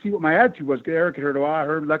see what my attitude was. Eric had heard, I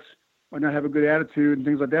heard Lex might not have a good attitude and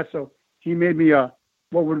things like that. So he made me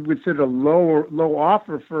what would be considered a low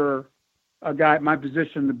offer for a guy at my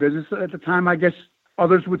position in the business at the time, I guess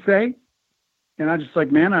others would say. And I just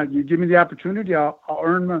like, man, you give me the opportunity, I'll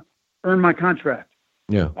earn my contract.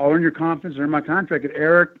 Yeah. I'll earn your confidence, earn my contract. And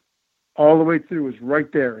Eric, all the way through, was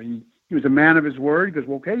right there. He was a man of his word. He goes,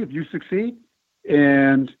 "Well, okay, if you succeed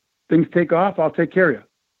and things take off, I'll take care of you.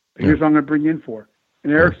 Here's what I'm going to bring you in for."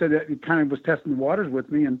 And Eric said that he kind of was testing the waters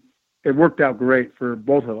with me, and it worked out great for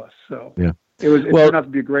both of us. So it turned out to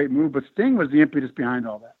be a great move. But Sting was the impetus behind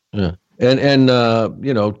all that. Yeah. And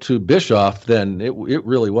to Bischoff, then it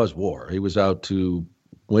really was war. He was out to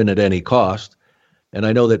win at any cost. And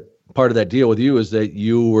I know that part of that deal with you is that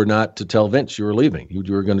you were not to tell Vince you were leaving. You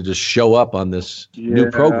were going to just show up on this new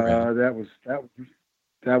program. That was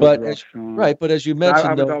rough, right. But as you mentioned,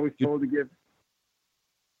 I was always told to give.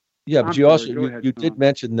 Yeah, but you did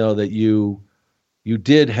mention though that you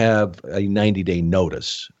did have a 90-day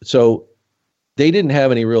notice, so they didn't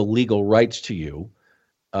have any real legal rights to you.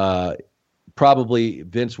 Probably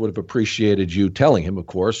Vince would have appreciated you telling him, of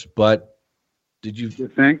course, but did you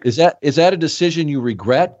think? Is that a decision you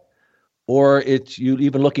regret, or it's you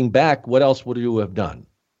even looking back? What else would you have done?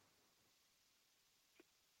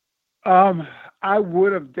 I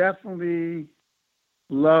would have definitely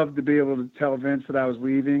loved to be able to tell Vince that I was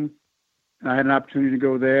leaving, and I had an opportunity to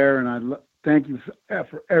go there. And thank you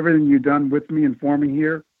for everything you've done with me and for me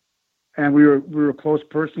here. And we were a close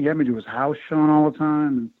person. He had me do his house, Sean, all the time,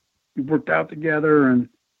 and we worked out together. And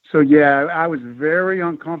so, yeah, I was very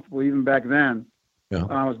uncomfortable even back then. Yeah.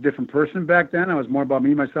 I was a different person back then. I was more about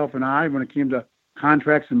me, myself, and I when it came to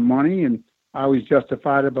contracts and money. And I always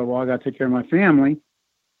justified it by, well, I got to take care of my family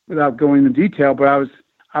without going into detail. But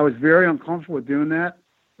I was very uncomfortable with doing that.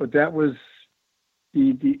 But that was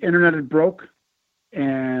the internet had broke,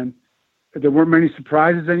 and there weren't many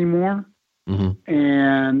surprises anymore. Mm-hmm.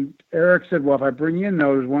 And Eric said, well, if I bring you in,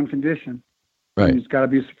 though, there's one condition. Right. It's got to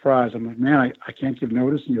be a surprise. I'm like, man, I can't give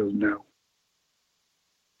notice. And he goes, no.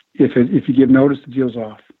 If you give notice, the deal's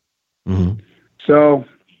off. Mm-hmm. So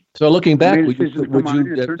looking back, you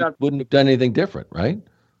wouldn't have done anything different, right?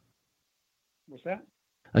 What's that?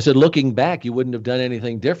 I said, looking back, you wouldn't have done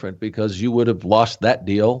anything different because you would have lost that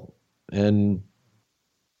deal and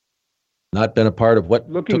not been a part of what.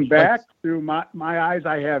 Looking back through my eyes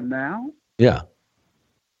I have now. Yeah.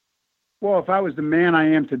 Well, if I was the man I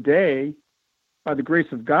am today, by the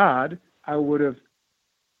grace of God, I would have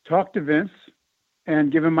talked to Vince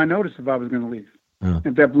and given my notice if I was going to leave.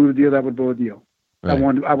 If that blew the deal, that would blow the deal. Right.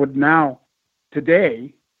 I would now,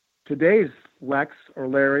 today's Lex or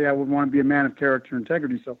Larry, I would want to be a man of character and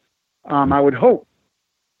integrity. So I would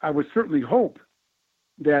certainly hope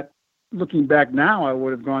that looking back now, I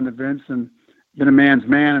would have gone to Vince and been a man's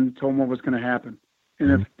man and told him what was going to happen.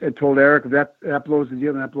 And if I told Eric, if that blows the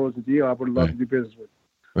deal, then that blows the deal, I would have loved to do business with.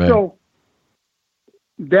 Right. So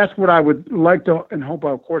that's what I would like to and hope,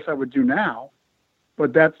 of course, I would do now.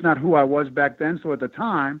 But that's not who I was back then. So at the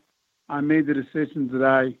time, I made the decisions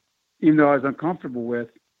that even though I was uncomfortable with,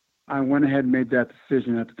 I went ahead and made that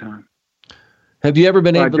decision at the time. Have you ever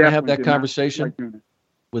been able to have that conversation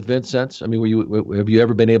with Vince since? I mean, have you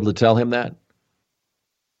ever been able to tell him that?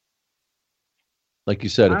 Like you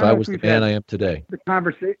said, if I was the man I am today. The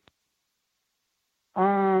conversation.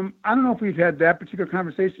 I don't know if we've had that particular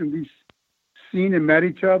conversation. We've seen and met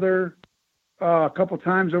each other a couple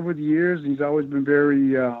times over the years. He's always been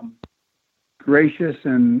very gracious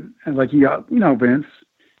and like Vince.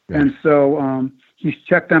 Yeah. And so he's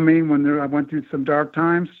checked on me when I went through some dark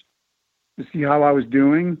times to see how I was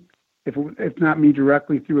doing, if not me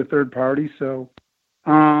directly through a third party. So,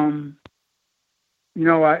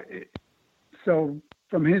 so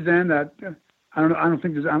from his end, I don't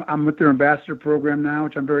think I'm with their ambassador program now,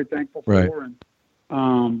 which I'm very thankful for. Right.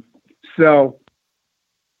 And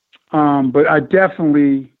but I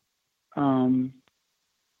definitely, I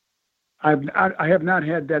have not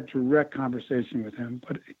had that direct conversation with him.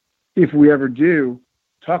 But if we ever do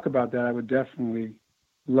talk about that, I would definitely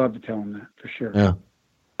love to tell him that for sure. Yeah.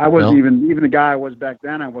 I wasn't even the guy I was back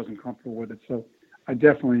then. I wasn't comfortable with it, so I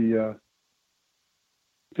definitely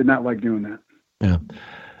did not like doing that. Yeah.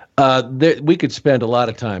 We could spend a lot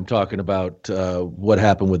of time talking about what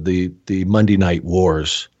happened with the Monday Night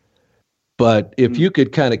Wars. But if you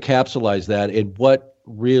could kind of capsulize that in what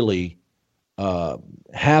really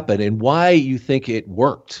happened and why you think it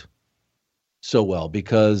worked so well,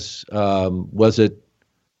 because was it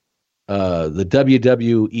the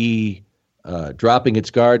WWE dropping its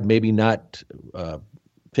guard, maybe not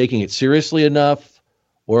taking it seriously enough,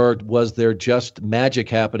 or was there just magic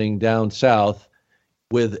happening down south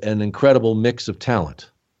with an incredible mix of talent?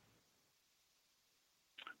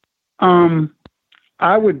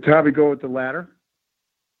 I would probably go with the latter.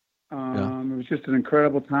 It was just an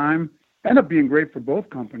incredible time. Ended up being great for both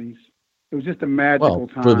companies. It was just a magical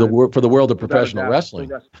time for the world of professional wrestling.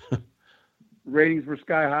 Ratings were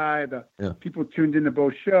sky high. People tuned into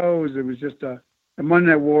both shows. It was just the Monday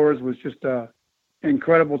Night Wars was just an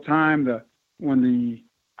incredible time. When the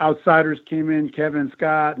outsiders came in, Kevin and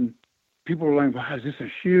Scott, and people were like, "Wow, is this a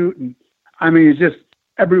shoot?" And I mean, it's just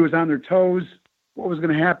everybody was on their toes. What was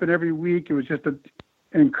going to happen every week? It was just an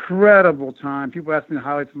incredible time. People asked me the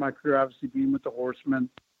highlights of my career, obviously being with the Horsemen,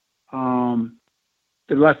 the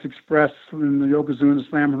Les Express, and the Yokozuna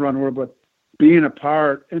Slam Run World, but being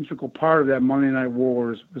integral part of that Monday Night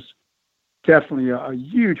Wars was definitely a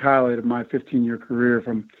huge highlight of my 15-year career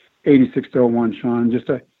from 86 to 01, Sean.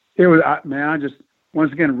 I just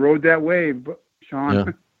once again rode that wave, Sean.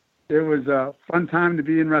 Yeah. It was a fun time to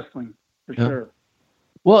be in wrestling, for sure.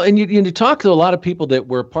 Well, and you talk to a lot of people that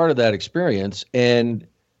were part of that experience, and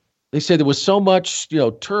they say there was so much,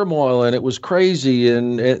 turmoil, and it was crazy,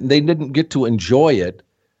 and they didn't get to enjoy it.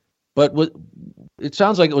 But it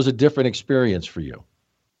sounds like it was a different experience for you.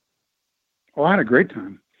 Oh, I had a great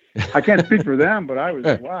time. I can't speak for them, but I was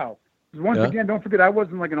wow. 'Cause once again, don't forget, I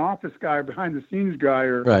wasn't like an office guy or behind the scenes guy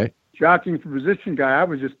or right. jockeying for position guy. I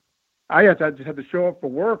just had to show up for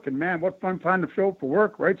work, and man, what fun time to show up for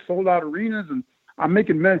work, right? Sold out arenas, and I'm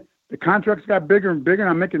making the contracts got bigger and bigger, and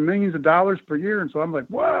I'm making millions of dollars per year, and so I'm like,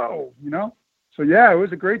 whoa, you know. So yeah, it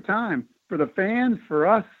was a great time for the fans, for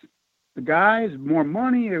us, the guys, more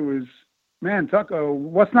money. It was, man, Tucko,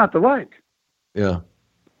 what's not to like? Yeah.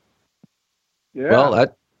 Yeah.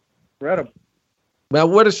 Well, incredible. Now,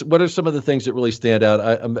 what are some of the things that really stand out?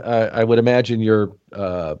 I would imagine your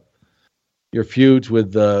feuds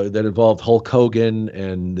with that involved Hulk Hogan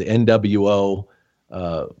and the NWO.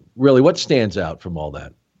 Really, what stands out from all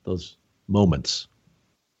that? Those moments.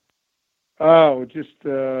 Oh, just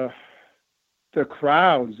the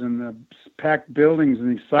crowds and the packed buildings and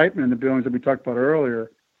the excitement in the buildings that we talked about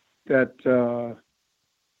earlier. That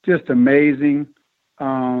just amazing.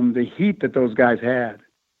 The heat that those guys had.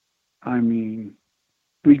 I mean,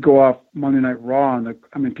 we'd go off Monday Night Raw,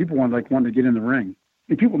 and people wanted to get in the ring.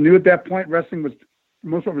 And people knew at that point wrestling was,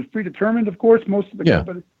 most of it was predetermined, of course, most of the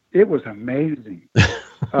but it was amazing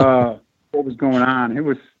what was going on. It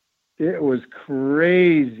was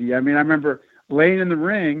crazy. I mean, I remember laying in the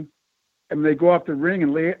ring, and they go off the ring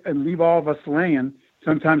and leave all of us laying.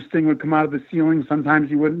 Sometimes Sting would come out of the ceiling, sometimes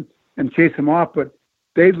he wouldn't, and chase him off, but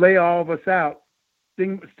they'd lay all of us out.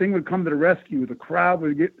 Sting would come to the rescue. The crowd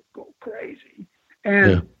would go crazy.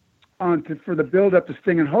 And for the build up to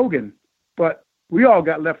Sting and Hogan. But we all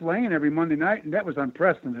got left laying every Monday night, and that was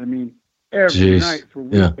unprecedented. I mean, every night for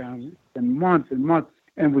weeks and months,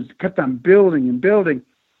 and was kept on building and building.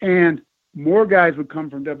 And more guys would come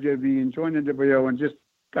from WWE and join NWO and just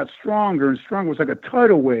got stronger and stronger. It was like a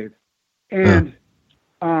tidal wave. And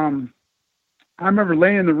I remember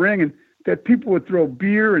laying in the ring, and that people would throw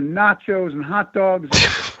beer and nachos and hot dogs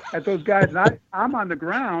at those guys. And I'm on the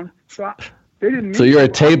ground, so they didn't. So you're a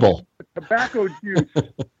table. Tobacco juice.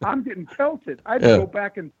 I'm getting pelted. I had to go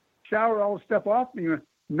back and shower all the stuff off me.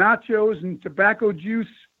 Nachos and tobacco juice,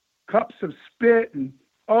 cups of spit, and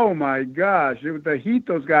oh my gosh, it was the heat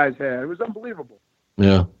those guys had. It was unbelievable.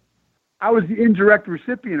 Yeah. I was the indirect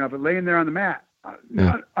recipient of it, laying there on the mat,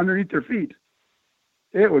 underneath their feet.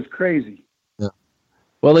 It was crazy. Yeah.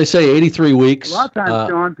 Well, they say 83 weeks. A lot of times,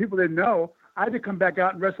 John, people didn't know. I had to come back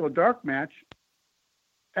out and wrestle a dark match.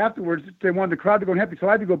 Afterwards, they wanted the crowd to go happy, so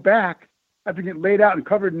I had to go back after getting laid out and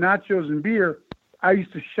covered in nachos and beer. I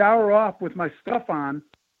used to shower off with my stuff on,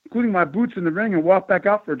 including my boots in the ring, and walk back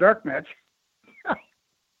out for a dark match.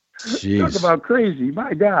 Talk about crazy.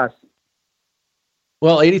 My gosh.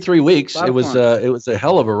 Well, 83 weeks. It was a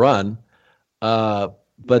hell of a run.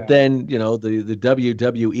 But then, the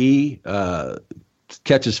WWE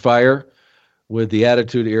catches fire with the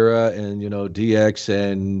Attitude Era and, DX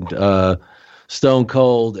and Stone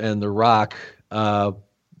Cold and The Rock.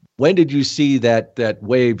 When did you see that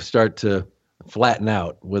wave start to flatten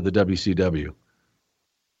out with the WCW?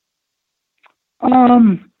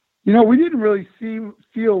 We didn't really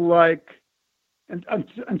feel like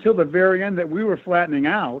until the very end that we were flattening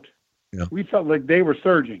out. Yeah. We felt like they were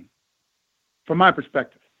surging, from my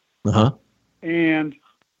perspective. And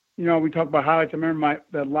we talk about highlights. I remember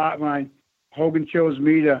when Hogan chose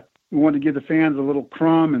me we wanted to give the fans a little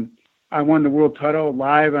crumb, and I won the world title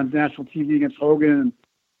live on national TV against Hogan. And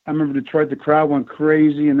I remember Detroit, the crowd went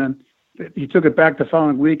crazy, and then he took it back the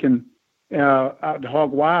following week and out to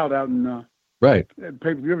Hog Wild out in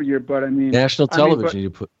pay-per-view every year. But I mean, national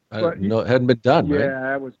television, hadn't been done, right?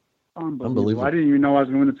 Yeah, it was unbelievable. I didn't even know I was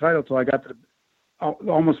going to win the title until I got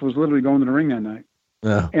almost was literally going to the ring that night.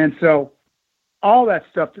 Yeah. And so all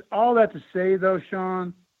that to say though,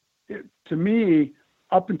 Sean, to me,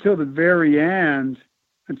 up until the very end,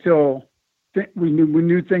 until we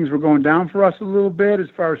knew things were going down for us a little bit as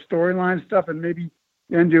far as storyline stuff, and maybe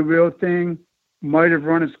the NWO thing might have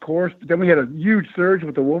run its course. But then we had a huge surge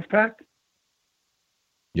with the Wolfpack.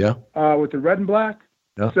 Yeah. With the Red and Black.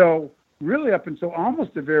 Yeah. So really up until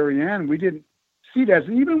almost the very end, we didn't see that.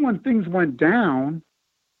 And even when things went down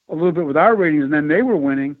a little bit with our ratings and then they were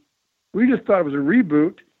winning, we just thought it was a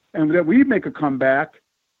reboot and that we'd make a comeback.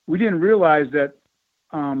 We didn't realize that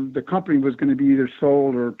the company was going to be either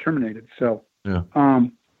sold or terminated. So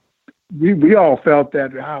we all felt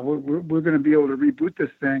that we're going to be able to reboot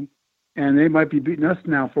this thing, and they might be beating us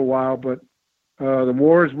now for a while, but the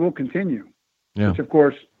wars will continue. Yeah. Which, of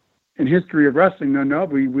course, in history of wrestling,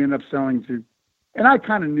 we end up selling to, and I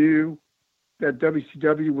kind of knew that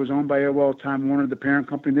WCW was owned by AOL Time Warner, the parent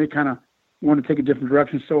company. They kind of wanted to take a different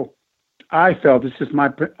direction. So I felt, it's just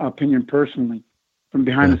my opinion personally, from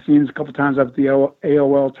behind the scenes, a couple of times I was the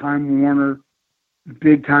AOL Time Warner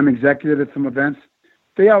big time executive at some events.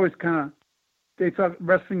 They always kind they thought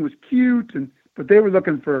wrestling was cute, but they were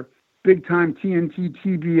looking for big time TNT,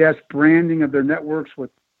 TBS branding of their networks with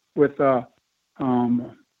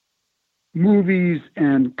movies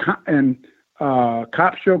and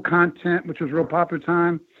cop show content, which was real popular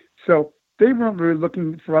time. So they weren't really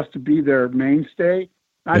looking for us to be their mainstay.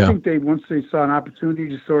 I think once they saw an opportunity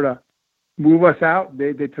to sort of move us out,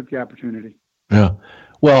 they took the opportunity. Yeah.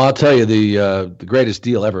 Well, I'll tell you, the greatest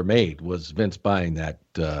deal ever made was Vince buying that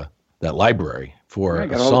library for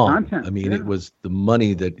a song. I mean, it was the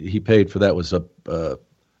money that he paid for that was a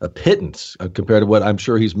pittance compared to what I'm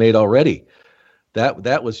sure he's made already.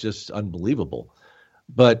 That was just unbelievable.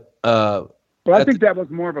 But I think that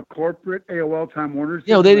was more of a corporate AOL Time Warner.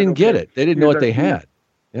 They didn't get it. They didn't know what they had.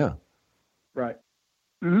 Yeah. Right.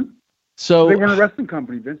 Mm-hmm. So they weren't a wrestling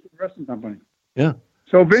company. Vince was a wrestling company. Yeah.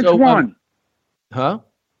 So Vince won. Huh?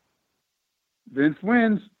 Vince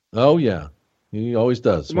wins. Oh yeah, he always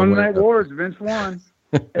does. Monday Night Wars. Vince won.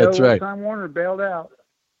 That's right. Time Warner bailed out.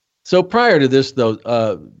 So prior to this,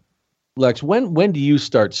 though, Lex, when do you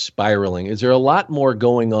start spiraling? Is there a lot more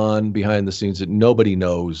going on behind the scenes that nobody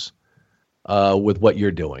knows with what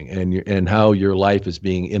you're doing and how your life is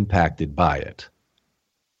being impacted by it?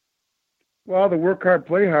 Well, the work hard,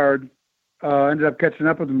 play hard ended up catching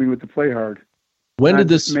up with me with the play hard. When did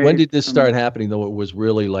this start happening, though? It was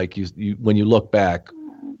really like you when you look back,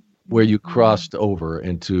 where you crossed over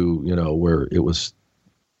into, where it was,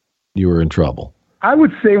 you were in trouble. I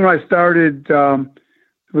would say when I started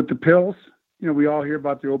with the pills, we all hear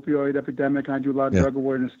about the opioid epidemic, and I do a lot of drug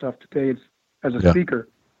awareness stuff today as a speaker.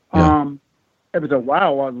 Yeah. It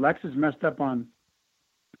was Lex is messed up on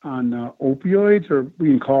opioids, or we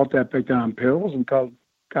can call it that back then, on pills, and called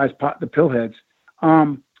guys the pill heads.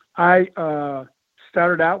 I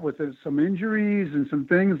started out with some injuries and some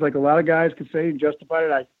things like a lot of guys could say and justify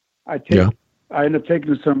it. I ended up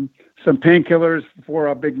taking some painkillers for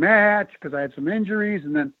a big match because I had some injuries,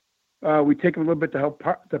 and then we take them a little bit to help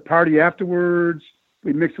the party afterwards.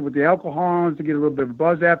 We mix it with the alcohol to get a little bit of a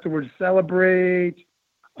buzz afterwards to celebrate.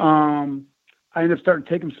 I ended up starting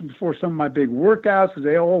taking some before some of my big workouts because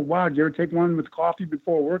did you ever take one with coffee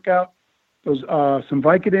before a workout? Those some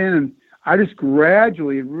Vicodin, and I just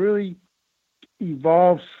gradually, it really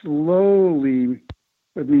evolved slowly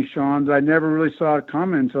with me, Sean. I never really saw it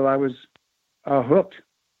coming until I was hooked.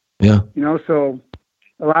 Yeah. So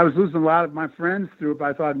I was losing a lot of my friends through it, but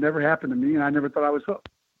I thought it never happened to me, and I never thought I was hooked.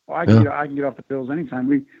 Well, I can get off the pills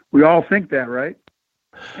anytime. We all think that, right?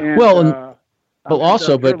 And, a lot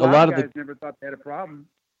of guys never thought they had a problem.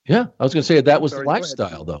 Yeah, I was going to say that was the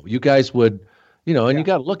lifestyle, though. You guys would, and you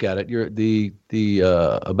got to look at it. You're the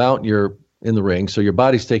amount you're in the ring, so your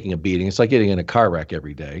body's taking a beating. It's like getting in a car wreck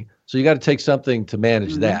every day. So you got to take something to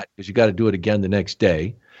manage that because you got to do it again the next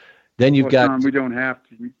day. Then we don't have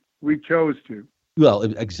to. We chose to. Well,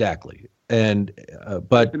 exactly. And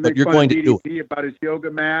but you're going to do it. About his yoga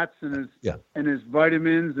mats and his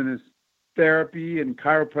vitamins and his therapy and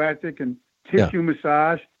chiropractic and tissue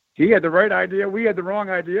massage. He had the right idea. We had the wrong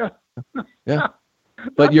idea. Yeah.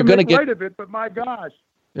 But you're going to get light of it. But my gosh.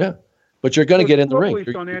 Yeah. But you're going to get in the ring.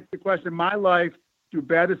 To answer your question, my life through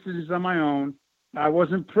bad decisions on my own. I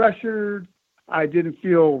wasn't pressured. I didn't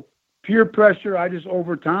feel peer pressure. I just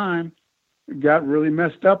over time got really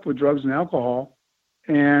messed up with drugs and alcohol,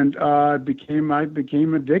 and I became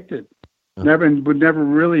addicted. Would never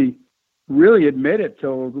really admit it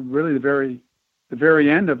till really the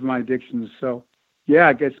very end of my addictions. So yeah,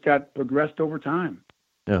 I guess got progressed over time.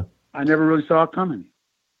 Yeah, I never really saw it coming.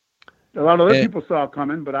 A lot of other people saw it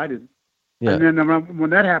coming, but I didn't. Yeah. And then when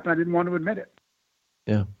that happened, I didn't want to admit it.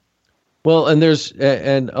 Yeah. Well, and there's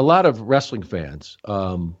a lot of wrestling fans.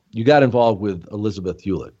 You got involved with Elizabeth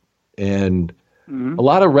Hewlett, and a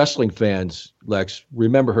lot of wrestling fans, Lex,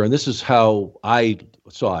 remember her. And this is how I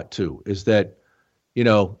saw it too: is that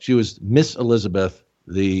she was Miss Elizabeth,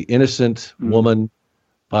 the innocent woman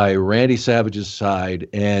by Randy Savage's side,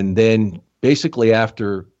 and then basically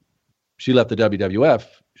after she left the WWF,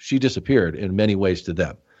 she disappeared in many ways to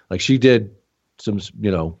them. Like she did some,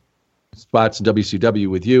 spots in WCW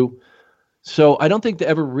with you. So I don't think they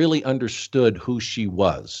ever really understood who she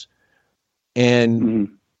was.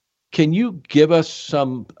 And can you give us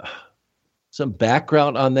some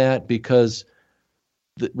background on that? Because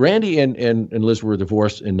Randy and Liz were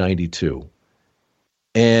divorced in '92.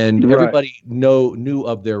 And everybody knew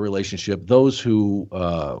of their relationship. Those who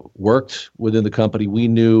worked within the company, we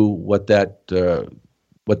knew what that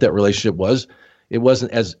relationship was. It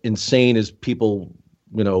wasn't as insane as people,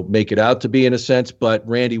 make it out to be in a sense, but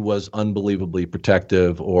Randy was unbelievably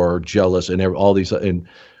protective or jealous and all these,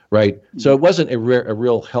 right? So it wasn't a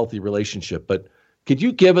real healthy relationship. But Could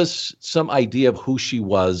you give us some idea of who she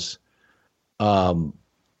was, and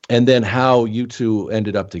then how you two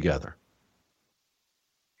ended up together?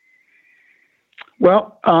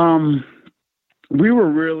 Well, we were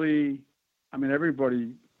really, I mean,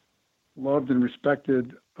 everybody loved and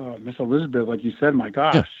respected Miss Elizabeth, like you said. My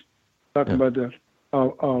gosh, talking about the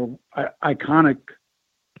iconic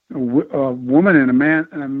woman and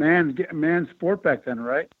a man sport back then,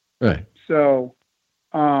 right? Right. So,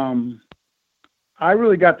 I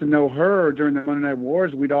really got to know her during the Monday Night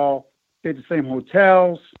Wars. We'd all stay at the same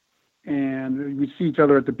hotels, and we'd see each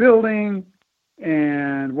other at the building.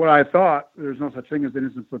 And what I thought, there's no such thing as an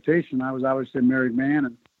instant flirtation. I was obviously a married man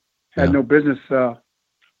and had no business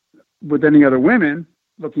with any other women,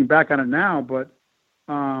 looking back on it now, but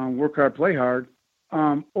work hard, play hard.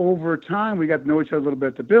 Over time, we got to know each other a little bit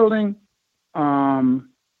at the building. Never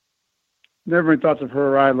any thoughts of her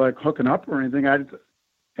or I like hooking up or anything.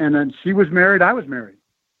 And then she was married, I was married.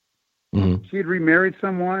 Mm-hmm. She had remarried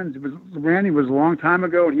someone. Randy was a long time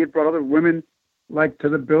ago, and he had brought other women like to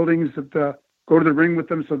the buildings to go to the ring with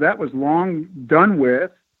them. So that was long done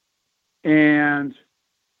with. And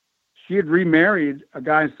she had remarried a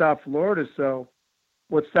guy in South Florida. So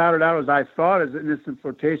what started out as I thought as an instant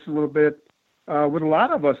flirtation a little bit with a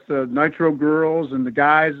lot of us, the Nitro girls and the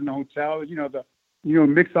guys in the hotel,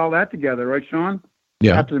 mix all that together, right, Sean?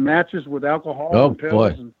 Yeah. After the matches with alcohol and pills.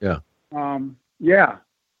 Boy. Yeah.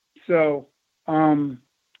 So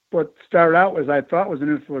what started out as I thought was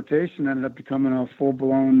an flirtation ended up becoming a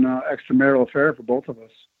full-blown extramarital affair for both of us.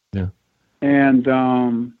 Yeah.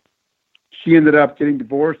 And she ended up getting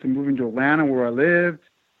divorced and moving to Atlanta where I lived,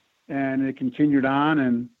 and it continued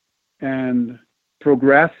on and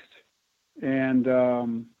progressed. And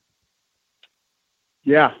that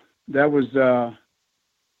was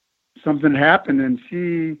something happened. And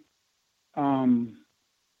she, the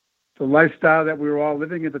lifestyle that we were all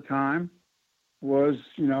living at the time was,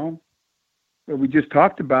 what we just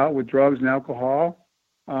talked about with drugs and alcohol.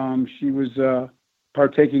 She was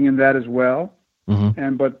partaking in that as well.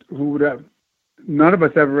 Mm-hmm. But who would have? None of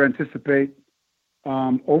us ever anticipate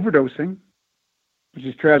overdosing, which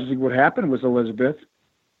is tragically what happened with Elizabeth.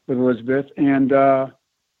 And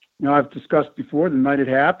I've discussed before the night it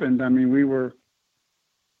happened. I mean,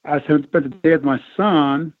 I spent the day with my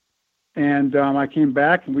son, and I came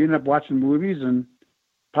back, and we ended up watching movies and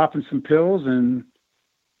popping some pills and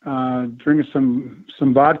drinking some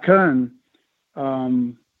vodka.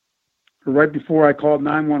 And right before I called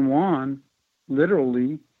 911,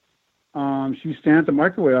 literally, she was standing at the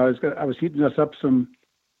microwave. I was heating us up some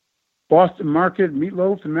Boston Market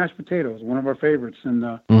meatloaf and mashed potatoes, one of our favorites.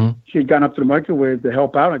 And she had gotten up to the microwave to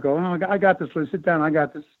help out. I go, "Oh, I got this. Let's sit down. I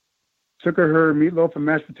got this." Took her meatloaf and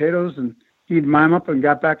mashed potatoes, and he'd mime up and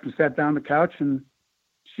got back and sat down on the couch. And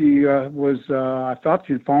she I thought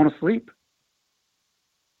she had fallen asleep.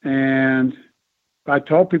 And I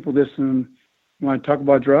told people this, and when I talk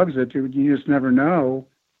about drugs, that you just never know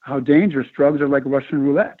how dangerous drugs are, like Russian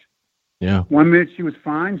roulette. Yeah. 1 minute she was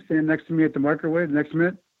fine, standing next to me at the microwave. The next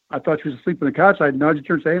minute, I thought she was asleep on the couch. I'd nudge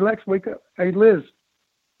her and say, "Hey, Lex, wake up. Hey, Liz,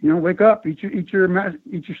 wake up. Eat your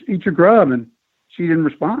grub." And she didn't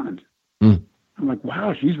respond. Mm. I'm like,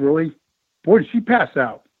 wow, she's really, boy, did she pass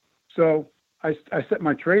out. So I set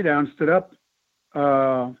my tray down, stood up,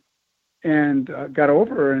 and got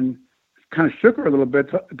over her and kind of shook her a little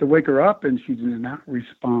bit to wake her up, and she did not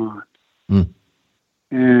respond. Mm.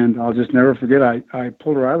 And I'll just never forget, I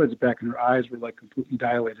pulled her eyelids back, and her eyes were like completely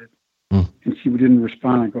dilated. And she didn't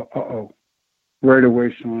respond. I go, uh-oh. Right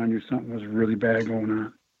away, Sean, I knew something was really bad going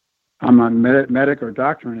on. I'm not medic or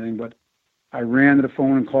doctor or anything, but I ran to the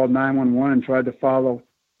phone and called 911 and tried to follow.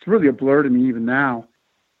 It's really a blur to me even now.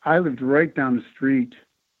 I lived right down the street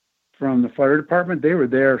from the fire department. They were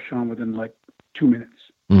there, Sean, within like 2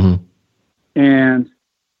 minutes. Mm-hmm. And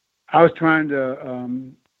I was trying to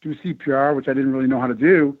do CPR, which I didn't really know how to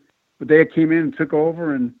do, but they came in and took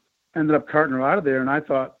over and ended up carting her out of there. And I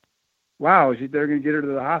thought, wow, they're going to get her to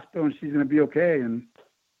the hospital and she's going to be okay. And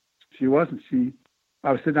she wasn't.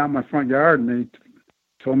 I was sitting out in my front yard, and they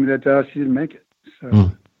told me that she didn't make it.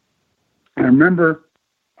 So I remember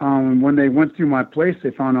when they went through my place,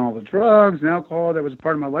 they found all the drugs and alcohol that was a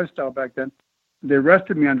part of my lifestyle back then. They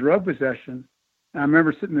arrested me on drug possession. And I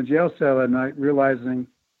remember sitting in the jail cell that night realizing,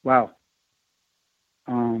 wow,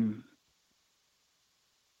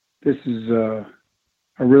 this is a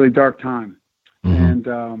really dark time.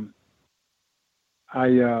 Mm-hmm.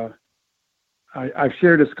 And I've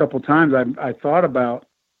shared this a couple of times. I thought about,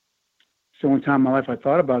 it's the only time in my life I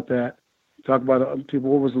thought about that. Talk about people,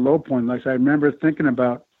 what was the low point? Like, I remember thinking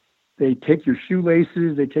about, they take your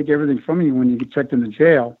shoelaces, they take everything from you when you get checked into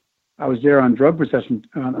jail. I was there on drug possession,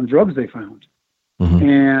 on drugs they found. Mm-hmm.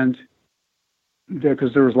 And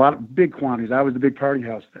because there was a lot of big quantities. I was the big party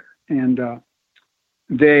house there. And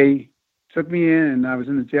they took me in, and I was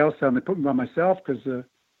in the jail cell, and they put me by myself because they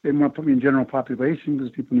didn't want to put me in general population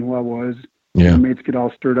because people knew who I was. Yeah. Inmates get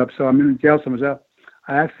all stirred up. So I'm in the jail cell myself.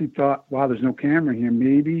 I actually thought, wow, there's no camera here.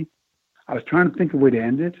 Maybe I was trying to think of a way to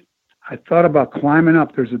end it. I thought about climbing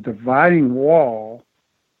up. There's a dividing wall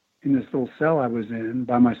in this little cell I was in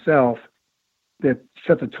by myself that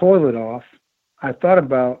shut the toilet off. I thought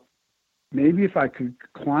about maybe if I could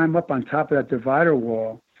climb up on top of that divider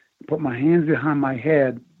wall, put my hands behind my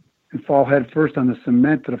head, and fall head first on the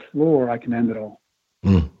cement to the floor, I can end it all.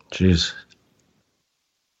 Jeez.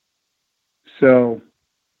 So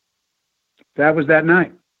that was that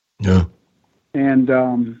night. Yeah. And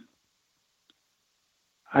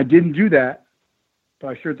I didn't do that, but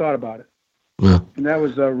I sure thought about it. Yeah. And that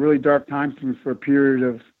was a really dark time for me for a period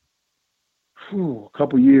of a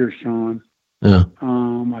couple years, Sean. Yeah.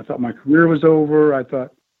 I thought my career was over. I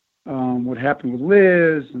thought what happened with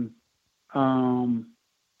Liz and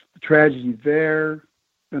the tragedy there,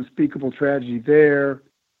 the unspeakable tragedy there.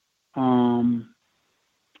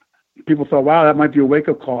 People thought, wow, that might be a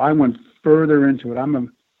wake-up call. I went further into it.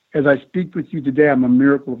 As I speak with you today, I'm a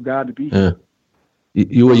miracle of God to be here. Yeah.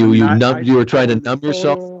 You were trying to numb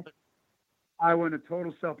yourself? I went into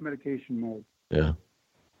total self-medication mode. Yeah.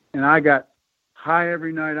 And I got high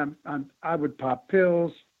every night. I would pop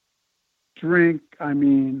pills, drink. I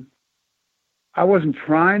mean, I wasn't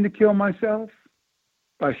trying to kill myself,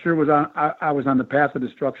 but I sure was I was on the path of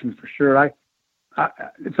destruction for sure.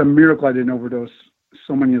 It's a miracle I didn't overdose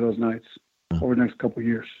so many of those nights over the next couple of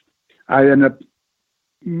years. I ended up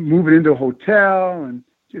moving into a hotel and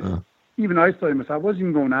just even isolating myself. I wasn't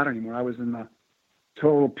even going out anymore. I was in a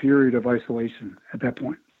total period of isolation at that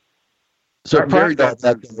point. So prior to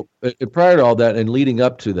all that, and leading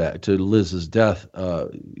up to that, to Liz's death,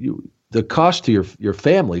 the cost to your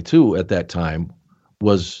family too at that time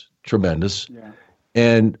was tremendous. Yeah.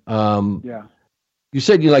 And you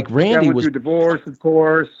said you like Randy went was through divorce, of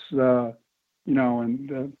course.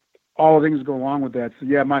 And all the things go along with that. So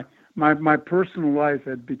yeah, my personal life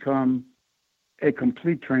had become a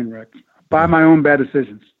complete train wreck by my own bad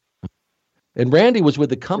decisions. And Randy was with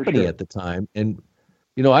the company sure. at the time, and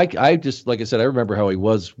I just, like I said, I remember how he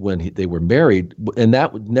was when they were married, and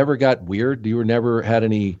that never got weird. You never had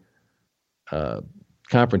any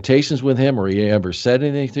confrontations with him, or he ever said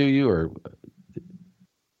anything to you, or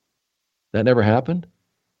that never happened?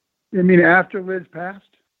 You mean after Liz passed?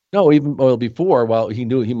 No, before. While he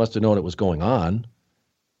knew, he must have known it was going on.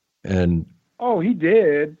 And he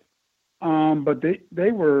did. But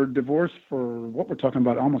they were divorced for what we're talking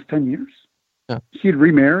about, almost 10 years. Yeah. She had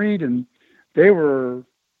remarried, and they were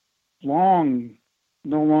no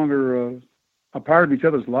longer a part of each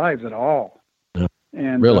other's lives at all. Yeah.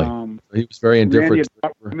 And really, he was very indifferent. Randy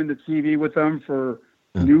had brought him into TV with them for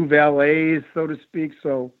new valets, so to speak.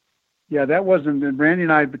 So, yeah, that wasn't. And Randy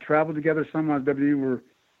and I had traveled together some on WWE.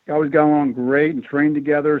 We always got along great and trained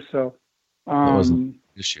together. So, from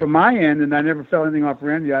my end, and I never felt anything off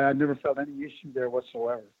Randy. I never felt any issue there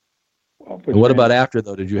whatsoever. And what about after,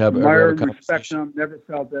 though? Did you have ever respect him? Never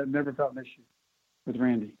felt that. Never felt an issue with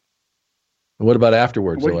Randy. And what about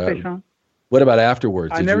afterwards? What did you say, Sean? What about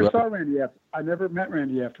afterwards? I never saw Randy after. I never met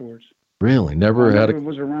Randy afterwards. Really? Never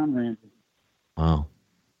was around Randy. Wow.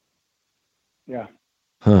 Yeah.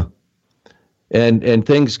 Huh. And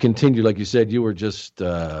things continued, like you said. You were just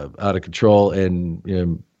out of control,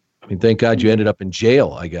 and thank God you ended up in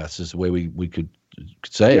jail, I guess, is the way we could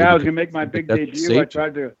say. Yeah, I was going to make my big debut. I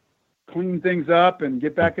tried to clean things up and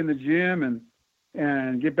get back in the gym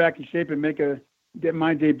and get back in shape and get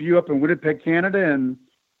my debut up in Winnipeg, Canada. And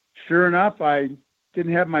sure enough, I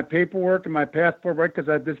didn't have my paperwork and my passport right because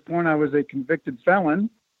at this point I was a convicted felon.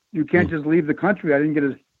 You can't just leave the country. I didn't get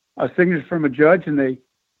a signature from a judge, and they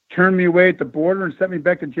turned me away at the border and sent me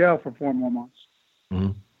back to jail for 4 more months.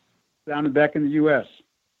 Mm-hmm. Down and back in the U.S.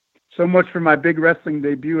 So much for my big wrestling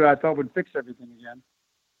debut I thought would fix everything again.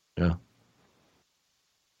 Yeah.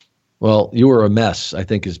 Well, you were a mess, I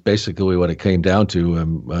think, is basically what it came down to.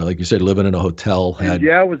 Like you said, living in a hotel.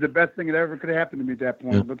 It was the best thing that ever could have happened to me at that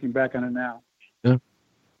point, looking back on it now. Yeah.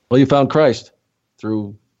 Well, you found Christ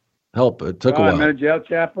through help. It took a while. I met a jail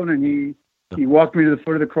chaplain, and he walked me to the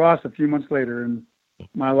foot of the cross a few months later, and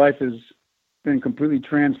my life has been completely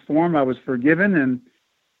transformed. I was forgiven and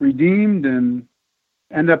redeemed, and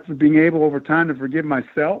ended up being able over time to forgive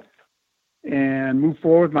myself and move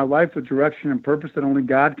forward with my life with direction and purpose that only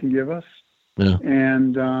God can give us. Yeah.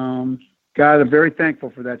 And God, I'm very thankful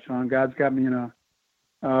for that, Sean. God's got me in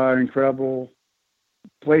an incredible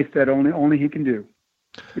place that only he can do.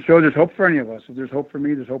 It shows there's hope for any of us. If there's hope for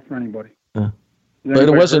me, there's hope for anybody. But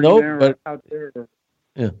it wasn't over. But out there.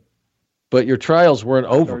 But your trials weren't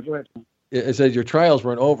over. Sorry, go ahead. It says your trials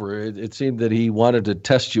weren't over. It seemed that he wanted to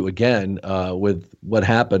test you again with what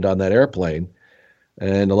happened on that airplane.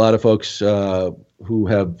 And a lot of folks who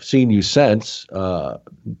have seen you since are,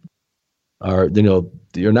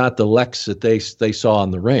 you're not the Lex that they saw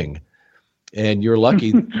in the ring. And you're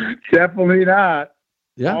lucky. Definitely not.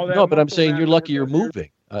 Yeah, no, but I'm saying you're lucky you're moving.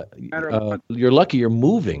 You're lucky you're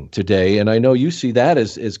moving today. And I know you see that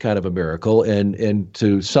as kind of a miracle. And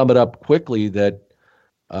to sum it up quickly, that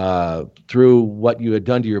through what you had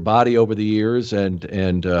done to your body over the years and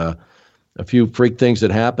a few freak things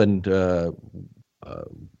that happened,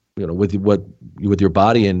 with your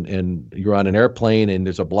body and you're on an airplane and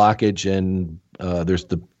there's a blockage and there's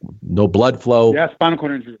no blood flow. Yeah, spinal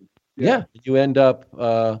cord injury. Yeah, you end up.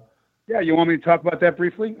 You want me to talk about that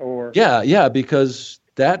briefly, or? Yeah, because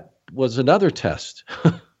that was another test,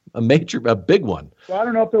 a big one. Well, I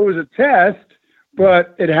don't know if there was a test,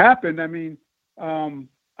 but it happened. I mean, I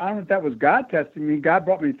don't know if that was God testing me. God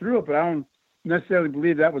brought me through it, but I don't necessarily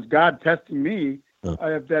believe that was God testing me.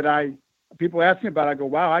 People ask me about it, I go,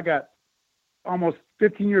 wow, I got almost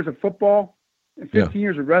 15 years of football and 15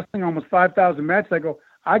 years of wrestling, almost 5,000 matches. I go,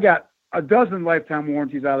 I got a dozen lifetime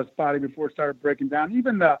warranties out of this body before it started breaking down.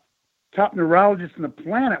 Even the top neurologists on the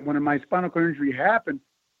planet, when my spinal cord injury happened,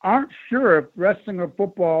 aren't sure if wrestling or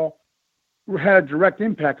football had a direct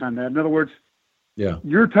impact on that. In other words,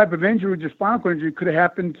 your type of injury, your spinal cord injury, could have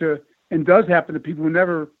happened to, and does happen to, people who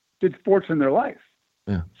never did sports in their life.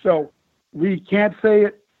 Yeah. So we can't say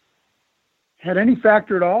it had any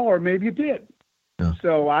factor at all, or maybe it did. Yeah.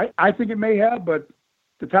 So I think it may have, but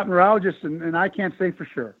the top neurologists and I can't say for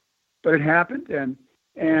sure. But it happened, and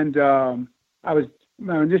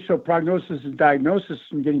my initial prognosis and diagnosis,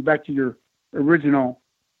 and getting back to your original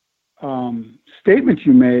statement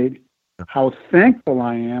you made, how thankful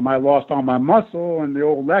I am. I lost all my muscle, and the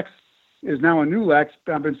old Lex is now a new Lex.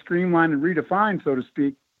 I've been streamlined and redefined, so to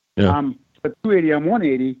speak. Yeah. I'm at 280, I'm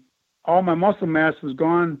 180. All my muscle mass was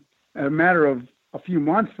gone in a matter of a few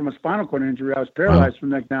months from a spinal cord injury. I was paralyzed from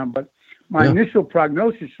the neck down, but my initial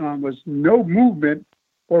prognosis, Sean, was no movement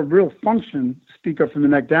or real function to speak of from the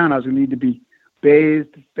neck down. I was going to need to be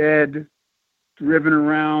bathed, fed, driven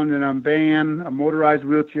around in a van, a motorized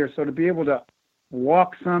wheelchair. So to be able to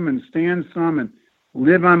walk some and stand some and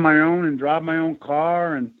live on my own and drive my own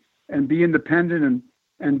car and be independent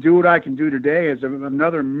and do what I can do today is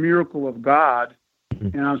another miracle of God.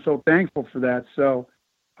 Mm-hmm. And I'm so thankful for that. So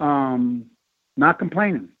not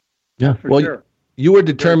complaining. Yeah, for sure. You were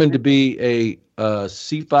determined to be a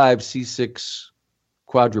C5, C6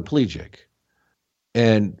 quadriplegic.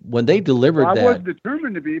 And when they delivered I was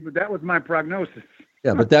determined to be, but that was my prognosis.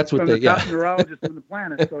 Yeah, but that's what from the top neurologist on the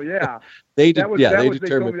planet. So they told me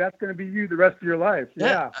that's going to be you the rest of your life.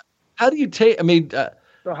 Yeah. How do you take? I mean,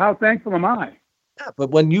 so how thankful am I? Yeah,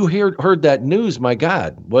 but when you heard that news, my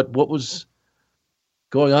God, what was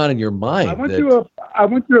going on in your mind? I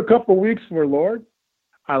went through a couple of weeks where, Lord,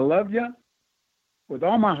 I love you with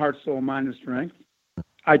all my heart, soul, mind, and strength.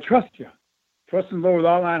 I trust you. Trust in the Lord with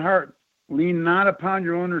all thine heart. Lean not upon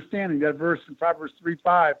your own understanding. That verse in Proverbs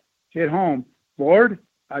 3:5 hit home. Lord,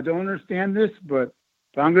 I don't understand this, but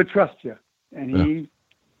I'm going to trust you. And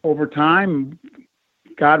over time,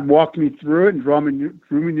 God walked me through it and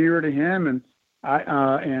drew me nearer to Him.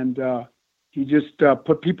 And He just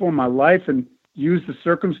put people in my life and used the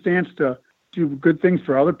circumstance to do good things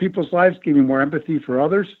for other people's lives, give me more empathy for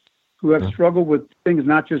others who have struggled with things,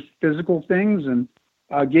 not just physical things, and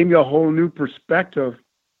gave me a whole new perspective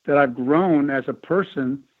that I've grown as a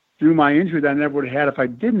person through my injury that I never would have had if I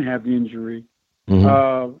didn't have the injury.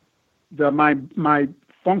 Mm-hmm. My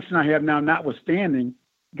function I have now notwithstanding,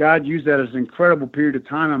 God used that as an incredible period of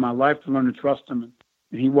time in my life to learn to trust Him,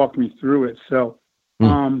 and He walked me through it. So,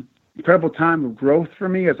 incredible time of growth for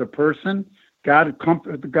me as a person. The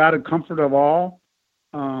God of comfort of all,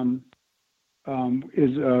 can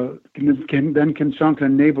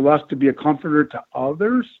enable us to be a comforter to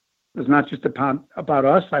others. It's not just about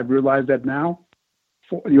us. I've realized that now.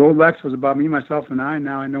 The old Lex was about me, myself, and I.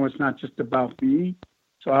 Now I know it's not just about me.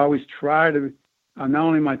 So I always try to, not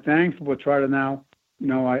only am I thankful, but try to now,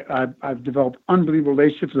 I've developed unbelievable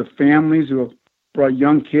relationships with families who have brought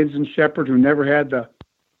young kids and shepherds who never had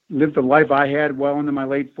lived the life I had well into my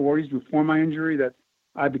late 40s before my injury, that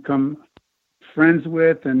I've become friends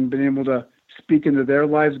with and been able to speak into their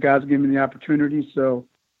lives. God's given me the opportunity. So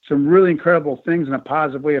some really incredible things in a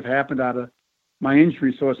positive way have happened out of my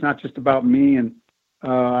injury. So it's not just about me. And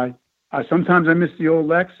I sometimes I miss the old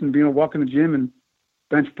Lex and being able to walk in the gym and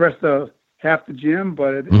bench press half the gym,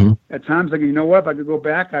 but at times, like, you know what, if I could go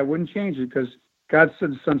back, I wouldn't change it because God's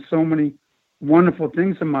done so many wonderful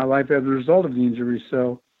things in my life as a result of the injury.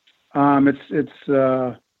 So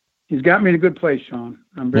he's got me in a good place, Sean.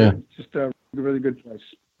 I'm just a really good place.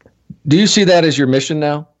 Do you see that as your mission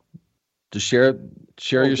now? To share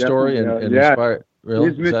your story and inspire? Really?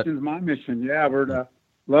 His mission is my mission. Yeah, we're to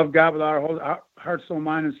love God with our whole heart, soul,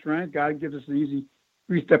 mind, and strength. God gives us an easy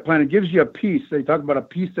 3-step plan. It gives you a peace. They talk about a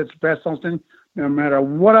peace that surpasses understanding. No matter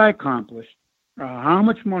what I accomplished, how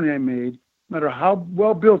much money I made, no matter how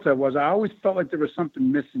well built I was, I always felt like there was something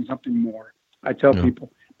missing, something more. I tell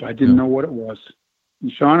people, but I didn't know what it was.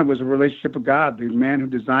 And Sean, it was a relationship with God, the man who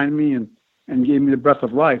designed me and gave me the breath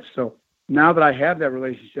of life. So now that I have that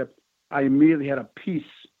relationship, I immediately had a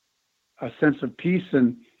sense of peace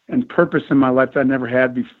and purpose in my life that I never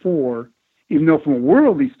had before. Even though from a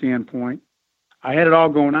worldly standpoint, I had it all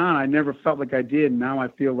going on, I never felt like I did. Now I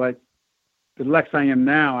feel like the Lex I am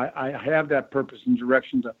now, I have that purpose and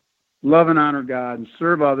direction to love and honor God and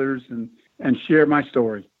serve others and share my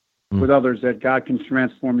story with others, that God can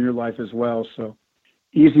transform your life as well. So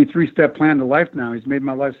easy 3-step plan to life now. He's made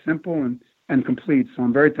my life simple and complete. So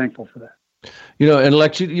I'm very thankful for that. You know, and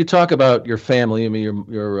Lex, you talk about your family. I mean,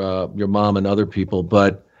 your mom and other people,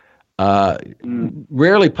 but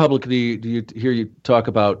rarely publicly do you hear you talk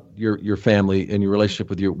about your family and your relationship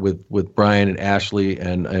with Brian and Ashley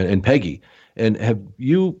and Peggy. And have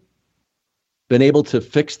you been able to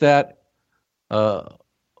fix that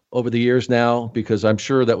over the years now? Because I'm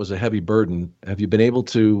sure that was a heavy burden. Have you been able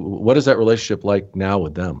to? What is that relationship like now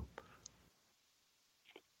with them?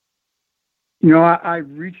 You know, I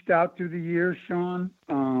reached out through the years, Sean.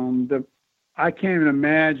 I can't even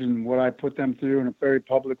imagine what I put them through in a very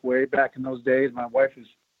public way back in those days. My wife is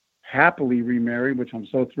happily remarried, which I'm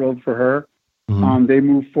so thrilled for her. They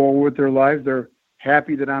move forward with their lives. They're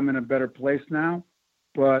happy that I'm in a better place now.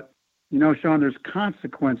 But, you know, Sean, there's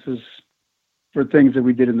consequences for things that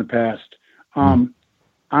we did in the past. I'm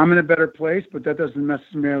in a better place, but that doesn't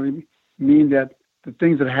necessarily mean that the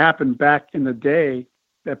things that happened back in the day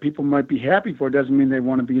that people might be happy for doesn't mean they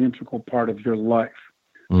want to be an integral part of your life.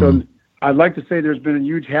 So I'd like to say there's been a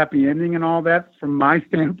huge happy ending and all that from my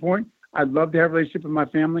standpoint. I'd love to have a relationship with my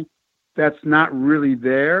family. That's not really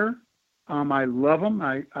there. I love them.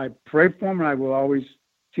 I pray for them, and I will always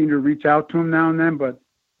seem to reach out to them now and then, but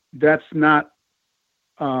that's not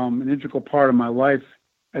an integral part of my life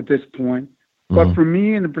at this point. But for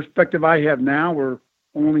me, and the perspective I have now, we're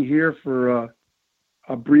only here for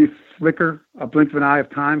a brief flicker, a blink of an eye of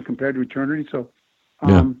time compared to eternity. So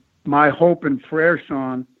my hope and prayer,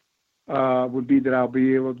 Sean, would be that I'll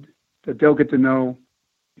be able that they'll get to know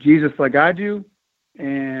Jesus like I do,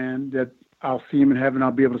 and that I'll see him in heaven.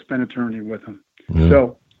 I'll be able to spend eternity with him.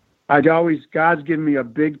 So God's given me a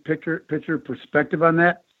big picture perspective on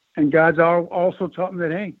that. And God's also taught me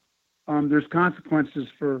that, hey, there's consequences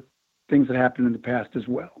for things that happened in the past as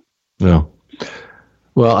well. Yeah.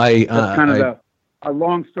 Well, that's kind of a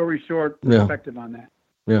long story short perspective on that.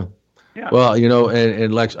 Yeah. Well, you know,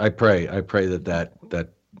 and Lex, I pray that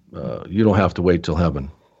you don't have to wait till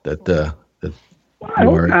heaven. Well, I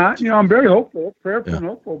hope not. You know, I'm very hopeful, prayerful and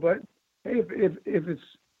hopeful. But hey, if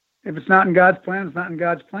it's not in God's plan, it's not in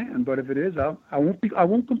God's plan. But if it is, I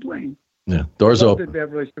won't complain. Yeah, doors open. To have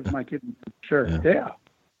a relationship with my kids. Sure. Yeah.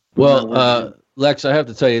 Well, Lex, I have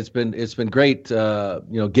to tell you, it's been great.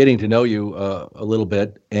 Getting to know you a little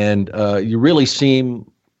bit, and you really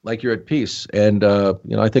seem like you're at peace. And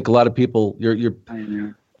I think a lot of people, you're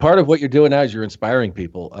part of what you're doing now is you're inspiring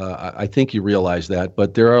people. I think you realize that,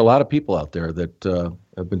 but there are a lot of people out there that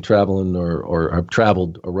have been traveling or have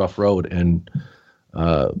traveled a rough road, and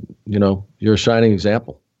you're a shining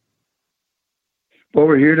example. Well,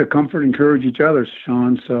 we're here to comfort and encourage each other,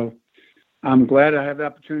 Sean. So I'm glad I have the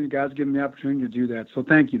opportunity. God's given me the opportunity to do that. So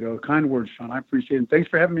thank you, though. Kind words, Sean. I appreciate it. Thanks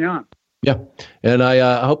for having me on. Yeah, and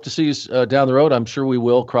I hope to see you down the road. I'm sure we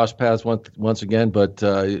will cross paths once again, but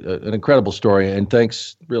an incredible story. And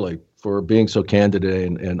thanks, really, for being so candid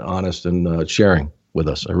and honest and sharing with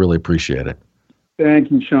us. I really appreciate it.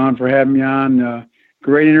 Thank you, Sean, for having me on.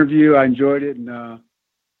 Great interview. I enjoyed it. And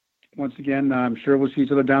once again, I'm sure we'll see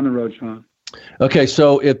each other down the road, Sean. Okay,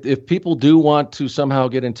 so if people do want to somehow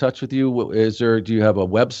get in touch with you, do you have a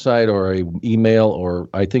website or a email, or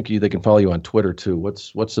I think they can follow you on Twitter too?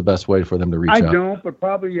 What's the best way for them to reach out? I don't, but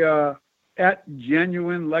probably at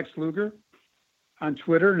Genuine Lex Luger on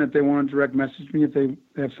Twitter, and if they want to direct message me, if they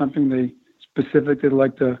have something specific they'd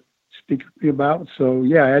like to speak to me about. So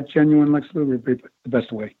yeah, at Genuine Lex Luger would be the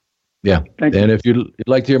best way. Yeah. Thank And you. if you'd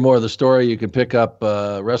like to hear more of the story, you can pick up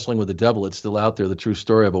Wrestling with the Devil. It's still out there. The true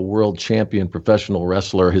story of a world champion professional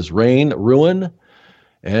wrestler, his reign, ruin,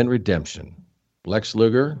 and redemption. Lex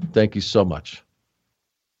Luger, thank you so much.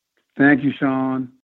 Thank you, Sean.